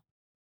all.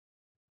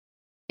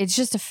 It's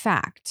just a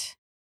fact.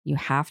 You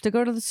have to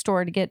go to the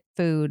store to get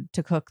food,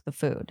 to cook the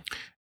food.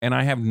 And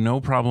I have no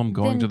problem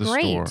going to the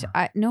store.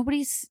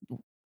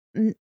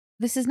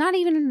 This is not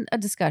even a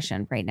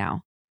discussion right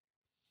now.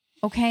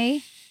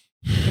 Okay?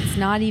 It's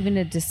not even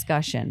a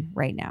discussion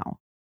right now.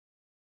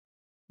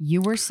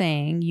 You were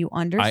saying you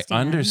understand.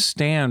 I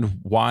understand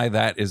why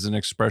that is an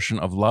expression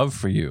of love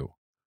for you.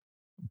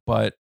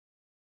 But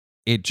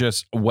it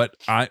just,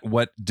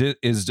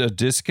 is a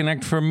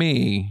disconnect for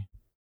me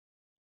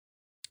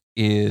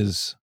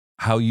is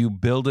how you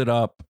build it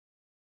up,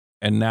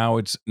 and now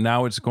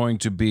it's going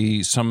to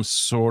be some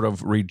sort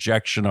of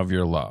rejection of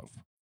your love.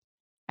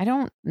 I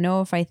don't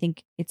know if I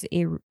think it's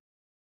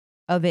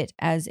of it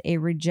as a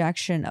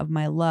rejection of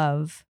my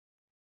love.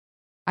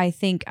 I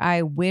think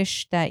I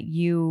wish that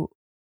you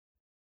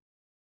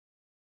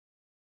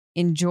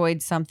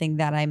enjoyed something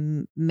that I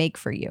make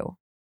for you.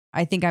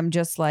 I think I'm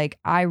just like,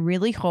 I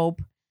really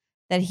hope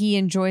that he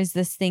enjoys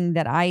this thing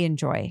that I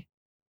enjoy,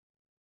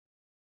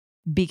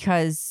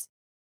 because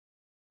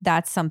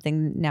that's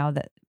something now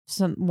that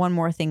one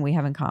more thing we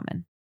have in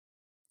common.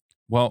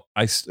 Well,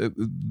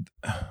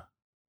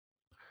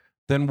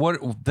 then why?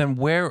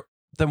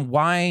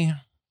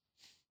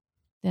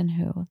 Then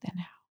who?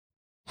 Then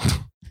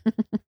how?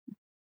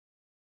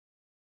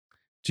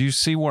 Do you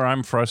see where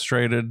I'm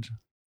frustrated?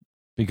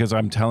 Because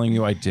I'm telling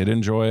you I did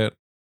enjoy it.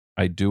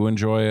 I do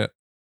enjoy it.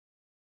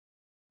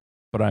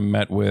 But I'm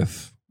met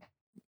with,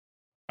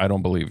 I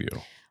don't believe you.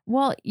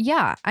 Well,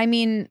 yeah. I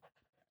mean,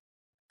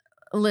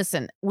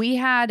 listen, we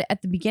had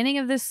at the beginning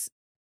of this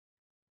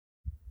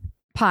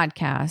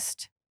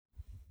podcast,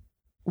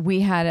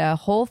 we had a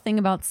whole thing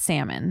about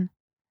salmon.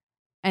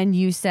 And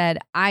you said,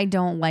 I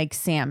don't like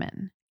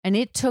salmon. And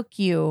it took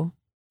you.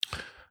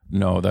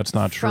 No, that's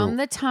not true. From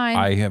the time.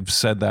 I have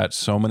said that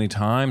so many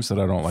times that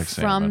I don't like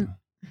salmon.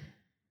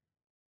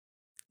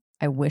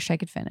 I wish I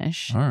could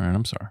finish. All right,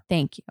 I'm sorry.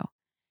 Thank you.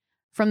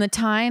 From the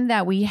time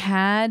that we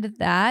had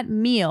that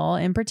meal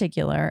in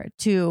particular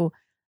to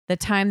the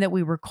time that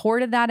we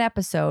recorded that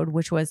episode,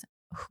 which was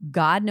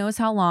God knows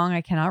how long,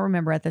 I cannot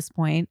remember at this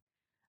point,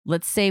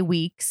 let's say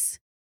weeks,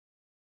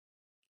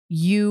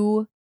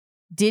 you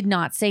did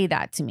not say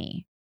that to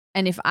me.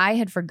 And if I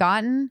had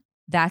forgotten,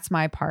 that's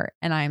my part.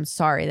 And I am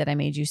sorry that I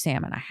made you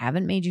salmon. I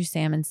haven't made you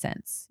salmon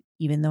since,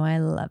 even though I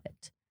love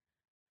it.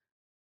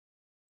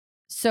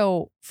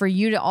 So for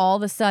you to all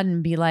of a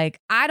sudden be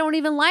like, I don't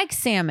even like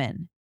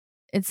salmon.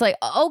 It's like,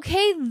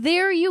 okay,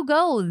 there you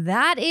go.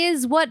 That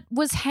is what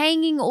was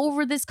hanging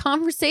over this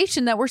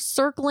conversation that we're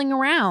circling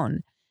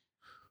around.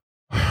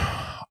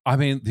 I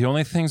mean, the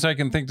only things I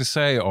can think to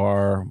say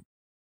are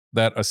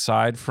that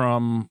aside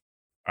from,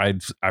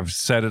 I've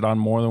said it on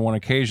more than one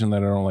occasion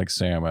that I don't like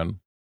salmon.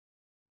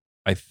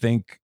 I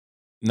think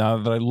now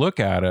that I look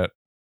at it,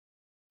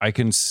 I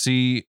can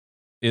see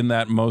in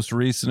that most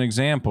recent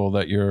example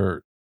that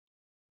you're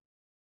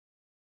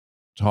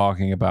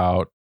talking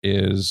about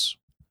is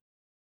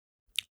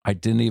I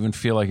didn't even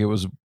feel like it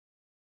was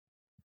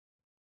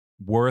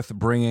worth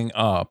bringing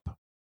up,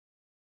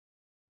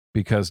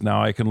 because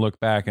now I can look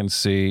back and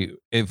see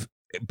if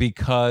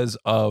because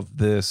of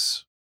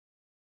this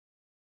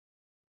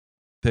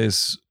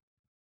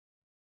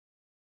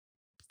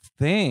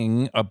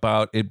thing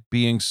about it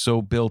being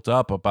so built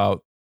up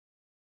about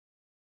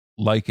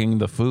liking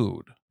the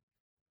food.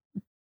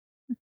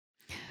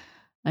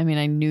 I mean,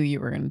 I knew you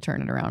were going to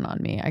turn it around on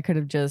me. I could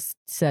have just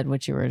said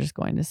what you were just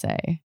going to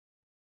say.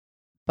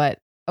 But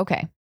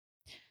okay.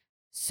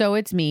 So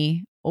it's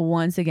me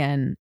once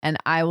again, and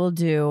I will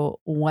do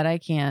what I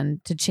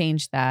can to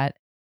change that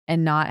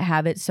and not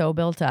have it so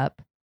built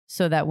up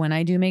so that when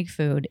I do make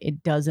food,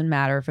 it doesn't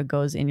matter if it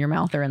goes in your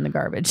mouth or in the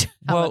garbage.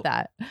 How about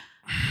that?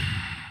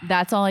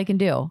 That's all I can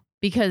do,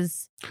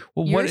 because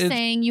you're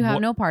saying you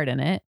have no part in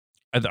it.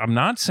 I'm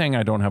not saying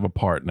I don't have a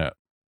part in it.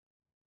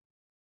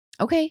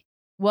 Okay.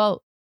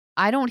 Well,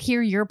 I don't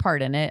hear your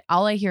part in it.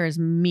 All I hear is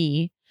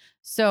me.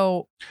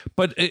 So,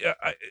 but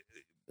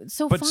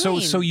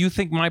fine. So you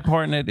think my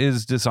part in it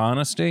is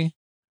dishonesty?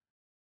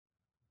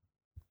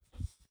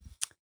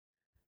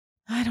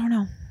 I don't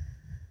know.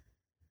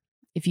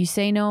 If you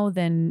say no,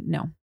 then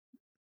no.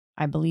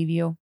 I believe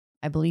you.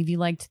 I believe you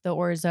liked the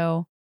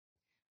orzo.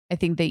 I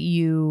think that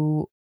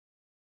you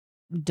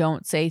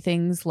don't say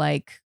things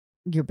like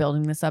you're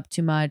building this up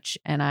too much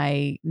and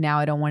I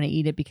don't want to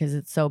eat it because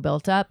it's so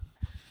built up.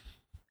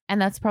 And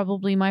that's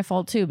probably my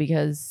fault too,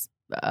 because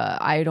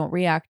I don't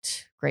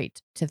react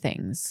great to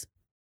things.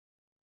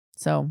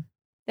 So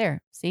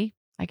there, see,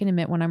 I can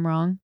admit when I'm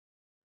wrong.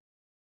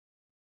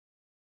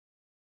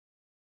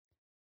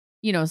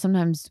 You know,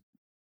 sometimes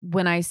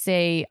when I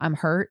say I'm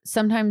hurt,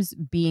 sometimes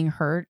being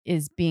hurt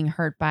is being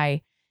hurt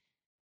by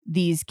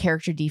these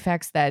character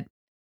defects that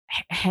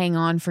hang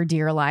on for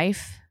dear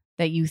life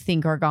that you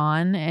think are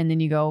gone. And then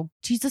you go,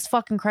 Jesus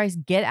fucking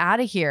Christ, get out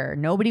of here.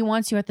 Nobody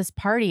wants you at this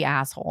party,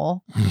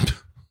 asshole.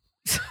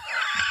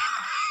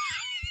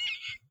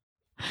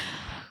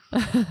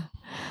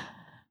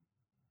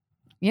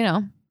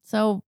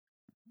 So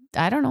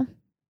I don't know.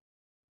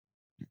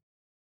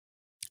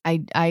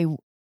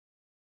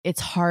 It's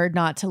hard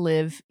not to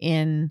live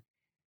in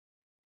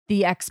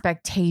the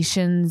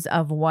expectations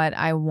of what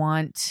I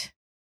want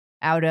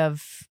out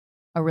of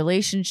a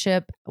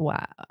relationship,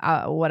 what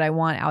I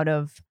want out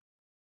of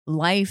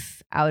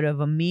life, out of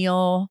a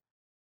meal.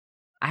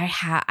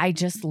 I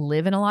just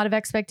live in a lot of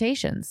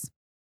expectations.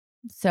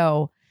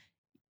 So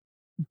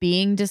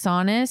being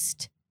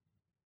dishonest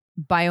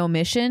by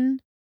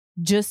omission,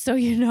 just so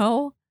you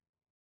know,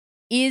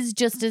 is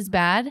just as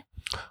bad.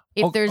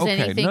 If there's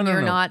anything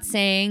you're not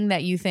saying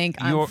that you think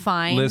I'm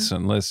fine.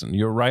 Listen.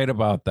 You're right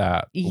about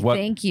that.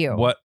 Thank you.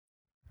 What?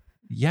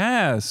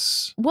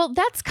 Yes. Well,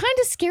 that's kind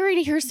of scary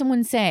to hear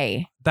someone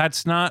say.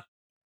 That's not,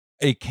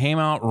 it came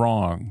out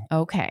wrong.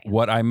 Okay.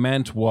 What I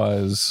meant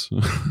was,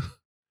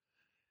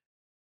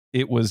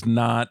 it was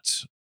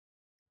not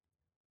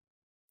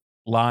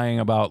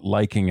lying about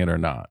liking it or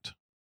not.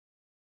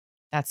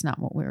 That's not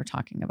what we were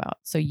talking about.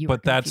 So you were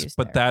confused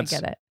there. I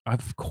get it.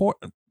 Of course.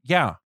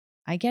 Yeah.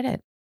 I get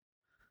it.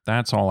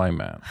 That's all I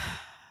meant.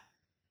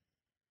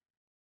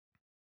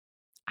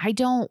 I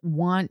don't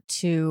want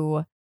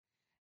to,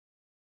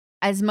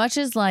 as much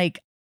as like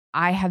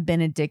I have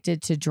been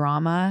addicted to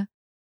drama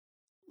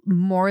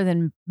more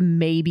than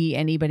maybe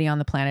anybody on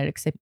the planet,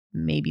 except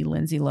maybe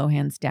Lindsay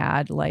Lohan's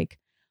dad. Like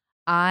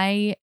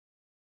I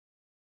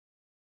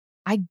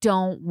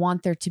don't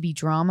want there to be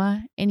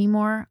drama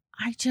anymore.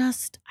 I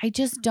just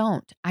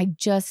don't.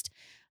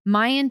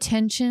 My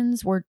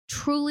intentions were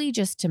truly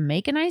just to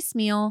make a nice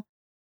meal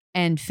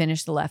and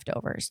finish the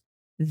leftovers.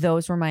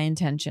 Those were my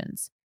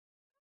intentions.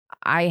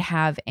 I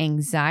have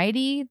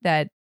anxiety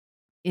that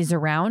is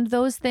around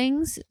those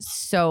things,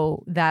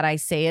 so that I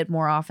say it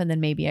more often than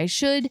maybe I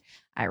should.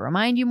 I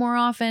remind you more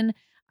often.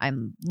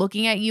 I'm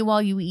looking at you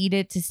while you eat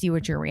it to see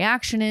what your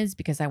reaction is,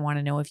 because I want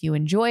to know if you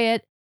enjoy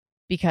it,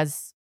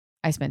 because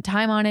I spent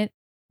time on it,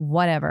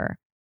 whatever.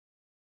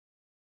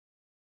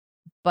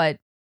 But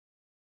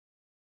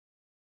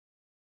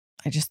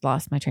I just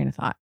lost my train of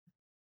thought.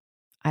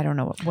 I don't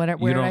know where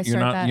did I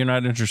start that? You're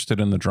not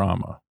interested in the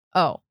drama.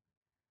 Oh,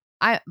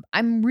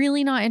 I'm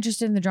really not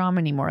interested in the drama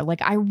anymore.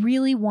 Like I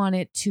really want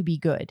it to be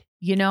good.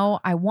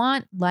 I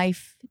want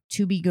life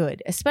to be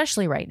good,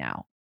 especially right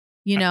now.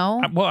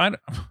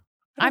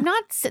 I'm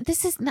not.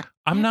 This is not.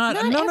 I'm not.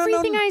 Not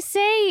everything I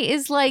say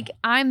is like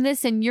I'm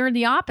this and you're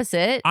the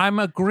opposite. I'm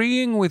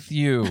agreeing with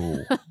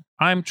you.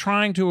 I'm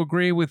trying to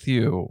agree with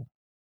you,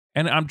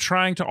 and I'm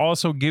trying to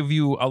also give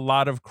you a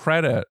lot of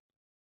credit.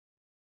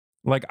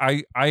 Like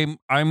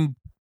I'm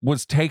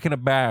was taken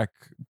aback,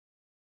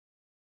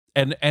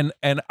 and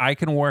I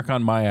can work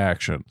on my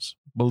actions.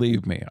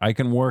 Believe me, I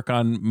can work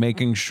on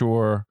making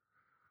sure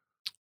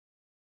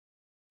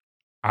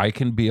I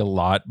can be a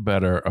lot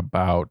better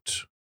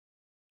about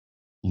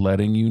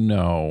letting you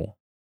know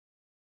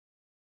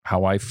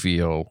how I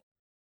feel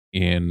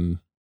in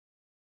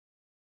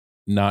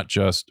not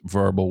just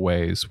verbal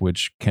ways,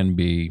 which can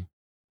be,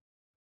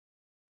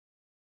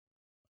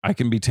 I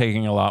can be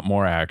taking a lot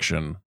more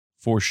action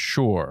for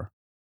sure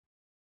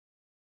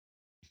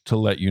to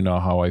let you know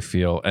how I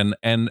feel. And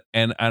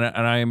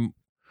I'm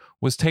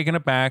was taken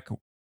aback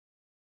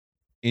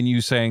in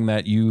you saying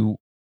that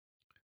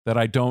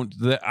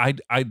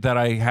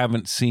I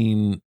haven't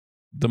seen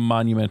the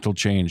monumental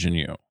change in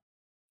you.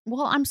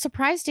 Well, I'm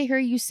surprised to hear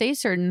you say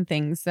certain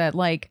things that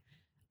like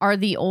are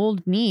the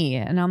old me.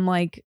 And I'm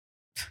like,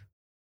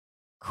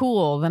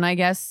 cool. Then I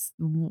guess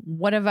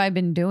what have I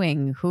been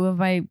doing? Who have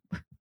I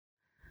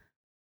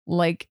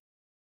like?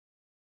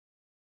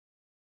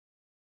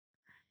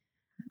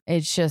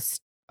 It's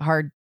just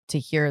hard to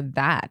hear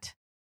that,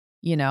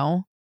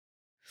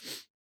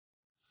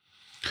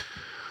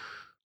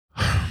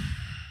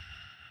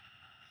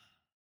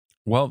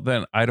 Well,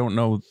 then I don't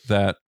know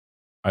that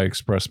I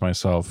express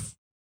myself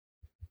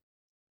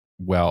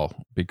well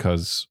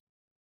because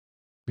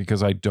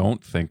I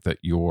don't think that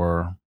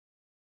you're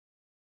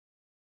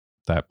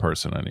that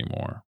person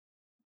anymore.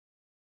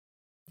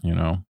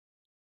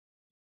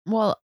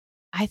 Well,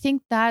 I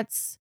think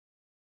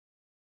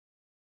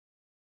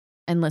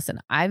and listen,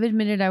 I've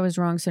admitted I was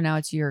wrong, so now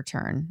it's your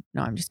turn.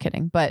 No, I'm just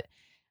kidding. But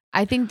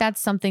I think that's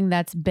something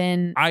that's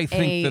been I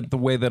think that the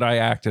way that I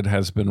acted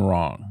has been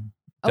wrong.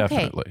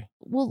 Definitely. Okay.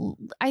 Well,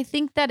 I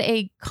think that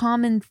a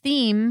common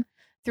theme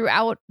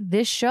throughout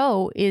this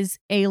show is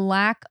a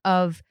lack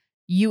of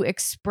you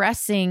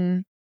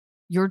expressing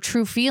your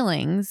true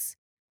feelings,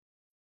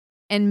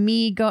 and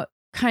me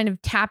kind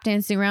of tap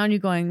dancing around you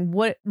going,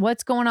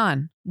 what's going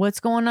on?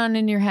 What's going on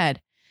in your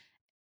head?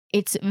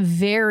 It's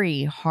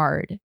very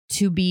hard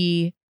to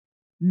be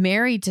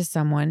married to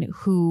someone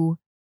who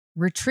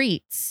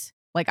retreats.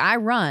 Like I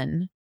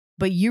run,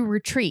 but you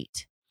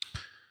retreat.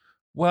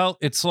 Well,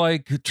 it's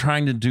like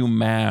trying to do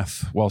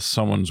math while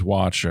someone's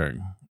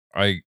watching.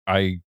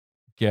 I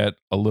get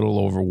a little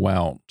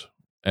overwhelmed,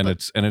 and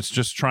it's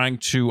just trying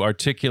to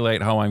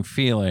articulate how I'm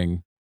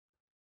feeling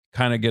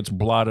kind of gets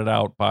blotted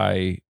out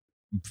by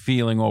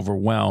feeling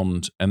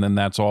overwhelmed, and then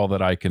that's all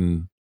that I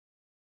can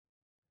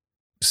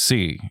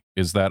see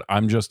is that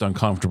I'm just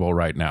uncomfortable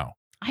right now.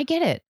 I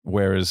get it.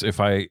 Whereas if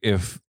I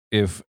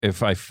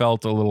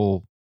felt a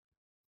little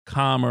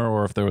calmer,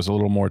 or if there was a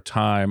little more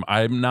time,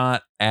 I'm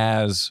not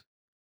as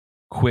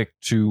quick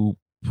to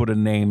put a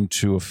name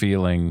to a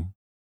feeling,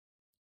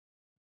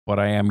 but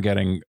I am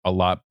getting a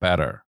lot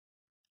better.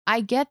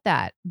 I get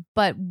that.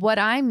 But what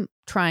I'm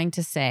trying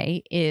to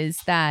say is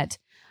that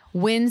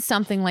when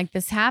something like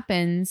this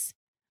happens,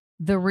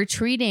 the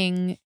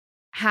retreating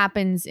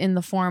happens in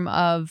the form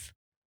of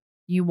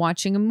you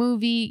watching a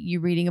movie, you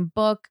reading a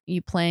book,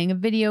 you playing a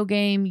video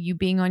game, you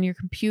being on your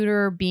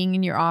computer, being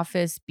in your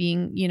office,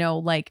 being,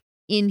 like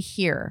in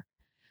here.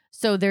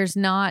 So there's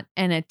not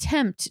an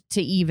attempt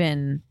to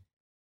even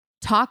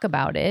talk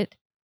about it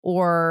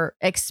or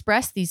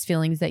express these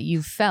feelings that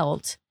you've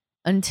felt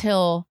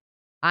until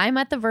I'm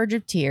at the verge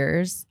of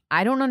tears.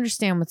 I don't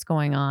understand what's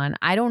going on.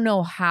 I don't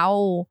know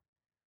how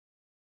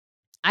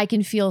I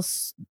can feel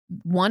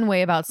one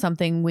way about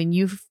something when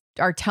you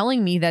are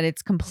telling me that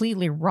it's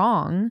completely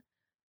wrong.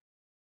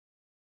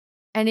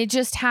 And it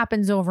just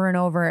happens over and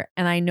over.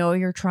 And I know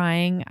you're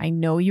trying. I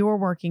know you are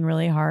working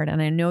really hard.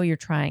 And I know you're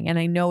trying. And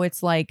I know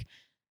it's like,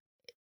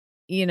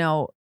 you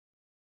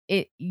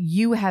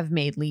have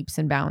made leaps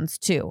and bounds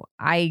too.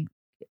 I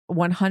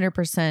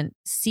 100%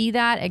 see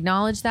that,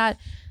 acknowledge that.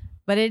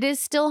 But it is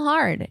still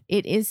hard.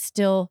 It is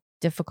still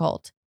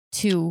difficult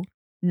to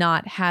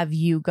not have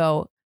you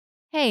go,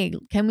 hey,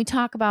 can we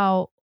talk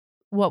about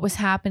what was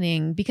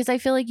happening? Because I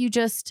feel like you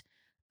just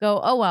go,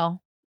 oh,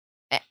 well.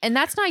 And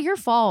that's not your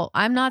fault.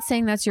 I'm not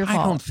saying that's your fault.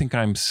 I don't think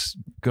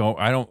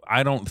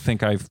I don't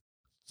think I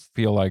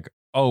feel like,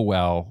 oh,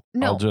 well,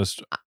 no,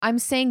 I'm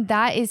saying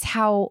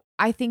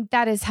I think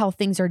that is how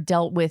things are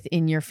dealt with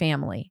in your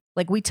family.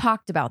 Like we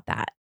talked about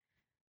that.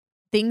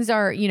 Things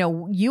are,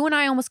 you and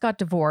I almost got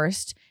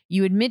divorced.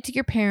 You admit to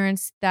your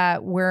parents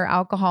that we're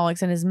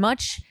alcoholics. And as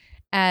much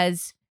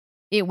as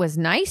it was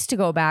nice to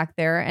go back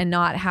there and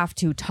not have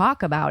to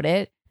talk about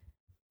it,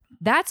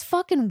 that's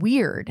fucking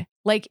weird.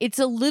 Like, it's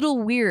a little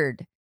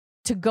weird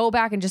to go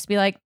back and just be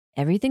like,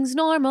 everything's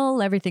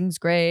normal, everything's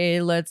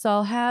great, let's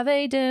all have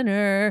a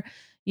dinner.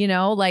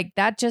 Like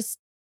that just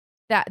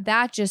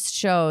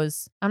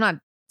shows. I'm not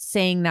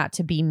saying that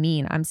to be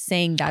mean. I'm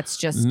saying that's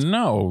just.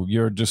 No,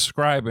 you're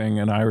describing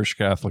an Irish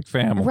Catholic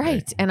family.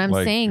 Right. And I'm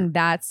saying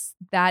that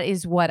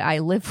is what I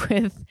live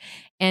with.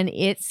 And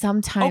it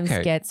sometimes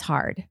gets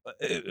hard.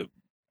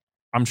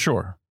 I'm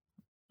sure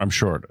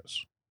it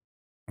is.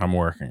 I'm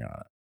working on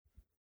it.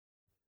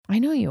 I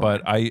know you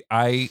but are.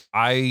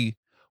 I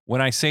when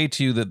I say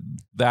to you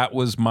that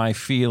was my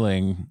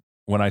feeling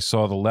when I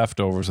saw the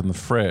leftovers in the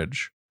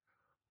fridge,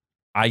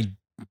 I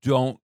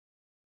don't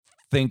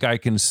think I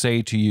can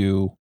say to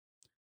you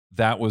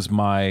that was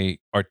my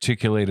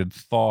articulated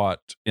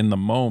thought in the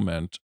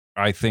moment.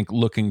 I think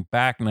looking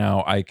back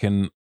now, I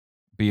can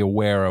be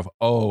aware of,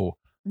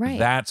 right.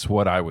 That's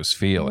what I was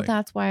feeling. Well,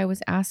 that's why I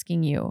was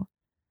asking you.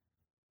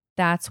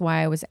 That's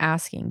why I was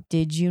asking.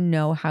 Did you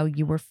know how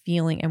you were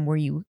feeling, and were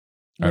you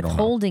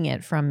withholding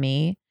it from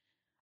me,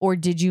 or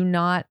did you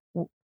not?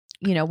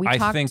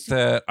 I think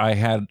that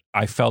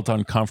I felt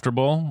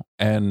uncomfortable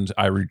and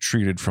I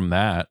retreated from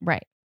that.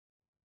 Right.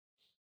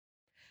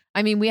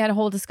 I mean, we had a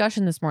whole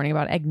discussion this morning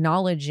about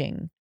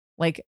acknowledging,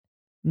 like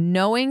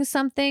knowing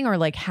something, or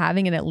like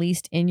having it at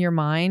least in your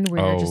mind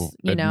where you're just,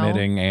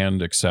 admitting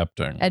and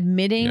accepting.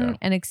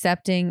 And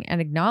accepting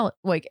and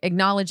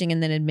acknowledging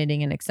and then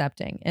admitting and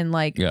accepting. And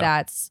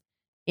that's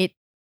it.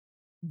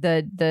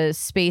 The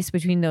space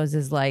between those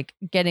is like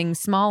getting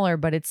smaller,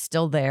 but it's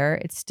still there.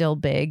 It's still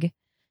big.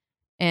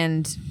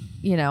 And,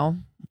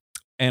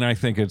 And I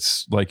think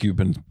it's like you've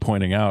been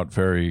pointing out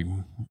very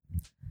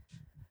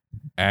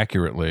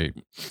accurately,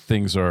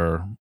 things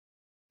are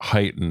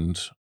heightened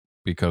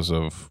because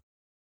of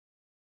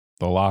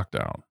the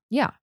lockdown.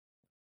 Yeah.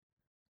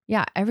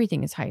 Yeah.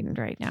 Everything is heightened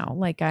right now.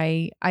 Like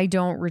I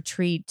don't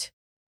retreat.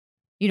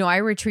 I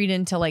retreat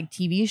into like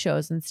TV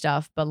shows and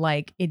stuff, but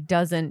like it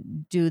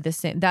doesn't do the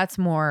same. That's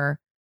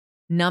more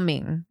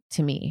numbing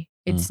to me.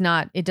 It's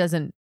not, it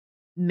doesn't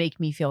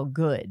make me feel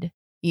good.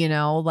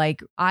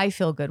 Like I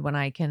feel good when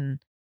I can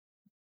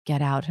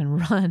get out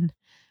and run,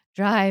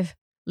 drive,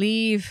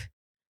 leave.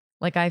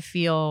 Like I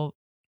feel.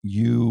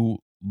 You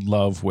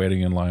love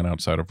waiting in line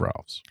outside of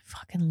Ralph's.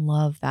 Fucking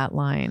love that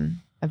line.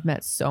 I've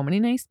met so many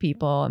nice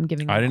people. I'm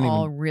giving them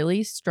all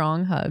really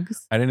strong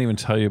hugs. I didn't even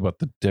tell you about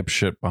the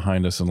dipshit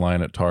behind us in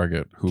line at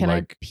Target who Can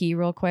I pee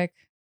real quick?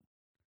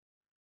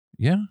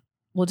 Yeah.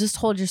 Well, just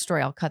hold your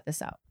story. I'll cut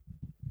this out.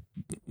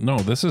 No,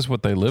 this is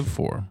what they live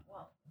for.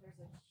 Well, there's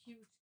a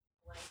huge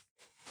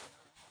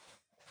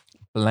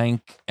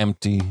blank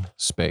empty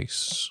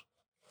space.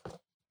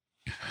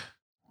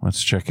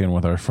 Let's check in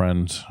with our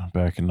friend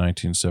back in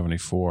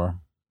 1974.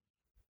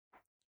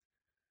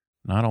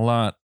 Not a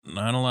lot.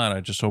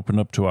 I just opened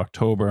up to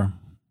October.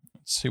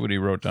 Let's see what he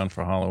wrote down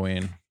for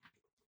Halloween.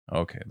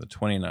 Okay, the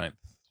 29th.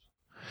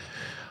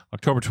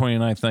 October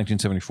 29th,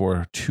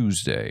 1974,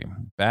 Tuesday.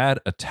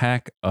 Bad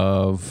attack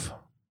of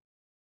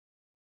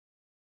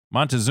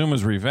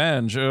Montezuma's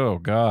revenge. Oh,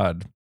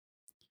 God.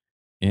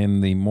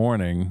 in the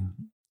morning,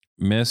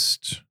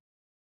 missed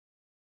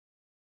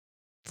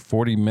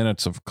 40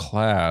 minutes of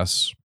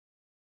class.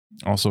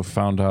 Also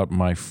found out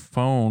my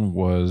phone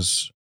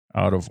was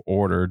out of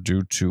order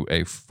due to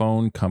a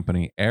phone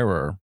company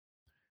error.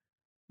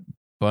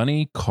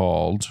 Bunny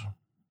called,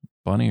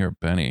 Bunny or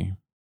Benny,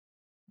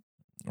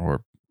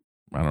 or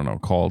I don't know,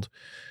 called,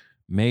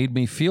 made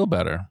me feel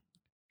better.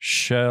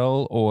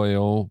 Shell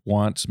Oil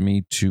wants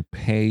me to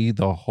pay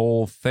the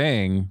whole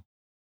thing.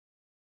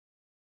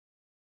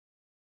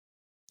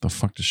 The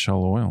fuck does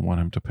Shell Oil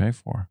want him to pay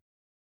for?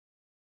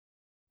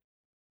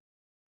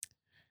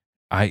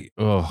 I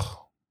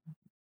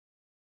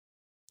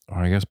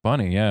guess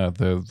Bunny, yeah.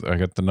 I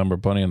got the number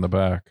Bunny in the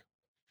back.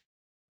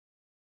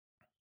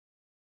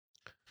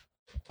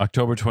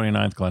 October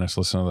 29th, Glennis,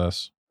 listen to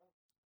this.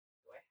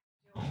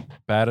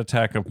 Bad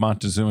attack of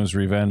Montezuma's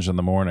revenge in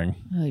the morning.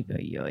 Oy,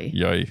 oy, oy.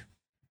 Yay.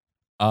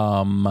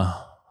 Do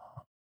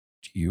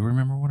you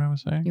remember what I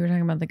was saying? You were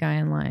talking about the guy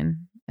in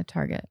line at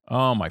Target.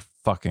 Oh my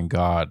fucking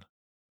God.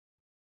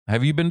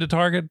 Have you been to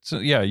Target?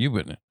 Yeah, you've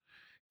been.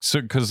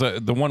 So, because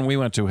the one we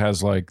went to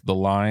has like the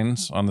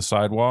lines on the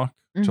sidewalk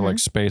to like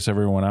space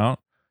everyone out.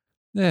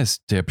 This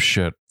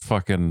dipshit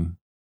fucking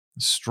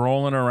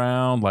strolling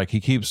around. Like he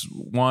keeps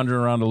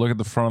wandering around to look at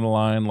the front of the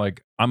line.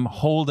 Like I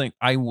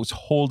was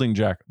holding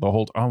Jack the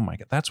whole, oh my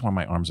God. That's why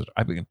my arms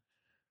I've been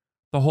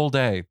the whole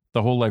day,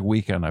 the whole like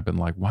weekend. I've been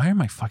like, why are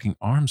my fucking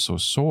arms so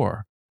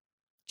sore?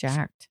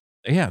 Jacked.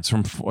 Yeah, it's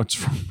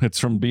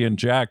from being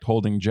jacked,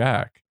 holding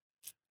Jack.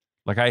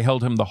 Like I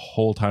held him the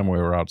whole time we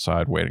were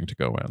outside waiting to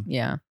go in.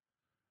 Yeah.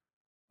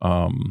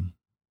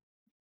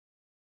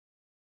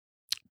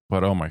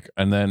 But oh my,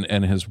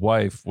 and his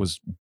wife was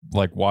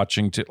like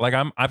watching like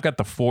I've got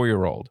the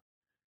 4-year-old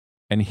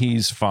and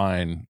he's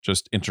fine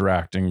just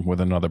interacting with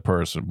another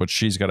person, but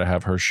she's got to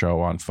have her show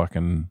on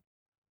fucking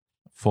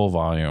full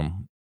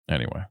volume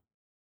anyway.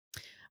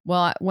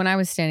 Well, when I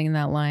was standing in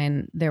that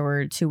line, there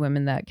were 2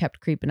 women that kept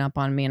creeping up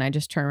on me, and I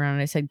just turned around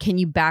and I said, "Can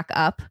you back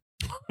up?"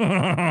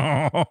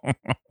 Because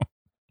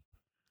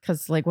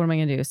like, what am I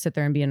going to do? Sit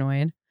there and be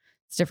annoyed?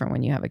 It's different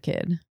when you have a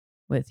kid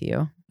with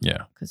you.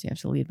 Yeah. Because you have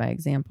to lead by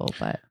example.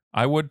 But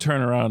I would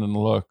turn around and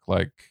look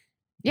like.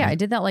 Yeah, I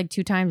did that like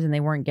 2 times and they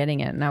weren't getting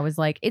it. And I was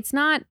like, it's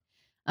not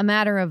a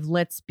matter of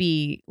let's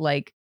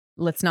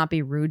not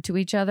be rude to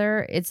each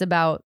other. It's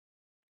about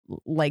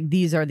like,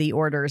 these are the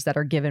orders that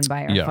are given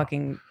by our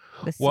fucking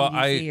the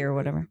CDC or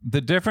whatever.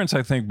 The difference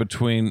I think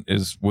between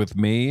is with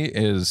me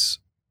is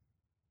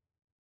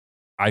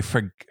I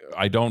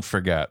don't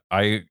forget.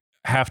 I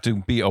have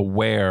to be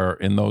aware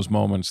in those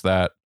moments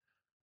that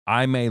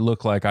I may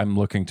look like I'm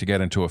looking to get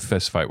into a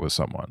fist fight with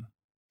someone.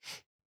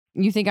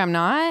 You think I'm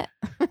not?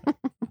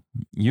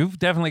 You've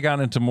definitely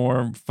gotten into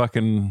more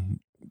fucking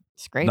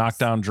Scrapes.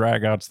 knockdown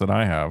dragouts than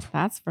I have.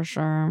 That's for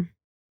sure.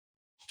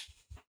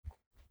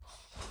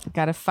 I've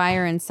got a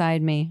fire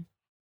inside me.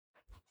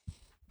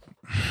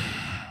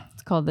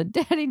 It's called the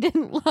Daddy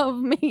Didn't Love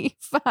Me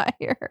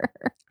fire.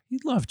 He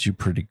loved you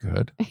pretty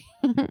good.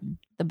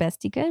 The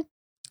best he could.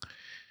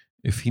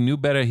 If he knew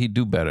better, he'd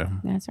do better.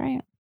 That's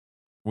right.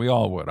 We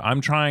all would.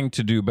 I'm trying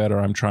to do better.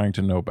 I'm trying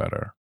to know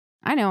better.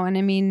 I know. And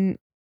I mean,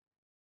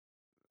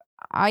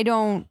 I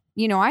don't,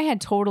 I had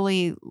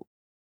totally,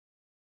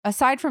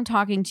 aside from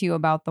talking to you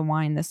about the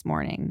wine this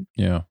morning.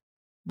 Yeah.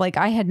 Like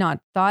I had not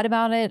thought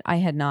about it. I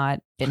had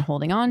not been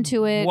holding on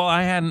to it. Well,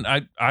 I hadn't.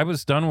 I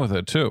was done with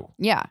it too.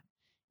 Yeah.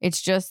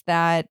 It's just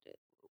that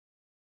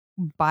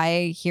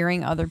by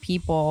hearing other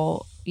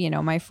people,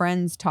 my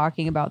friends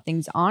talking about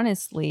things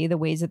honestly, the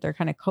ways that they're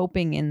kind of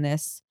coping in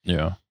this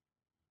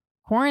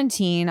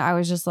quarantine, I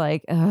was just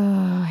like,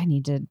 I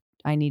need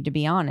to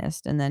be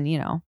honest. And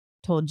then,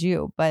 told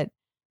you. But,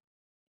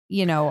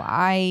 it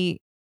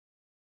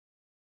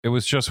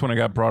was just when it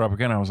got brought up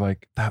again, I was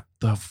like,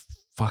 the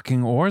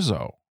fucking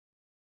Orzo.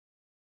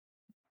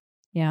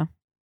 Yeah.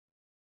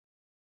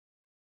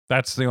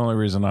 That's the only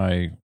reason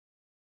I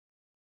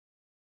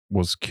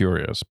was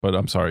curious. But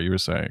I'm sorry, you were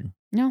saying.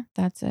 No,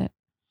 that's it.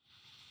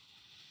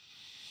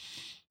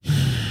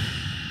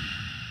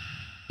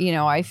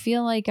 I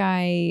feel like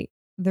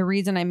the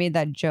reason I made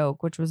that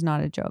joke, which was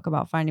not a joke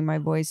about finding my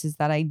voice, is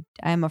that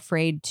I'm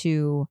afraid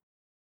to,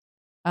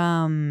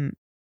 I'm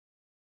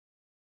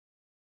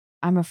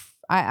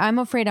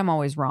afraid I'm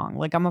always wrong.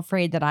 Like I'm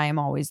afraid that I am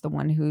always the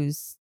one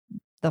who's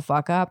the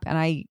fuck up. And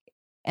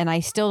I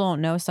still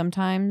don't know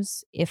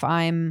sometimes if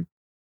I'm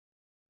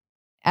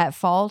at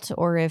fault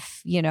or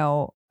if,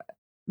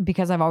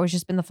 because I've always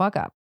just been the fuck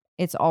up.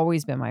 It's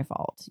always been my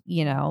fault.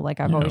 Like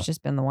I've always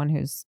just been the one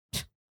who's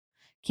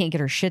can't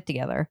get her shit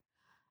together.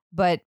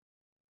 But,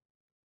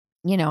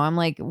 I'm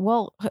like,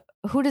 well,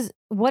 what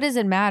does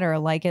it matter?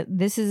 Like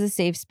this is a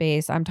safe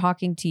space. I'm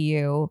talking to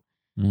you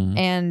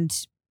and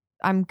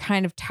I'm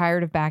kind of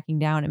tired of backing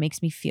down. It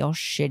makes me feel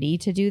shitty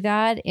to do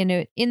that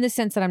in the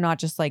sense that I'm not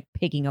just like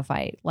picking a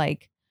fight.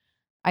 Like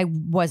I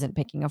wasn't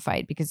picking a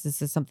fight because this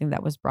is something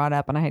that was brought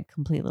up and I had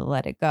completely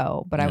let it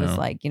go. But I was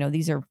like,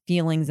 these are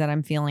feelings that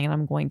I'm feeling and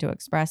I'm going to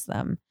express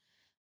them.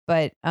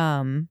 But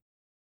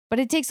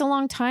it takes a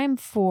long time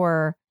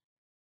for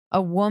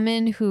a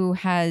woman who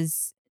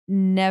has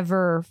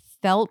never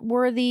felt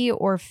worthy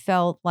or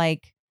felt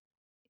like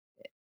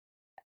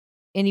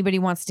anybody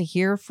wants to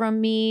hear from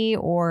me,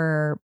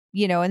 or,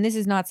 and this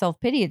is not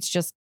self-pity, it's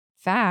just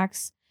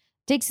facts.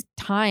 It takes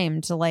time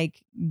to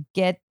like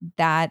get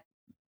that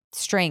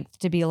strength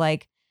to be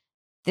like,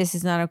 this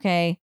is not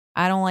okay.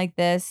 I don't like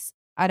this.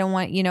 I don't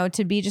want,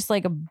 to be just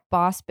like a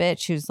boss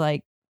bitch who's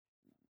like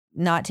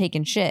not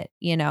taking shit,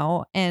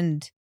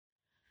 And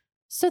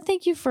so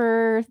thank you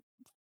for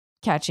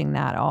catching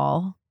that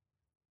all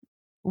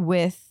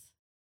with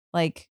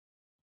like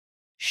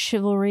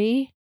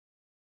chivalry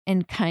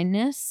and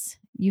kindness.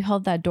 You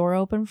held that door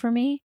open for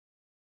me,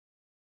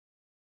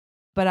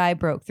 but I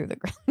broke through the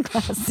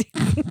glass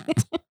ceiling.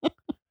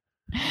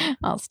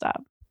 I'll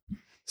stop.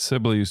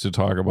 Sibyl used to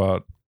talk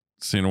about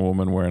seeing a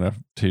woman wearing a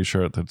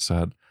t-shirt that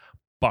said,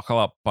 "Buckle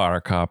up,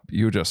 buttercup.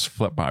 You just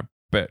flip my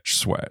bitch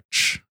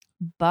switch."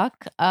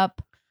 Buck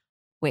up.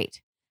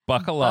 Wait.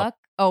 Buckle up.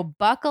 Oh,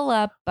 buckle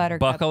up, buttercup.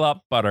 Buckle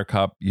up,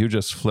 buttercup. You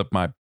just flip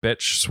my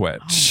bitch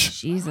switch. Oh,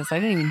 Jesus, I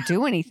didn't even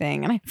do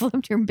anything, and I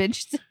flipped your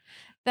bitch.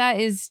 That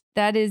is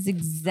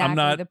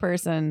exactly the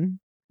person.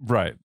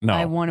 Right. No.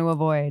 I want to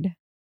avoid.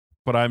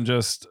 But I'm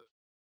just.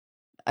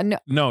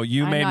 No,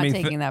 you I'm made not me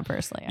taking that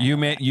personally.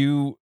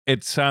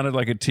 It sounded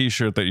like a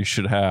t-shirt that you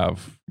should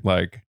have.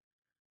 Like,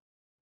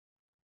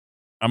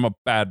 I'm a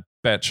bad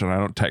bitch and I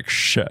don't take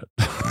shit.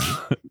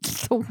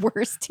 It's the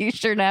worst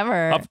t-shirt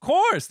ever. Of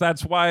course.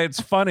 That's why it's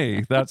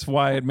funny. That's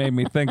why it made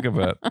me think of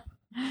it.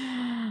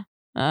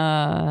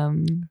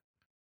 I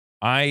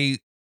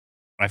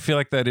feel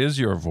like that is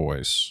your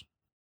voice.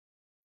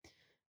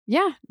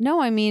 Yeah.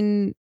 No, I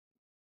mean,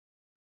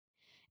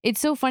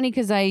 it's so funny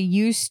because I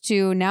used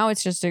to, now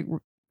it's just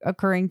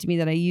occurring to me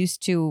that I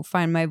used to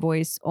find my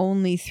voice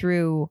only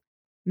through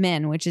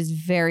men, which is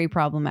very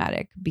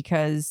problematic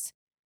because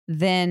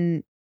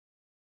then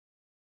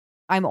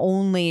I'm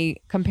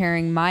only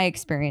comparing my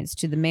experience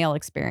to the male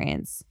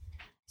experience.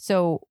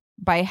 So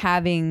by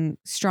having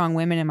strong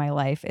women in my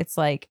life, it's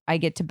like I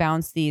get to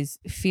bounce these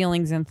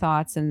feelings and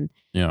thoughts and,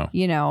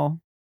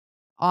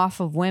 off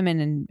of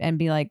women and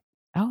be like,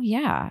 oh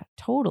yeah,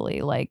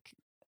 totally. Like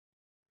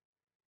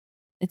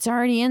it's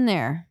already in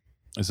there.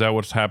 Is that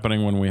what's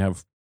happening when we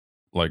have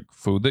like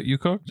food that you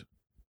cooked?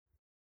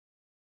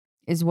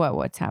 Is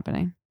what's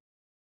happening?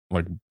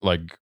 Like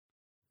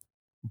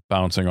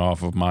bouncing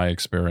off of my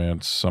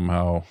experience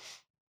somehow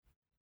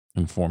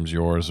informs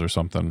yours or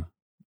something.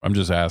 I'm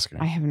just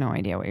asking. I have no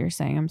idea what you're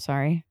saying. I'm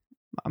sorry.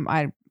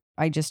 I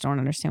just don't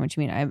understand what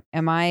you mean.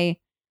 Am I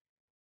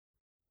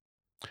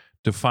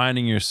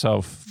defining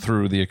yourself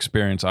through the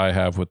experience I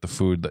have with the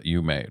food that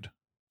you made?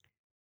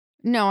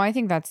 No, I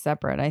think that's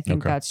separate. I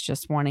think that's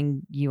just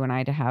wanting you and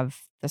I to have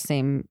the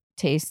same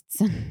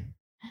tastes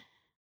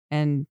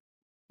and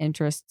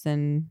interests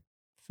in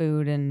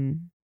food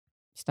and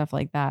stuff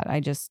like that.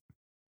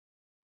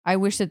 I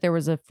wish that there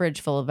was a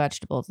fridge full of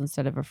vegetables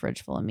instead of a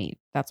fridge full of meat.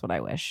 That's what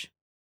I wish.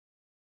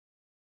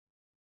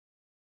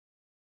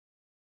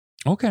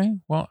 Okay.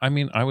 Well, I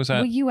mean, I was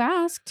at. Well, you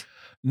asked.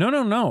 No.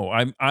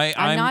 I'm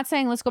not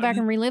saying let's go back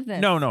and relive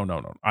this. No.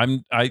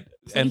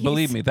 And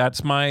believe me,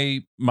 that's my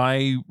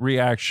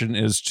reaction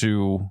is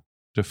to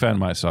defend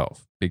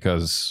myself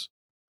because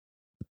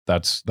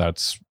that's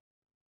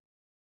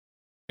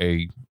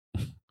a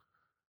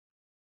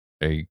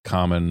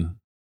common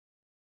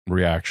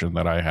reaction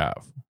that I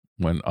have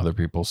when other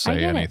people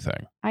say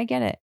anything. I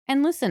get it.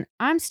 And listen,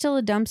 I'm still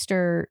a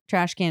dumpster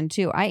trash can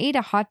too. I ate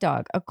a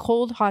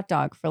cold hot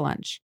dog for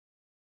lunch.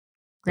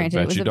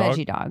 Granted, it was a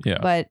veggie dog,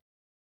 but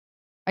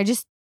I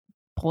just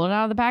pulled it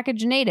out of the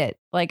package and ate it.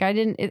 Like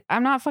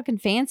I'm not fucking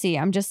fancy.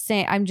 I'm just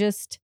saying,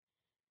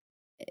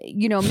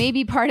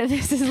 maybe part of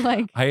this is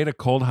like. I ate a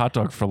cold hot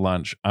dog for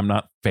lunch. I'm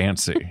not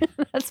fancy.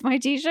 That's my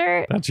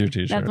t-shirt. That's your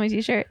t-shirt. That's my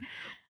t-shirt.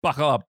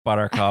 Buckle up,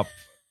 buttercup.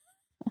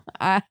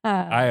 I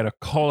had a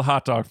cold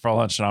hot dog for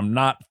lunch and I'm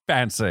not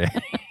fancy.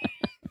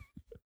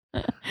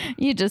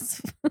 You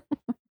just.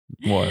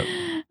 What?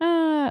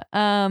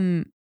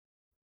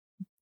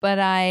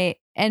 But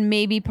and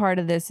maybe part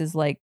of this is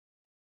like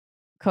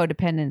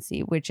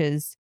codependency, which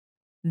is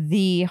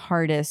the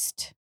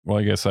hardest. Well,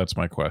 I guess that's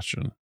my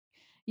question.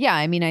 Yeah.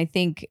 I mean, I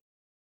think,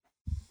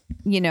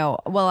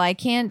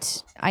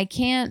 I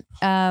can't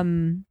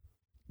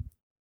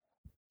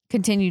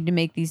continue to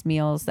make these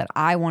meals that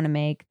I want to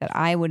make, that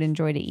I would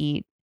enjoy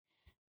eating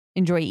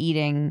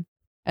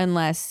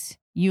unless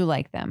you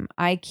like them.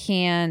 I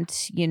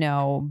can't,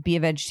 be a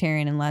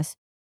vegetarian unless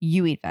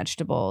you eat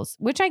vegetables,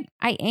 which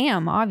I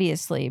am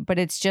obviously, but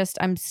it's just,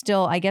 I'm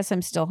still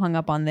hung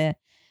up on the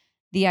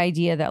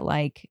idea that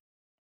like,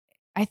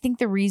 I think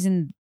the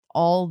reason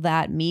all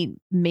that meat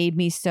made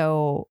me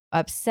so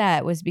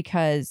upset was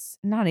because,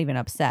 not even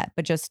upset,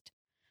 but just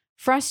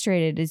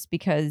frustrated, is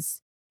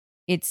because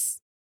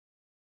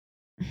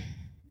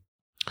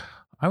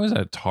I was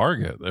at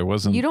Target. There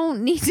wasn't. You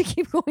don't need to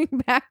keep going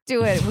back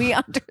to it. We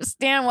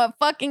understand what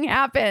fucking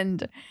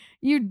happened.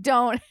 You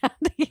don't have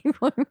to keep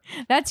going.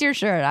 That's your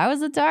shirt. I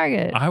was at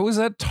Target. I was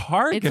at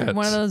Target. It's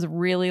one of those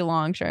really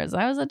long shirts.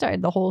 I was at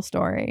Target. The whole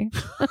story.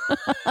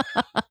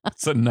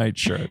 It's a night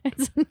shirt.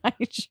 It's a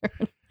night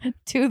shirt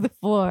to the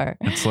floor.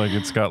 It's like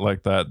it's got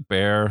like that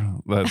bear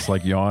that's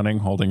like yawning,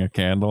 holding a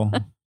candle.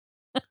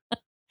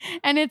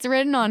 And it's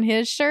written on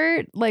his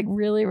shirt, like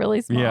really,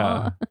 really small.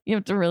 Yeah. You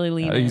have to really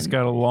lean in. He's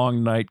got a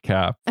long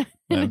nightcap. And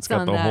it's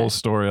got on the that. whole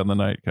story on the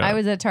nightcap. I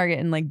was at Target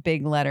in like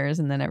big letters,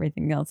 and then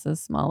everything else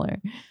is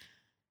smaller.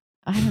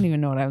 I don't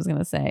even know what I was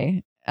gonna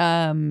say.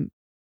 Yeah.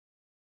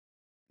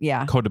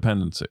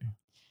 Codependency.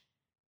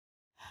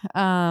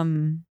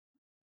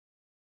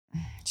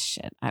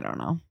 Shit, I don't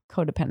know.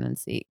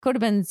 Codependency.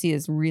 Codependency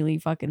is really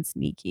fucking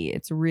sneaky.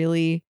 It's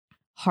really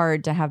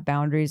hard to have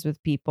boundaries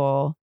with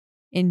people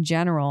in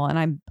general.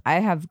 And I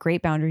have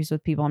great boundaries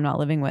with people I'm not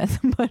living with,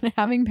 but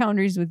having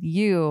boundaries with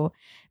you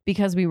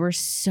because we were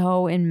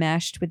so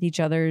enmeshed with each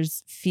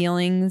other's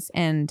feelings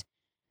and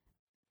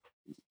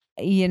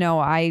I'm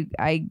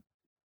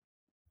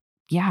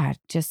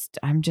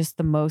just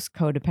the most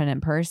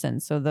codependent person.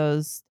 So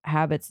those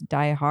habits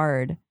die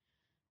hard.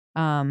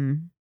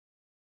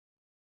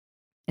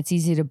 It's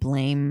easy to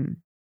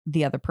blame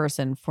the other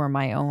person for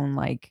my own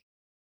like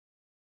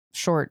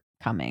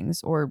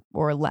shortcomings or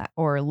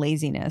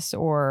laziness,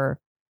 or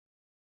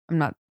I'm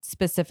not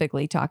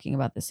specifically talking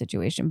about the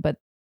situation, but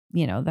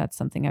that's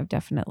something I've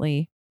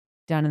definitely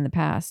done in the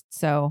past.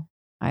 So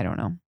I don't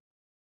know.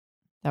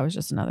 That was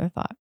just another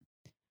thought.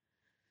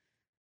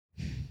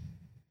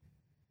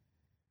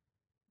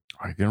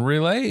 I can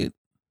relate.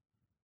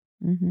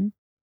 Mm-hmm.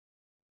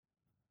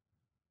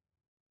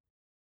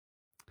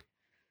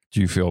 Do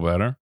you feel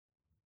better?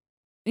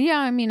 Yeah,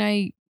 I mean,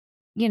 I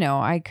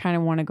kind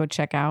of want to go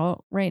check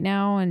out right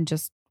now and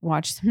just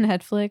watch some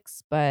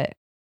Netflix, but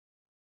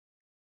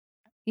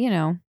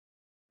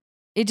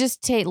it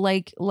just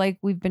like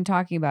we've been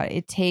talking about,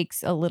 it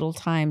takes a little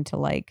time to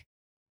like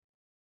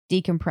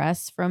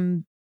decompress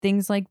from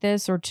things like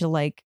this, or to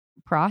like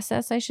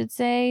process, I should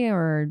say,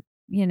 or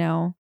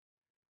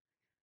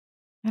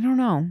I don't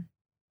know.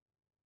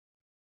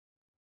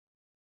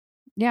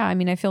 Yeah, I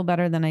mean, I feel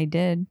better than I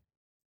did.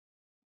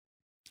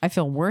 I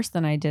feel worse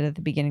than I did at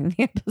the beginning of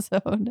the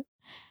episode.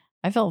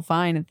 I felt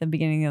fine at the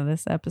beginning of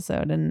this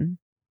episode,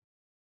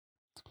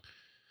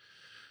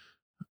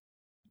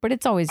 but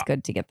it's always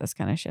good to get this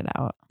kind of shit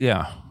out.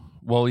 Yeah.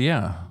 Well,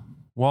 yeah.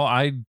 Well,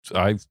 I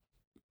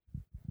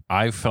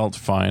felt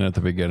fine at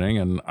the beginning,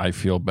 and I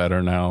feel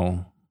better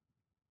now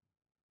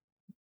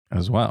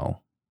as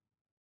well.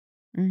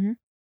 Mm-hmm.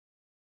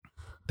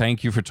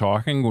 Thank you for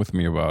talking with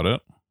me about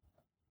it.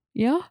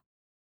 Yeah.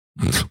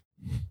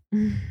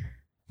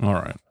 All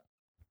right.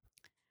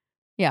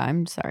 Yeah,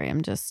 I'm sorry.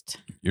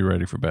 You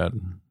ready for bed?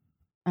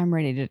 I'm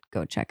ready to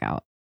go check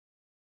out.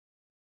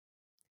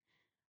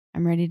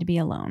 I'm ready to be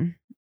alone.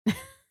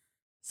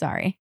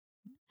 Sorry.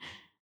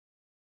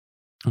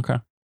 Okay.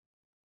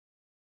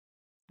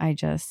 I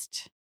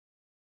just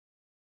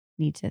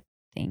need to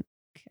think,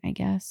 I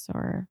guess,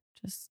 or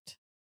it's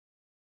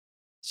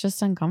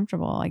just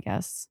uncomfortable, I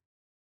guess.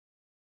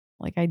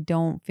 Like, I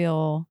don't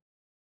feel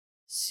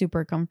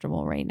super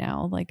comfortable right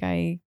now. Like,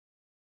 I'm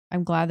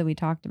glad that we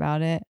talked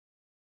about it,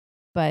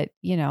 but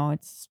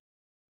it's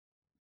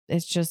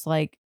just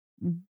like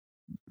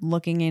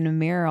looking in a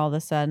mirror all of a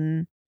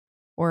sudden,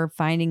 or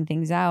finding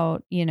things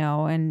out,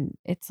 and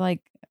it's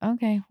like,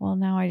 okay, well,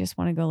 now I just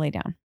want to go lay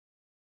down.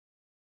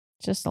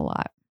 It's just a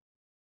lot.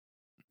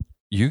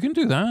 You can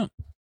do that.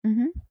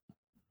 Mm-hmm.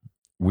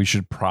 We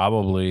should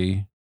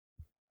probably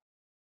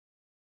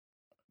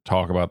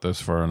talk about this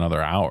for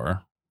another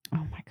hour.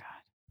 Oh my God.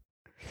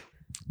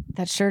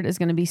 That shirt is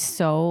going to be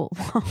so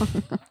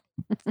long.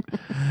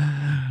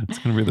 It's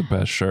going to be the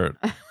best shirt.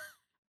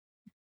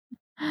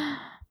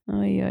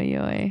 Oy, oy,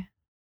 oy.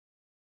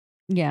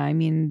 Yeah, I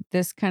mean,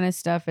 this kind of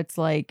stuff, it's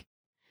like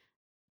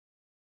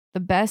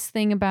the best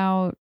thing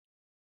about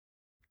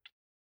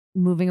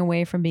moving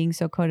away from being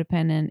so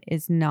codependent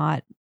is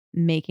not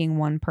making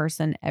one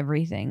person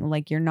everything.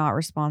 Like, you're not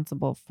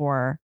responsible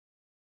for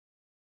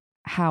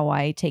how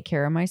I take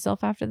care of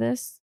myself after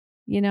this,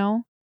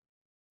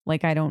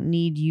 Like, I don't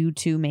need you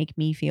to make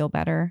me feel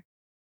better.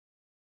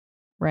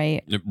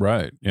 Right?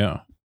 Right.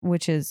 Yeah.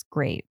 Which is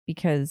great,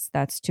 because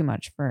that's too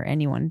much for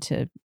anyone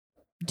to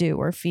do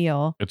or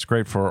feel. It's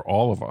great for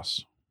all of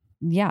us.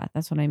 Yeah,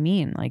 that's what I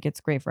mean. Like,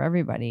 it's great for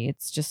everybody.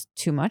 It's just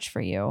too much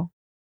for you,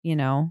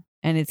 and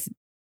it's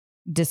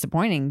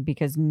disappointing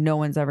because no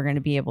one's ever going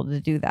to be able to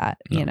do that,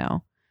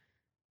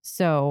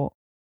 So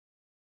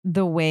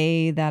the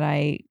way that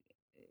I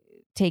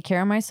take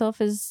care of myself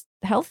is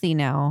healthy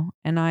now,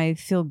 and I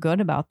feel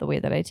good about the way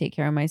that I take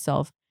care of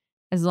myself,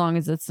 as long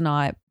as it's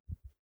not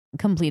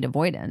complete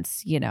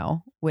avoidance,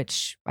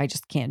 which I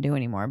just can't do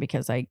anymore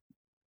because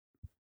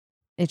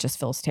it just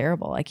feels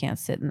terrible. I can't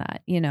sit in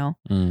that,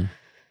 Mm.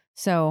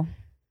 So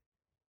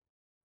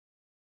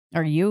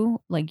are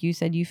you, like you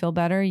said, you feel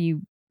better? You're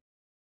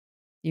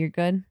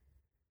good?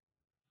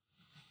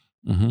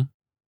 Mm-hmm.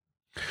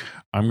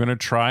 I'm going to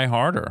try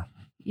harder.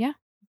 Yeah,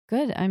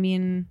 good. I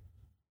mean,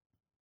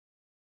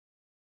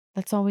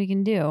 That's all we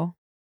can do.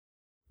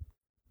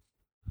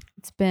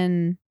 It's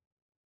been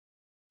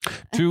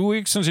 2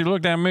 weeks since you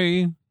looked at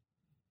me.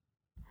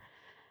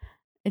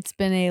 It's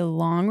been a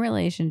long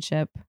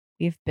relationship.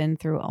 We've been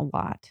through a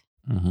lot.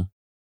 Mm-hmm.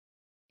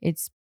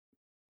 It's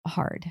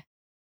hard.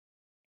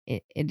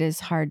 It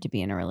is hard to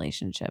be in a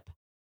relationship.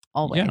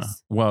 Always. Yeah.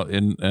 Well,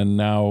 and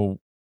now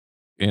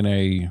in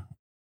a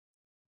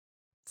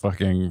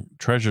fucking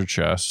treasure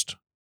chest.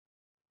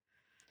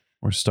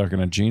 We're stuck in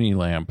a genie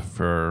lamp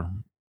for.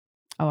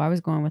 Oh, I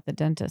was going with the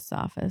dentist's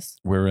office.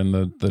 We're in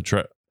the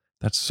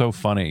That's so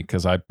funny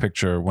because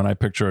when I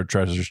picture a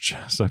treasure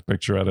chest, I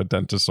picture at a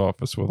dentist's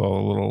office with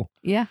all the little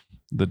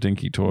the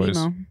dinky toys.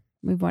 Nemo.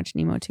 We've watched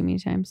Nemo too many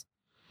times.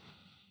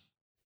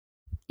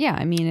 Yeah,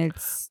 I mean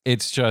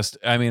it's just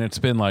it's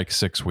been like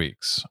 6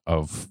 weeks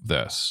of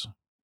this.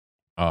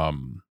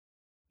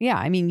 Yeah,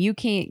 I mean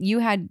you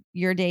had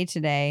your day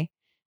today.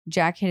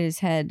 Jack hit his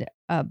head,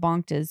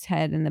 bonked his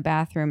head in the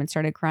bathroom and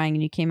started crying,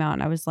 and you came out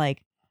and I was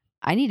like,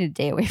 I need a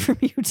day away from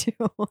you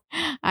too.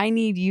 I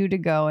need you to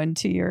go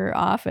into your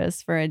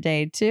office for a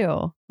day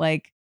too.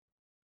 Like,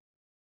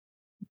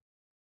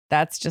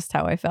 that's just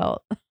how I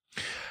felt.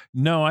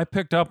 No, I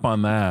picked up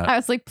on that. I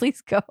was like, please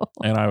go.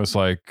 And I was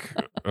like,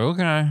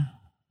 okay.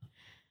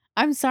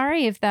 I'm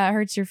sorry if that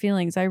hurts your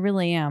feelings. I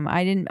really am.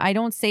 I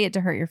don't say it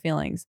to hurt your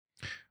feelings.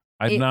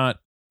 I'm not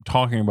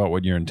talking about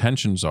what your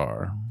intentions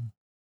are.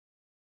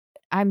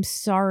 I'm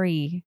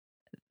sorry.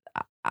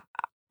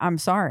 I'm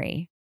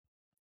sorry.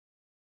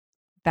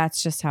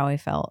 That's just how I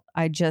felt.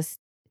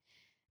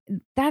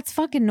 That's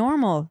fucking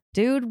normal,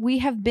 dude. We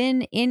have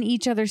been in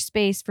each other's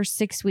space for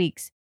 6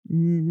 weeks.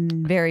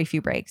 Very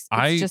few breaks.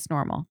 It's just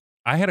normal.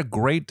 I had a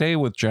great day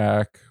with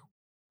Jack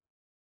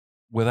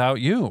without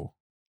you.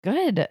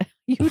 Good.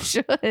 You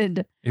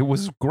should. It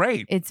was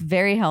great. It's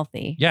very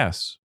healthy.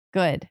 Yes.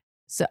 Good.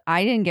 So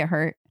I didn't get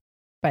hurt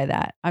by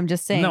that. I'm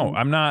just saying. No,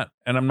 I'm not.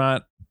 And I'm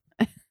not.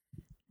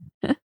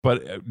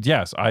 But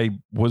yes, I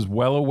was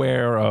well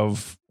aware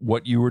of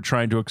what you were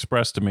trying to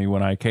express to me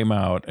when I came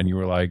out and you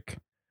were like,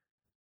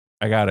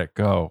 I got it.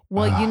 Go.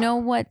 Well, you know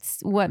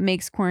what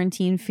makes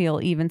quarantine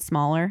feel even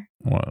smaller?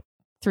 What?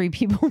 3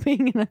 people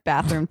being in a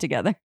bathroom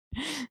together.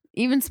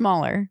 Even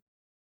smaller.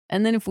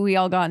 And then if we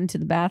all got into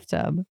the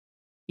bathtub,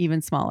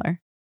 even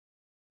smaller.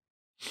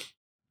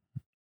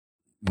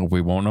 Well,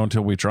 we won't know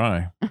until we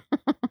try.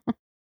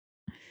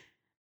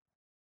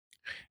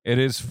 It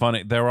is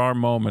funny. There are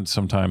moments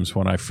sometimes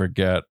when I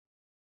forget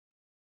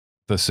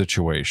the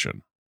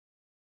situation.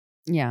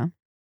 Yeah.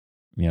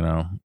 You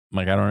know,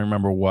 like I don't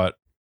remember what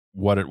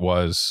it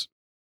was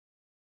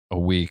a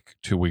week,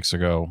 2 weeks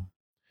ago,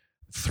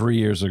 3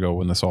 years ago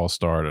when this all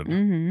started.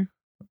 Mm-hmm.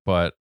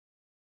 But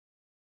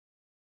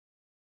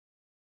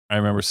I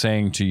remember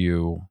saying to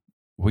you,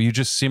 well, you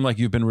just seem like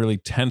you've been really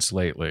tense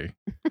lately.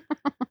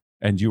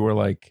 And you were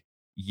like,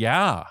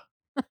 yeah.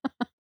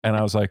 And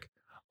I was like,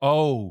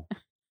 oh,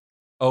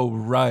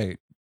 right.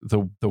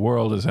 The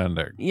world is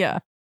ending. Yeah.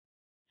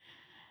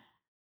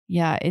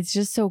 Yeah. It's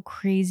just so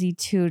crazy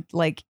too.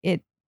 Like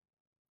it.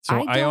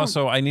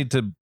 So I need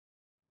to,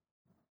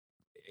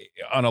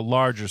 on a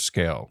larger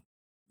scale,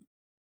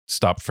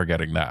 stop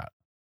forgetting that.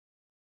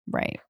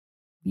 Right.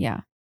 Yeah.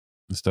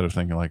 Instead of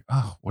thinking like,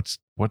 oh, what's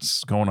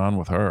going on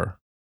with her?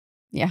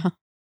 Yeah.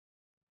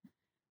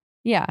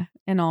 Yeah.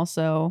 And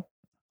also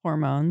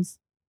hormones,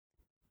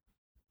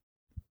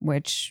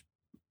 which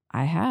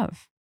I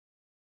have.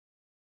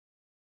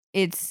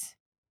 It's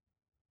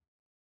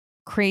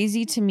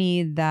crazy to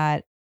me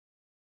that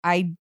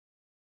I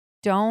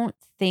don't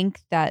think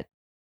that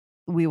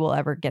we will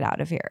ever get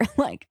out of here.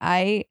 Like,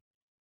 I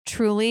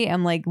truly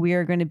am like, we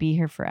are going to be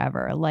here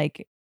forever.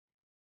 Like,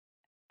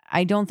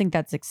 I don't think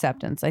that's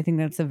acceptance. I think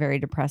that's a very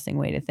depressing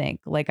way to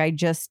think. Like, I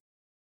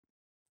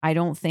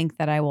don't think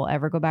that I will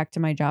ever go back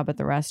to my job at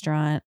the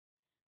restaurant.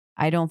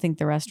 I don't think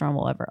the restaurant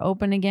will ever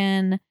open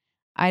again.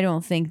 I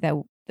don't think that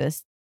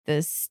this,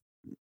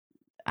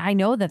 I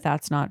know that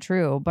that's not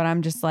true, but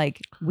I'm just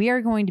like, we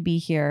are going to be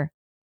here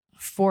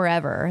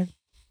forever.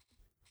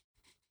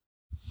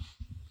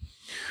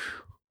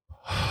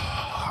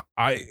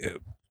 I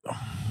don't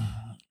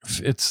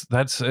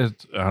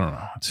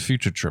know. It's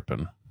future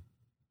tripping.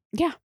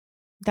 Yeah,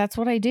 that's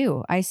what I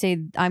do. I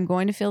say, I'm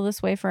going to feel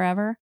this way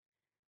forever.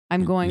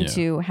 I'm going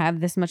to have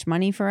this much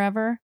money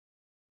forever.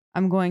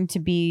 I'm going to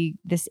be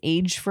this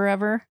age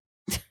forever.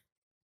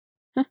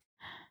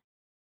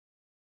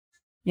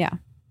 Yeah.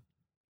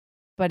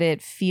 But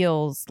it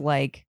feels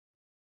like,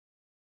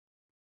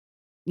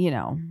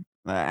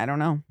 I don't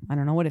know. I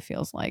don't know what it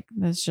feels like.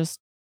 That's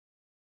just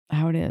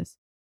how it is.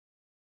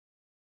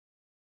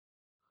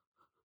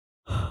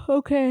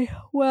 Okay.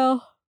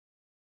 Well,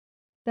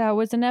 that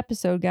was an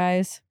episode,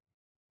 guys.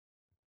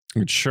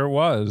 It sure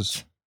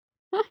was.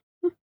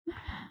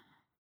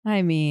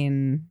 I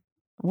mean,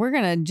 we're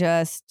going to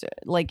just,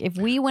 like, if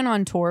we went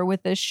on tour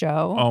with this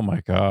show. Oh,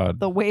 my God.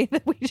 The way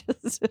that we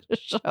just did a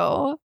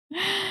show.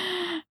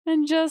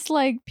 And just,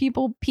 like,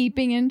 people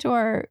peeping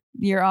into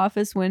your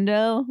office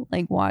window,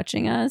 like,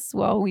 watching us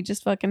while we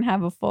just fucking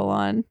have a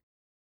full-on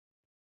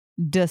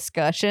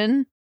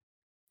discussion.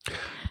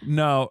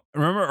 No,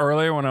 remember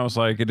earlier when I was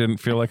like, it didn't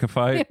feel like a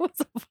fight? It was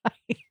a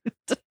fight.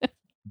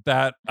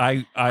 That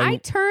I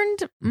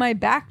turned my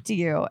back to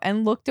you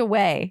and looked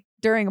away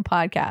during a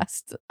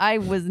podcast. I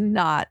was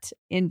not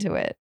into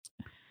it.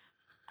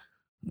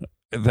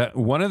 That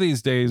one of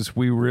these days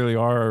we really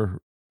are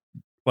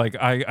like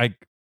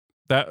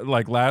that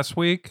like last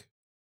week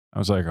I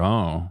was like,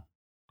 oh.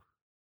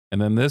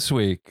 And then this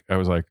week I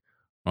was like,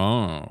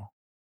 oh.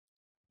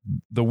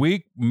 The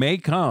week may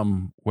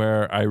come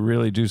where I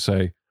really do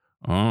say,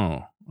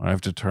 oh, I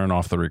have to turn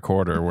off the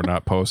recorder. We're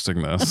not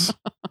posting this.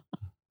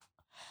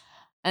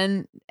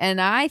 And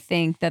I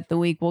think that the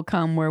week will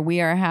come where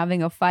we are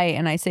having a fight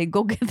and I say,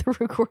 go get the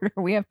recorder.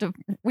 We have to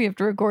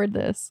record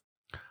this.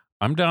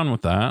 I'm down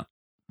with that.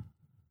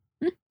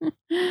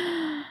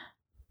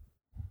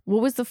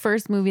 What was the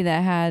first movie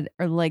that had,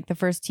 or like the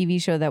first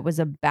TV show that was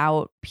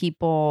about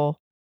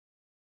people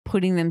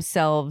putting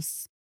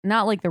themselves,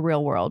 not like the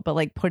real world, but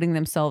like putting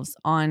themselves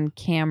on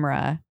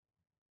camera,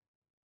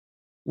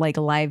 like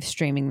live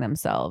streaming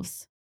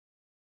themselves,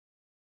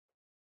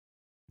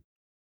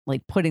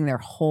 like putting their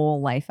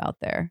whole life out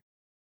there.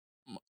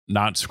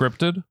 Not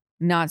scripted?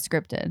 Not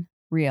scripted.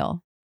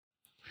 Real.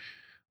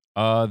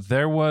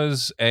 There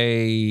was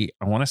I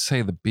want to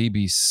say the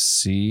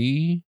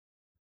BBC.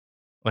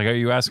 Like, are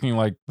you asking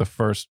like the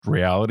first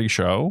reality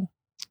show?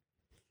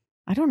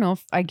 I don't know.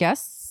 I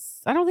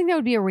guess I don't think that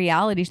would be a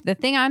reality. The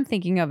thing I'm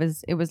thinking of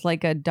is it was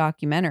like a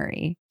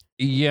documentary.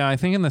 Yeah, I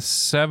think in the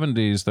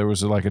 70s there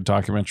was like a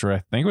documentary.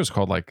 I think it was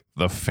called like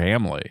The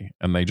Family,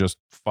 and they just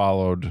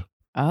followed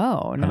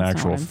an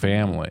actual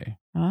family.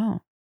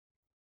 Oh.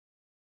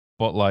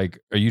 But like,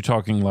 are you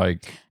talking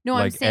like no,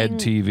 like saying, Ed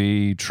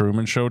TV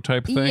Truman Show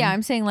type thing? Yeah,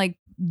 I'm saying like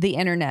the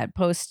internet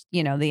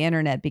the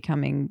internet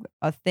becoming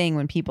a thing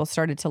when people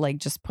started to like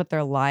just put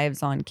their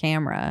lives on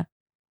camera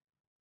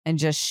and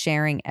just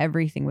sharing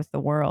everything with the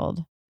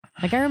world.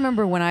 Like I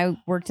remember when I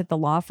worked at the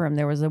law firm,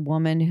 there was a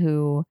woman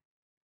who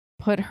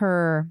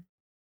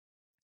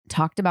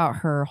talked about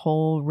her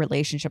whole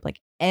relationship, like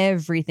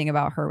everything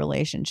about her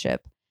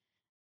relationship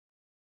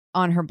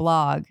on her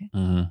blog.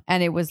 Mm-hmm.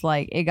 And it was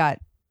like, it got,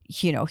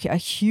 a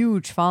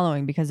huge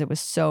following because it was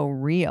so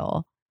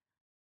real.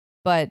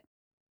 And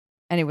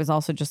it was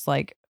also just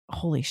like,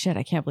 holy shit,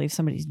 I can't believe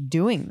somebody's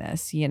doing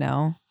this,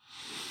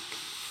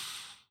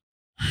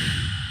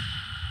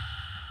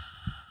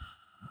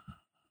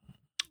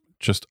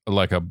 Just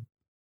like a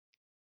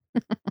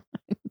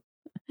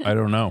I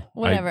don't know.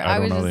 Whatever. I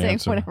was just saying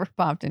whatever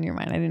popped in your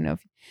mind. I didn't know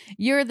if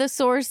you're the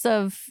source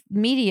of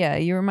media.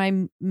 You're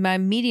my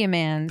media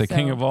man. The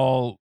king of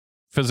all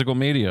physical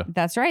media.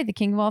 That's right. The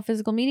king of all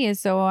physical media.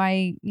 So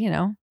I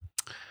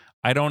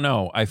don't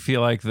know. I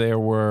feel like there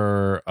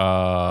were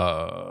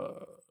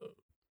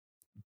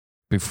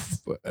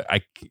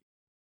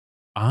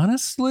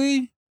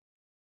honestly,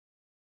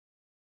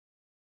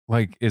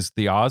 like, is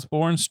the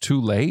Osbournes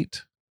too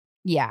late?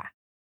 Yeah.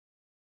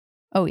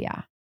 Oh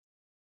yeah.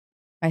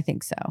 I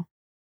think so.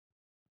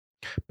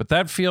 But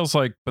that was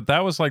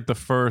like the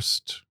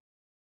first,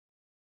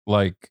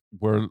 like,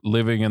 we're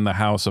living in the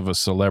house of a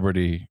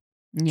celebrity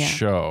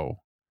show.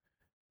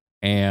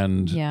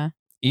 And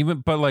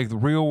but like the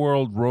Real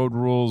World Road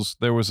Rules,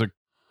 there was a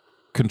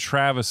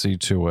controversy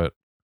to it.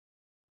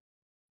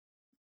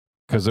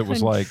 Because it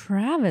was like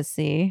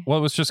controversy. Well,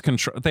 it was just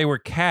they were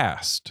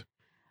cast.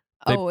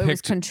 It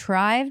was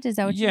contrived? Is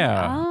that what you mean?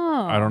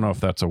 Oh. I don't know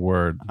if that's a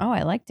word. Oh,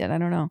 I liked it. I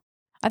don't know.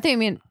 I think you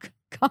mean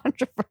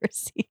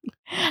controversy.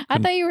 I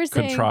thought you were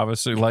saying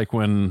controversy, like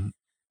when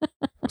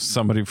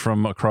somebody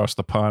from across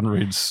the pond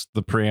reads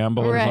the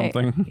preamble or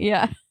something.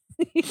 Yeah.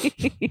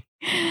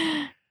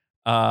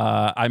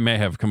 I may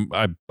have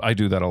I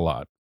do that a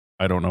lot.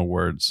 I don't know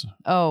words.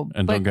 Oh,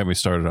 and don't get me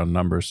started on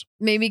numbers.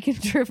 Maybe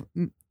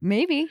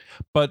maybe.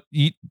 But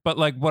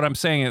like what I'm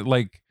saying is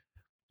like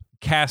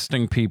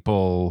casting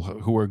people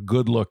who are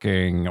good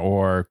looking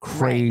or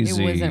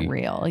crazy. Right. It wasn't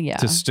real. Yeah.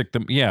 To stick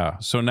them. Yeah.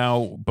 So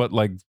now, but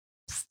like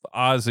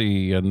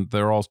Ozzy and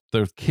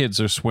their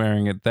kids are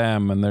swearing at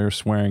them and they're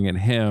swearing at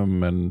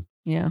him, and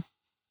yeah.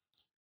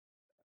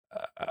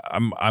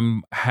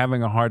 I'm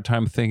having a hard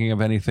time thinking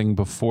of anything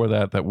before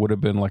that would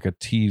have been like a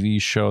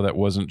TV show that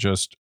wasn't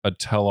just a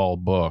tell-all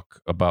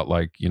book about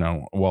like,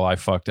 well, I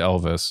fucked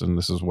Elvis and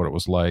this is what it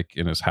was like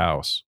in his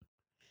house.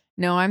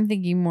 No, I'm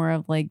thinking more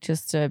of like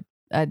just a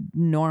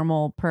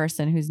normal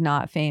person who's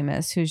not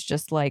famous, who's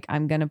just like,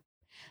 I'm going to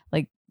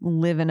like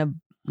live in a,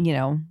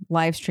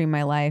 live stream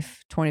my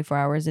life 24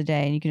 hours a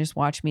day. And you can just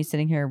watch me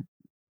sitting here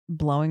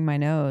blowing my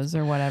nose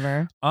or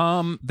whatever.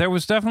 There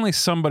was definitely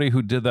somebody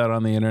who did that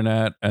on the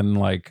internet. And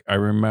like, I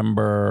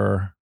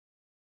remember,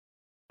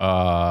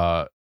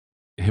 him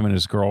and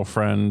his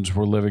girlfriend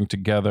were living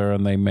together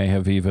and they may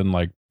have even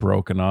like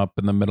broken up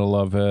in the middle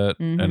of it.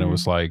 Mm-hmm. And it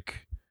was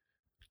like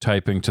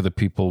typing to the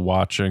people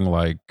watching,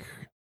 like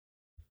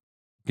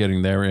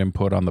getting their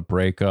input on the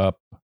breakup.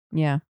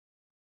 Yeah.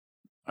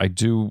 I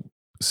do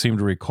seem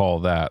to recall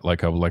that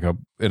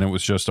and it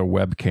was just a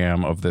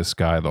webcam of this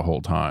guy the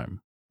whole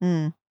time.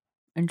 Mm.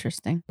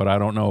 Interesting. But I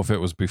don't know if it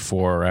was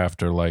before or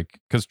after, like,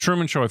 because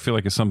Truman Show, I feel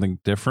like is something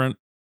different.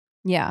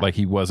 Yeah. Like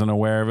he wasn't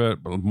aware of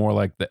it, but more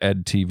like the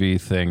Ed TV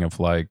thing of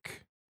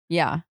like,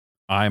 yeah.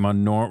 I'm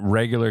a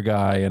regular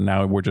guy and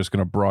now we're just going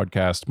to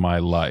broadcast my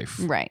life.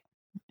 Right.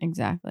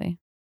 Exactly.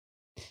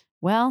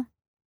 Well,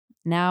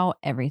 now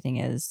everything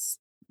is.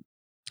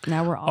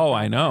 Now we're all. Oh,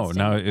 I know.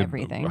 Now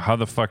everything. How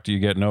the fuck do you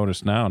get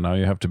noticed now? Now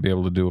you have to be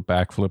able to do a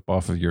backflip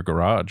off of your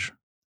garage.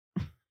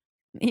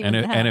 And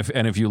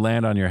if you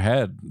land on your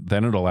head,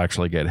 then it'll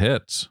actually get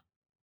hits.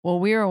 Well,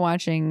 we were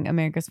watching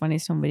America's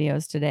Funniest Home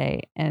Videos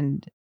today,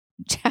 and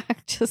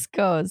Jack just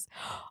goes,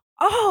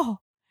 "Oh,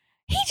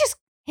 he just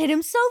hit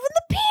himself in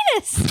the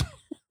penis."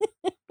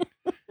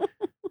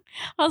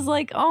 I was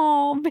like,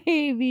 "Oh,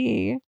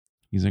 baby."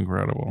 He's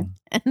incredible.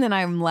 And then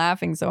I'm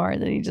laughing so hard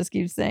that he just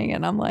keeps saying it.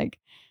 And I'm like,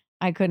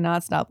 I could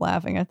not stop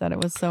laughing. I thought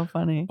it was so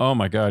funny. Oh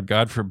my God.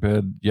 God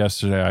forbid.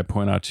 Yesterday, I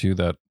point out to you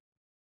that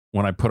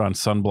when I put on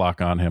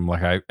sunblock on him,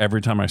 like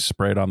every time I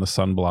sprayed on the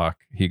sunblock,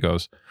 he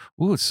goes,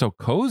 "Ooh, it's so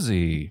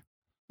cozy."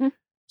 As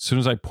soon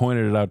as I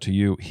pointed it out to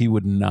you, he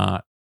would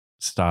not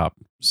stop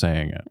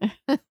saying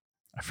it.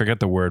 I forget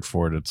the word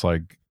for it. It's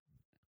like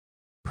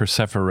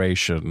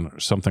perseveration or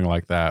something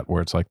like that,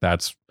 where it's like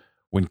that's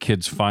when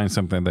kids find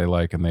something they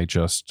like and they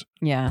just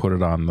put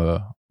it on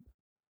the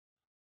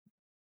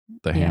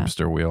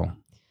hamster wheel.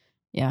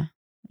 Yeah.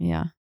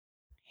 Yeah.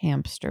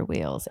 Hamster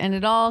wheels. And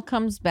it all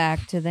comes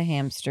back to the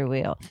hamster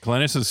wheel.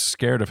 Glennis is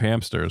scared of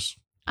hamsters.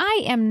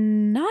 I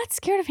am not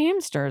scared of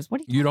hamsters.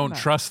 What do you don't about?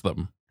 Trust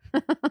them.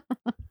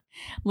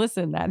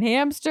 Listen, that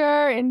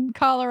hamster in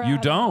Colorado. You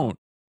don't.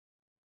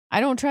 I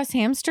don't trust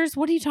hamsters.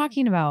 What are you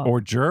talking about? Or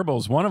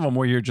gerbils. One of them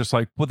where you're just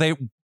like, well,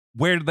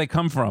 where did they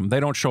come from? They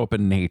don't show up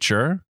in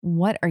nature.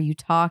 What are you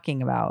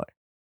talking about?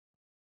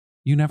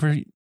 You never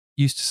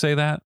used to say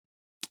that?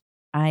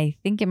 I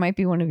think it might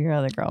be one of your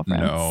other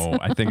girlfriends. No,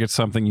 I think it's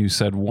something you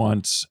said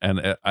once,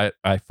 and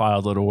I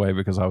filed it away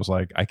because I was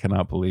like, I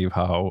cannot believe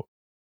how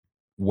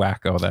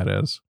wacko that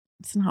is.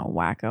 It's not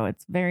wacko.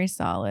 It's very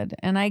solid.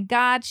 And I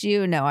got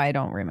you. No, I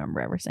don't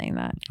remember ever saying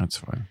that. That's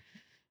fine.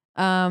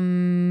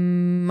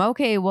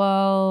 Okay,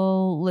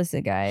 well,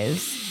 listen,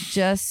 guys.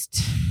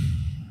 Just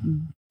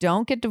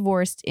don't get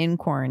divorced in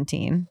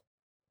quarantine.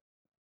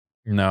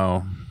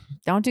 No.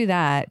 Don't do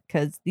that,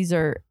 because these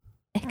are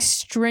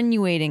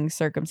extenuating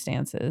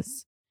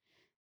circumstances.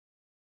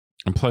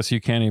 And plus, you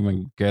can't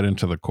even get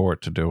into the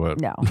court to do it.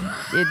 No.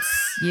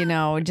 It's,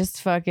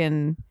 just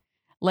fucking...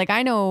 Like,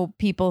 I know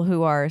people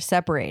who are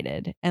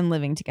separated and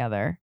living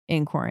together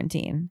in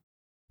quarantine.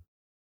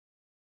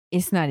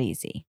 It's not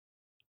easy.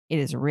 It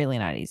is really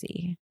not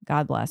easy.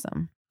 God bless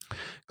them.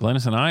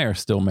 Glennis and I are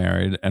still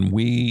married, and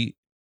we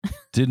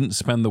didn't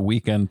spend the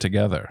weekend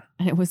together.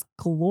 And it was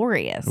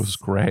glorious. It was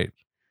great.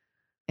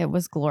 It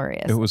was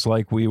glorious. It was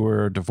like we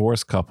were a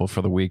divorced couple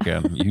for the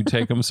weekend. You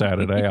take them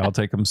Saturday, I'll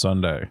take them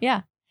Sunday.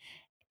 Yeah.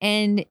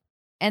 And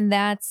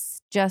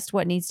that's just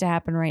what needs to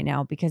happen right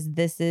now, because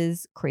this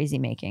is crazy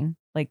making.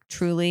 Like,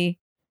 truly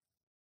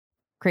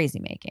crazy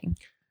making.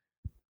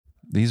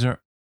 These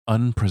are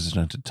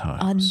unprecedented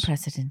times.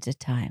 Unprecedented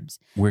times.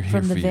 We're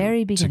here from the for very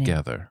you beginning.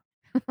 Together.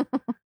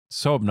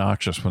 So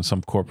obnoxious when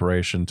some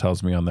corporation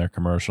tells me on their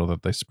commercial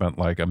that they spent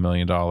like $1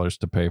 million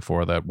to pay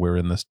for that we're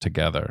in this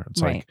together.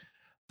 It's right. like,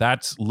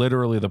 that's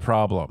literally the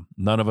problem.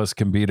 None of us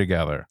can be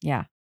together.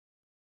 Yeah.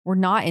 We're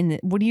not in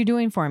what are you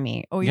doing for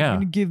me? Oh, you're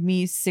going to give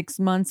me 6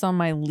 months on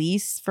my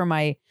lease for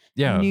my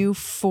new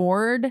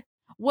Ford?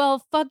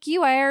 Well, fuck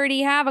you. I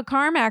already have a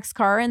CarMax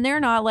car and they're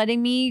not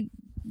letting me.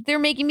 They're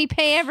making me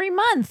pay every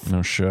month.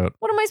 No shit.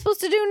 What am I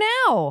supposed to do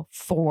now?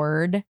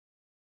 Ford.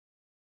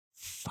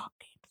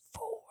 Fucking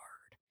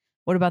Ford.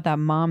 What about that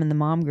mom in the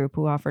mom group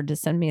who offered to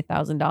send me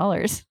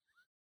 $1,000?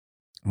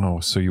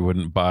 Oh, so you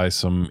wouldn't buy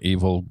some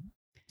evil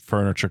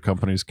furniture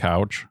company's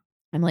couch?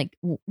 I'm like,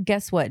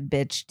 guess what,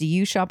 bitch? Do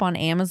you shop on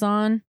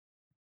Amazon?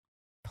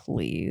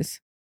 Please.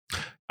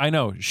 I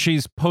know.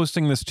 She's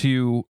posting this to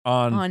you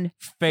on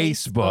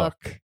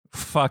Facebook.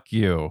 Fuck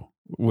you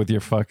with your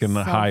fucking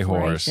high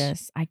horse.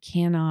 I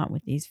cannot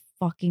with these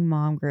fucking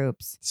mom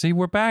groups. See,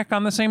 we're back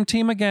on the same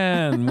team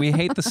again. We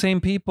hate the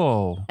same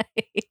people.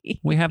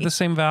 We have the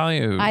same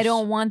values. I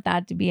don't want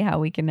that to be how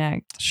we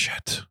connect.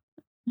 Shit.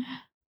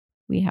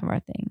 We have our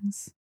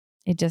things.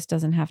 It just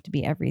doesn't have to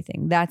be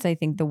everything. That's, I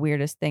think, the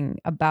weirdest thing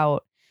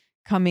about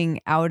coming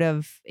out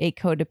of a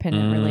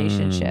codependent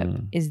relationship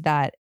is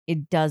that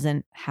it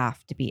doesn't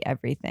have to be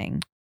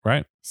everything.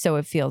 Right. So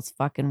it feels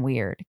fucking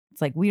weird.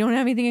 It's like, we don't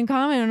have anything in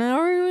common.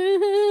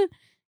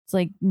 It's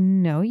like,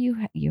 no,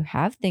 you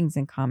have things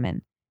in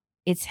common.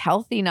 It's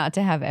healthy not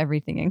to have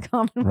everything in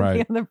common with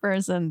the other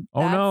person.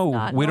 Oh,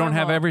 no, we don't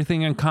have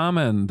everything in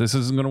common. This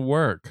isn't going to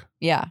work.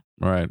 Yeah.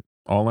 Right.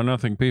 All or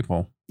nothing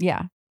people.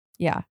 Yeah.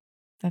 Yeah.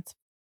 That's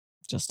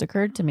just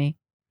occurred to me.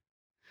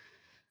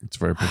 It's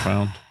very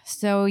profound.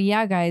 So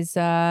yeah, guys,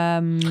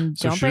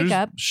 don't break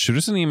up. Shoot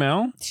us an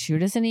email.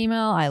 Shoot us an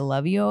email. I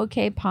love you,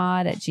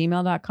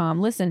 okpod@gmail.com.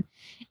 Listen,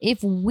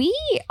 if we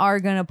are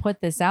going to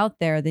put this out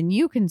there, then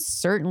you can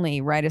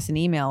certainly write us an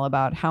email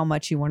about how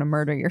much you want to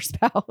murder your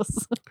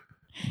spouse.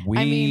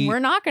 I mean, we're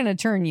not going to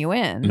turn you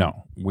in.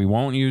 No, we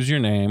won't use your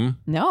name.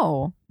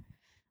 No.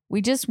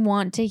 We just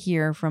want to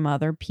hear from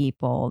other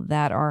people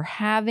that are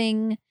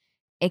having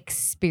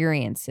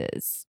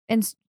experiences.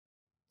 And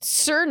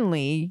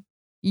certainly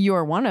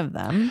you're one of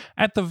them.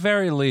 At the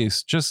very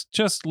least,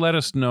 just let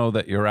us know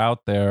that you're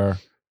out there.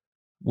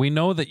 We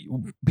know that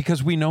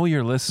because we know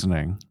you're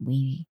listening.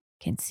 We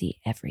can see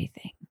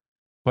everything.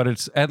 But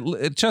it's at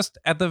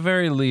the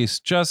very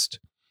least, just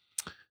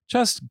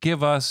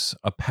give us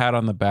a pat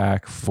on the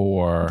back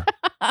for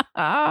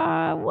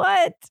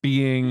what?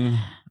 Being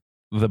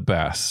the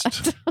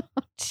best.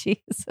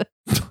 Jesus.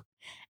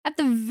 At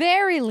the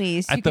very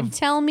least, you can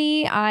tell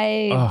me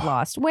I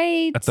lost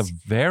weight. At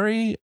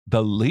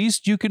the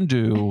least you can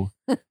do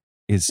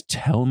is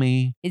tell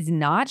me. Is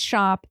not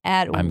shop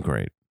at. I'm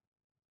great.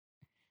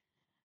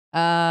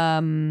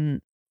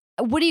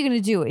 What are you going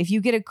to do if you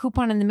get a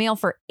coupon in the mail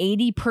for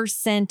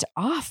 80%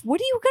 off?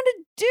 What are you going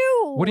to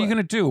do? What are you going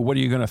to do? What are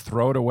you going to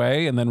throw it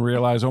away and then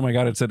realize, oh my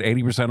God, it said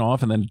 80%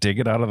 off and then dig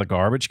it out of the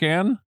garbage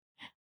can?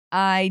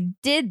 I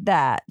did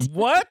that.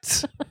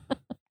 What?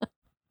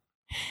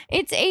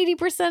 It's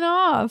 80%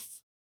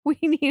 off. We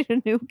need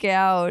a new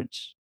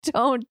couch.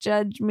 Don't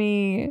judge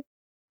me.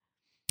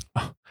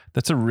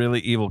 That's a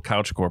really evil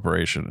couch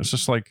corporation. It's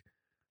just like,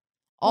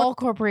 all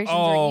corporations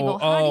are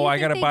evil. I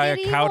got to buy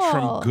a couch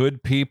from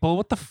good people.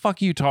 What the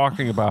fuck are you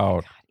talking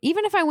about?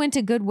 Even if I went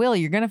to Goodwill,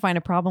 you're going to find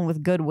a problem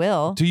with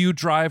Goodwill. Do you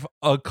drive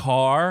a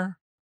car?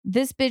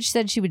 This bitch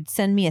said she would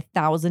send me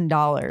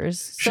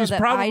 $1,000 so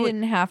that I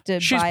didn't have to buy a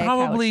couch. She's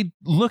probably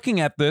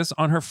looking at this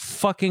on her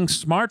fucking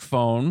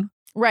smartphone.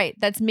 Right.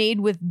 That's made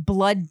with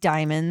blood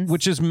diamonds.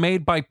 Which is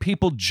made by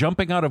people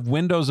jumping out of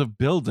windows of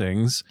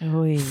buildings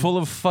full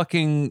of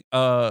fucking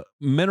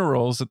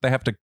minerals that they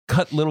have to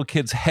cut little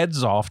kids'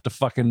 heads off to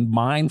fucking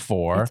mine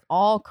for. It's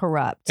all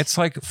corrupt. It's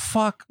like,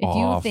 fuck off. If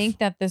you think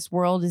that this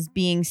world is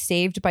being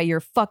saved by your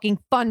fucking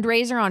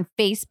fundraiser on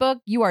Facebook,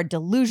 you are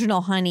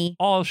delusional, honey.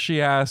 All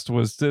she asked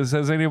was,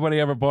 has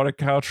anybody ever bought a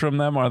couch from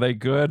them? Are they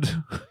good?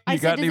 I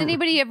said, does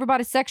anybody ever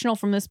bought a sectional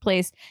from this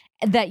place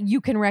that you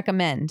can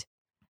recommend?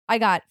 I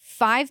got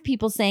 5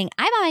 people saying,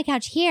 I bought my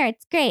couch here.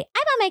 It's great.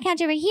 I bought my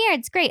couch over here.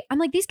 It's great. I'm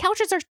like, these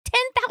couches are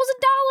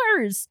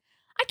 $10,000.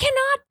 I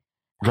cannot.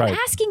 Right. I'm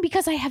asking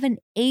because I have an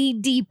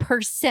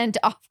 80%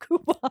 off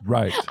coupon.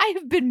 Right. I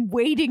have been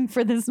waiting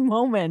for this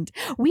moment.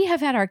 We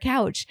have had our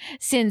couch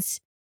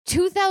since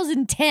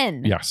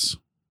 2010. Yes.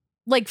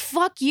 Like,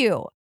 fuck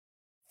you.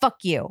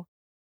 Fuck you.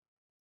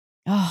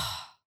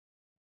 Oh.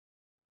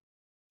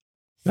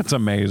 That's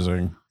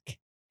amazing.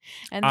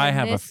 And I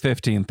have a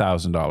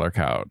 $15,000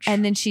 couch.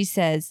 And then she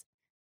says,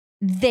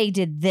 they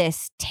did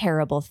this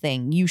terrible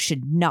thing. You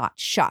should not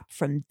shop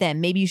from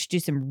them. Maybe you should do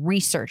some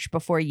research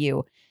before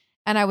you.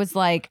 And I was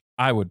like,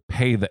 I would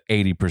pay the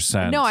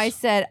 80%. No, I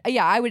said,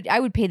 yeah, I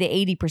would pay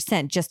the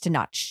 80% just to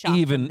not shop.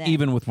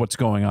 Even with what's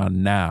going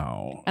on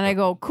now. And I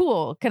go,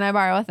 cool. Can I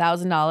borrow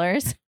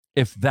 $1,000?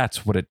 If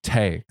that's what it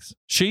takes.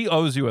 She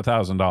owes you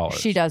 $1,000.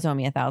 She does owe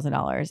me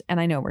 $1,000,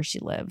 and I know where she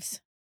lives.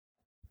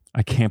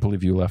 I can't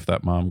believe you left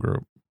that mom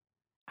group.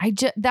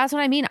 That's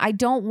what I mean. I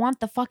don't want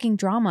the fucking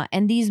drama.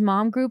 And these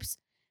mom groups,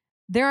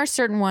 there are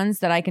certain ones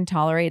that I can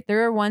tolerate.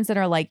 There are ones that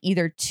are like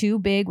either too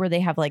big where they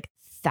have like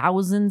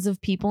thousands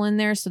of people in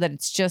there so that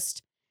it's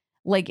just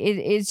like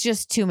it's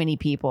just too many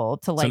people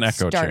to like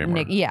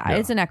start. Yeah,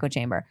 it's an echo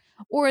chamber.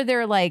 Or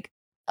they're like,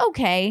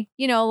 okay,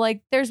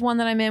 like there's one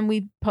that I'm in.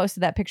 We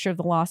posted that picture of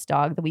the lost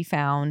dog that we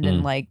found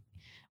and like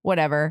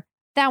whatever.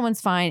 That one's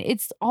fine.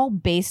 It's all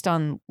based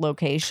on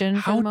location.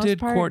 How for the most did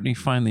part. Courtney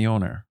find the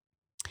owner?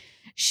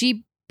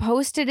 She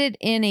posted it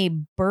in a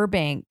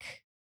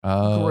Burbank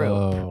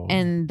group,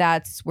 and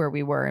that's where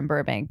we were in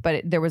Burbank.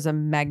 But there was a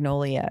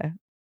Magnolia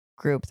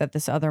group that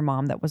this other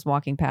mom that was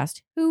walking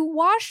past who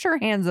washed her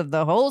hands of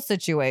the whole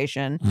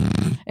situation,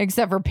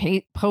 except for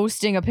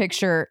posting a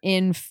picture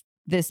in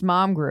this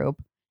mom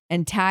group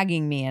and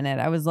tagging me in it.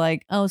 I was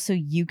like, oh, so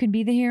you can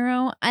be the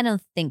hero? I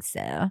don't think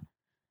so.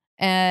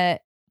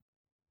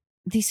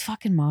 These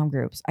fucking mom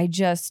groups,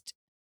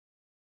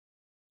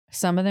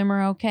 some of them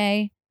are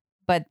okay.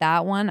 But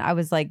that one, I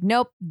was like,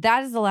 nope,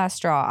 that is the last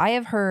straw. I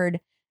have heard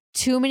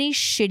too many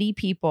shitty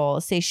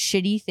people say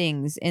shitty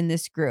things in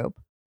this group.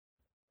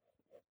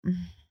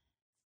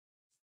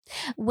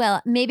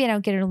 Well, maybe I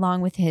don't get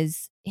along with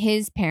his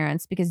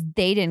parents because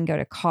they didn't go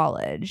to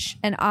college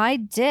and I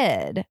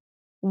did.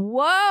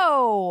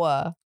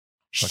 Whoa.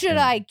 Should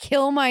I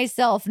kill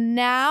myself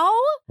now?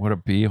 What a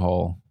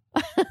beehole.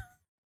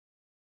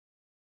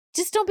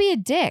 Just don't be a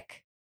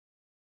dick.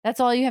 That's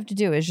all you have to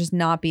do is just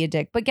not be a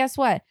dick. But guess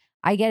what?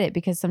 I get it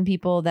because some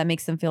people that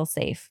makes them feel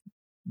safe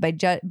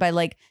by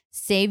like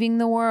saving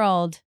the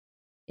world.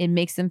 It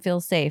makes them feel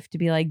safe to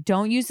be like,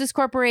 don't use this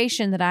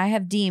corporation that I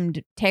have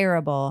deemed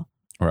terrible.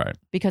 Right.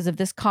 Because of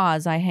this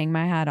cause I hang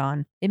my hat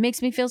on. It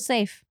makes me feel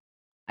safe.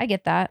 I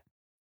get that.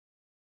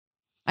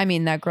 I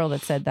mean, that girl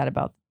that said that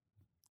about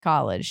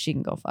college, she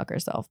can go fuck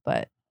herself,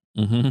 but.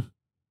 Mm-hmm.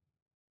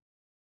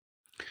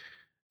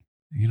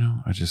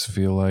 I just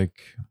feel like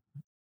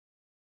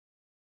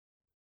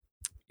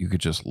you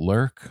could just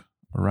lurk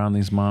around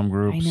these mom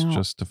groups know.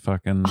 just to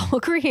fucking I'll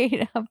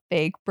create a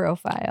fake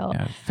profile.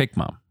 yeah, fake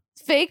mom.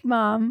 Fake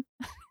mom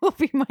will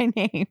be my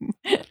name.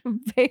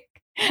 Fake.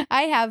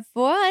 I have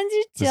 400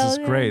 children. This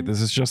is great.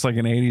 This is just like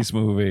an 80s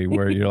movie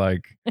where you're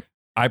like,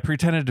 I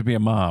pretended to be a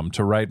mom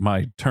to write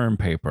my term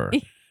paper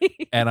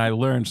and I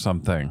learned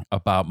something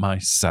about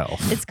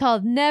myself. It's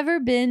called Never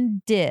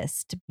Been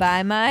Dissed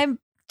by My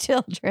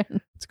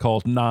Children. It's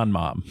called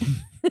Non-Mom.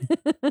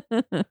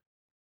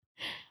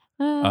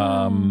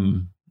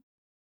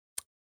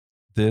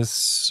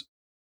 This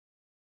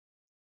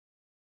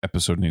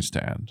episode needs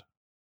to end.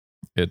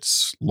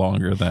 It's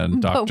longer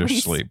than Dr.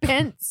 Sleep. We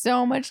spent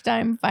so much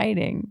time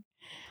fighting.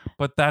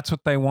 But that's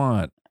what they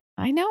want.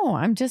 I know.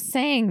 I'm just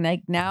saying,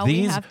 like, now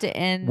we have to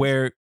end.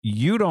 Where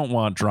you don't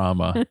want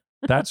drama,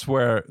 that's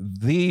where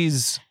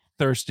these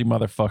thirsty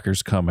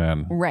motherfuckers come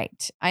in.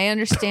 Right. I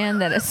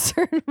understand that a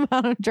certain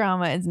amount of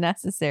drama is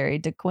necessary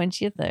to quench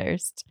your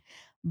thirst.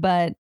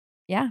 But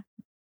yeah.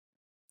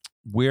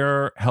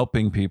 We're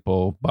helping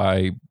people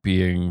by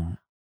being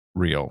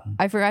real.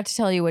 I forgot to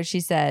tell you what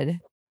she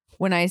said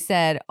when I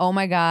said, oh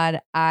my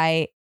God,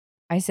 I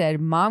said,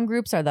 mom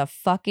groups are the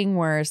fucking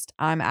worst.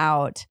 I'm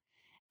out.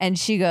 And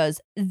she goes,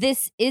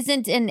 this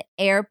isn't an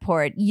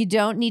airport. You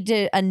don't need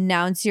to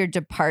announce your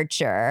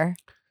departure.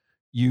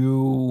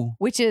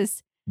 Which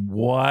is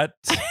what?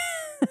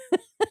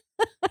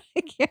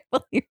 I can't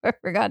believe I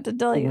forgot to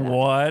tell you that.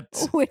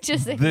 What? Which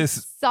is a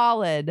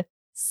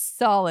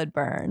solid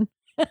burn.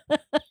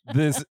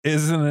 This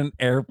isn't an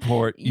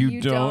airport.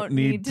 You don't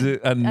need to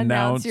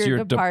announce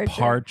your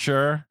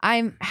departure.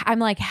 I'm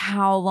like,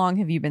 how long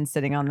have you been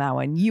sitting on that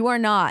one? You are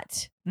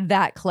not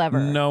that clever.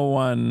 No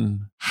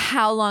one.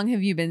 How long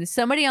have you been?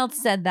 Somebody else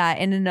said that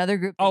in another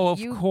group. Oh, of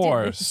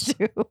course.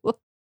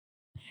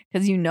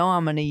 Because you know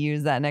I'm going to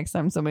use that next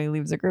time somebody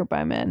leaves a group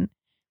I'm in.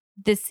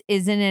 This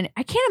isn't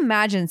I can't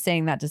imagine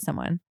saying that to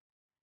someone.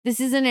 This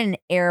isn't an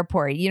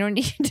airport. You don't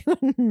need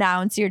to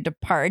announce your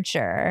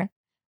departure.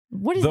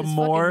 What is this,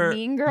 fucking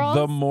Mean Girls?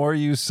 The more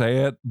you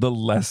say it, the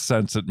less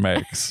sense it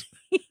makes.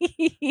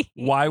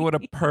 Why would a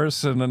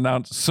person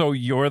announce, so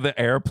you're the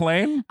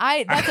airplane?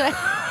 That's what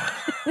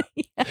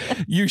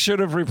Yes. You should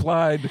have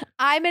replied,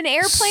 I'm an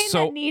airplane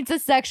that needs a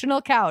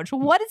sectional couch.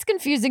 What is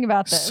confusing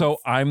about this? So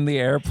I'm the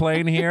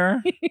airplane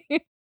here?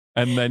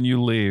 And then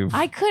you leave.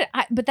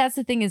 But that's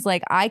the thing is,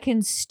 like, I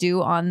can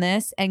stew on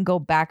this and go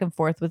back and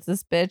forth with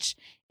this bitch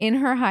in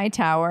her high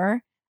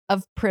tower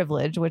of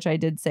privilege, which I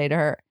did say to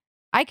her.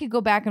 I could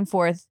go back and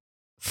forth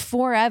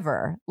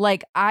forever.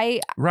 Like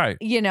right.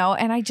 You know,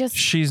 and I just.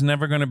 She's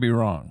never going to be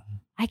wrong.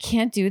 I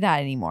can't do that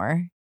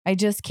anymore. I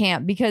just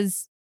can't,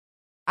 because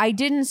I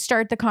didn't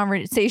start the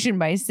conversation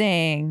by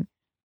saying,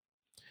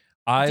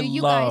 I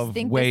love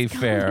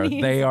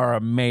Wayfair. They are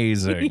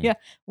amazing. Yeah.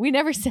 We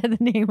never said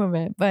the name of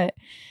it, but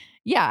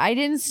yeah, I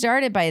didn't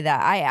start it by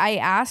that. I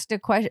asked a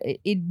question.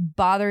 It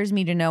bothers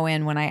me to no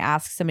end when I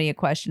ask somebody a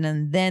question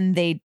and then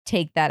they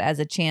take that as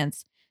a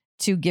chance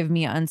to give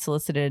me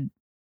unsolicited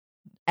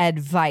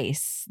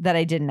advice that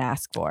I didn't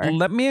ask for.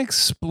 Let me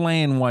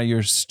explain why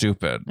you're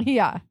stupid.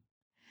 Yeah.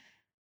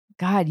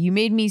 God, you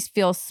made me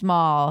feel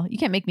small. You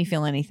can't make me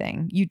feel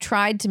anything. You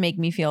tried to make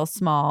me feel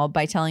small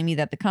by telling me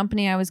that the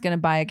company I was going to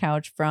buy a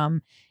couch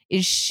from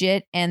is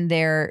shit and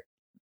they're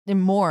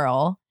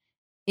immoral,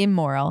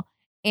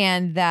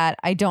 and that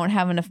I don't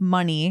have enough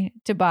money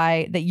to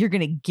buy, that you're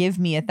going to give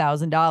me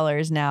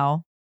 $1,000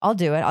 now. I'll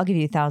do it. I'll give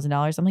you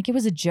 $1,000. I'm like, it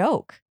was a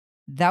joke.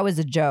 That was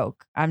a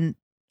joke. I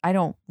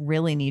don't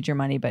really need your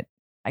money, but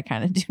I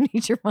kind of do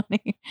need your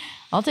money.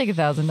 I'll take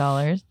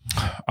 $1,000.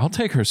 I'll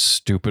take her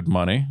stupid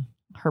money.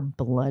 Her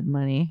blood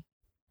money.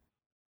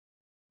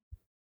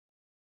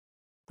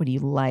 Would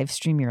you live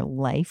stream your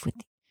life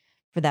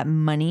for that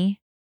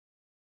money?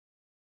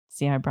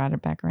 See how I brought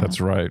it back around? That's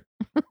right.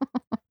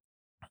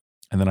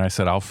 And then I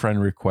said, I'll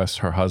friend request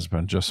her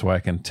husband just so I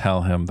can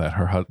tell him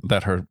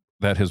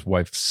that his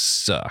wife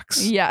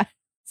sucks. Yeah.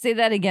 Say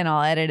that again.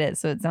 I'll edit it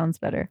so it sounds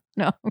better.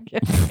 No, I'm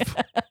kidding.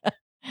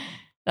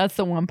 That's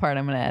the one part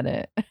I'm going to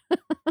edit.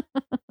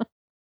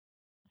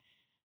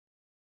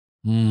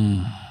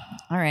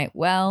 All right.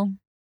 Well,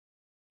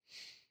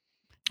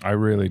 I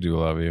really do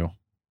love you.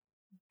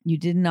 You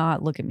did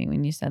not look at me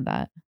when you said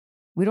that.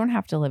 We don't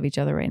have to love each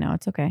other right now.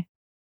 It's okay.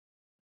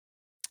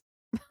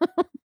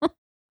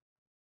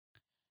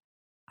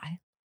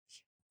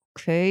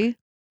 Okay.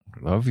 I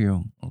love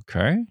you.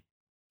 Okay.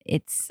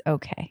 It's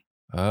okay.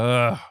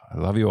 I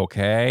love you.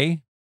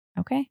 Okay.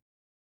 Okay.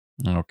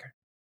 Okay.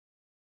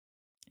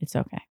 It's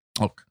okay.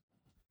 Okay.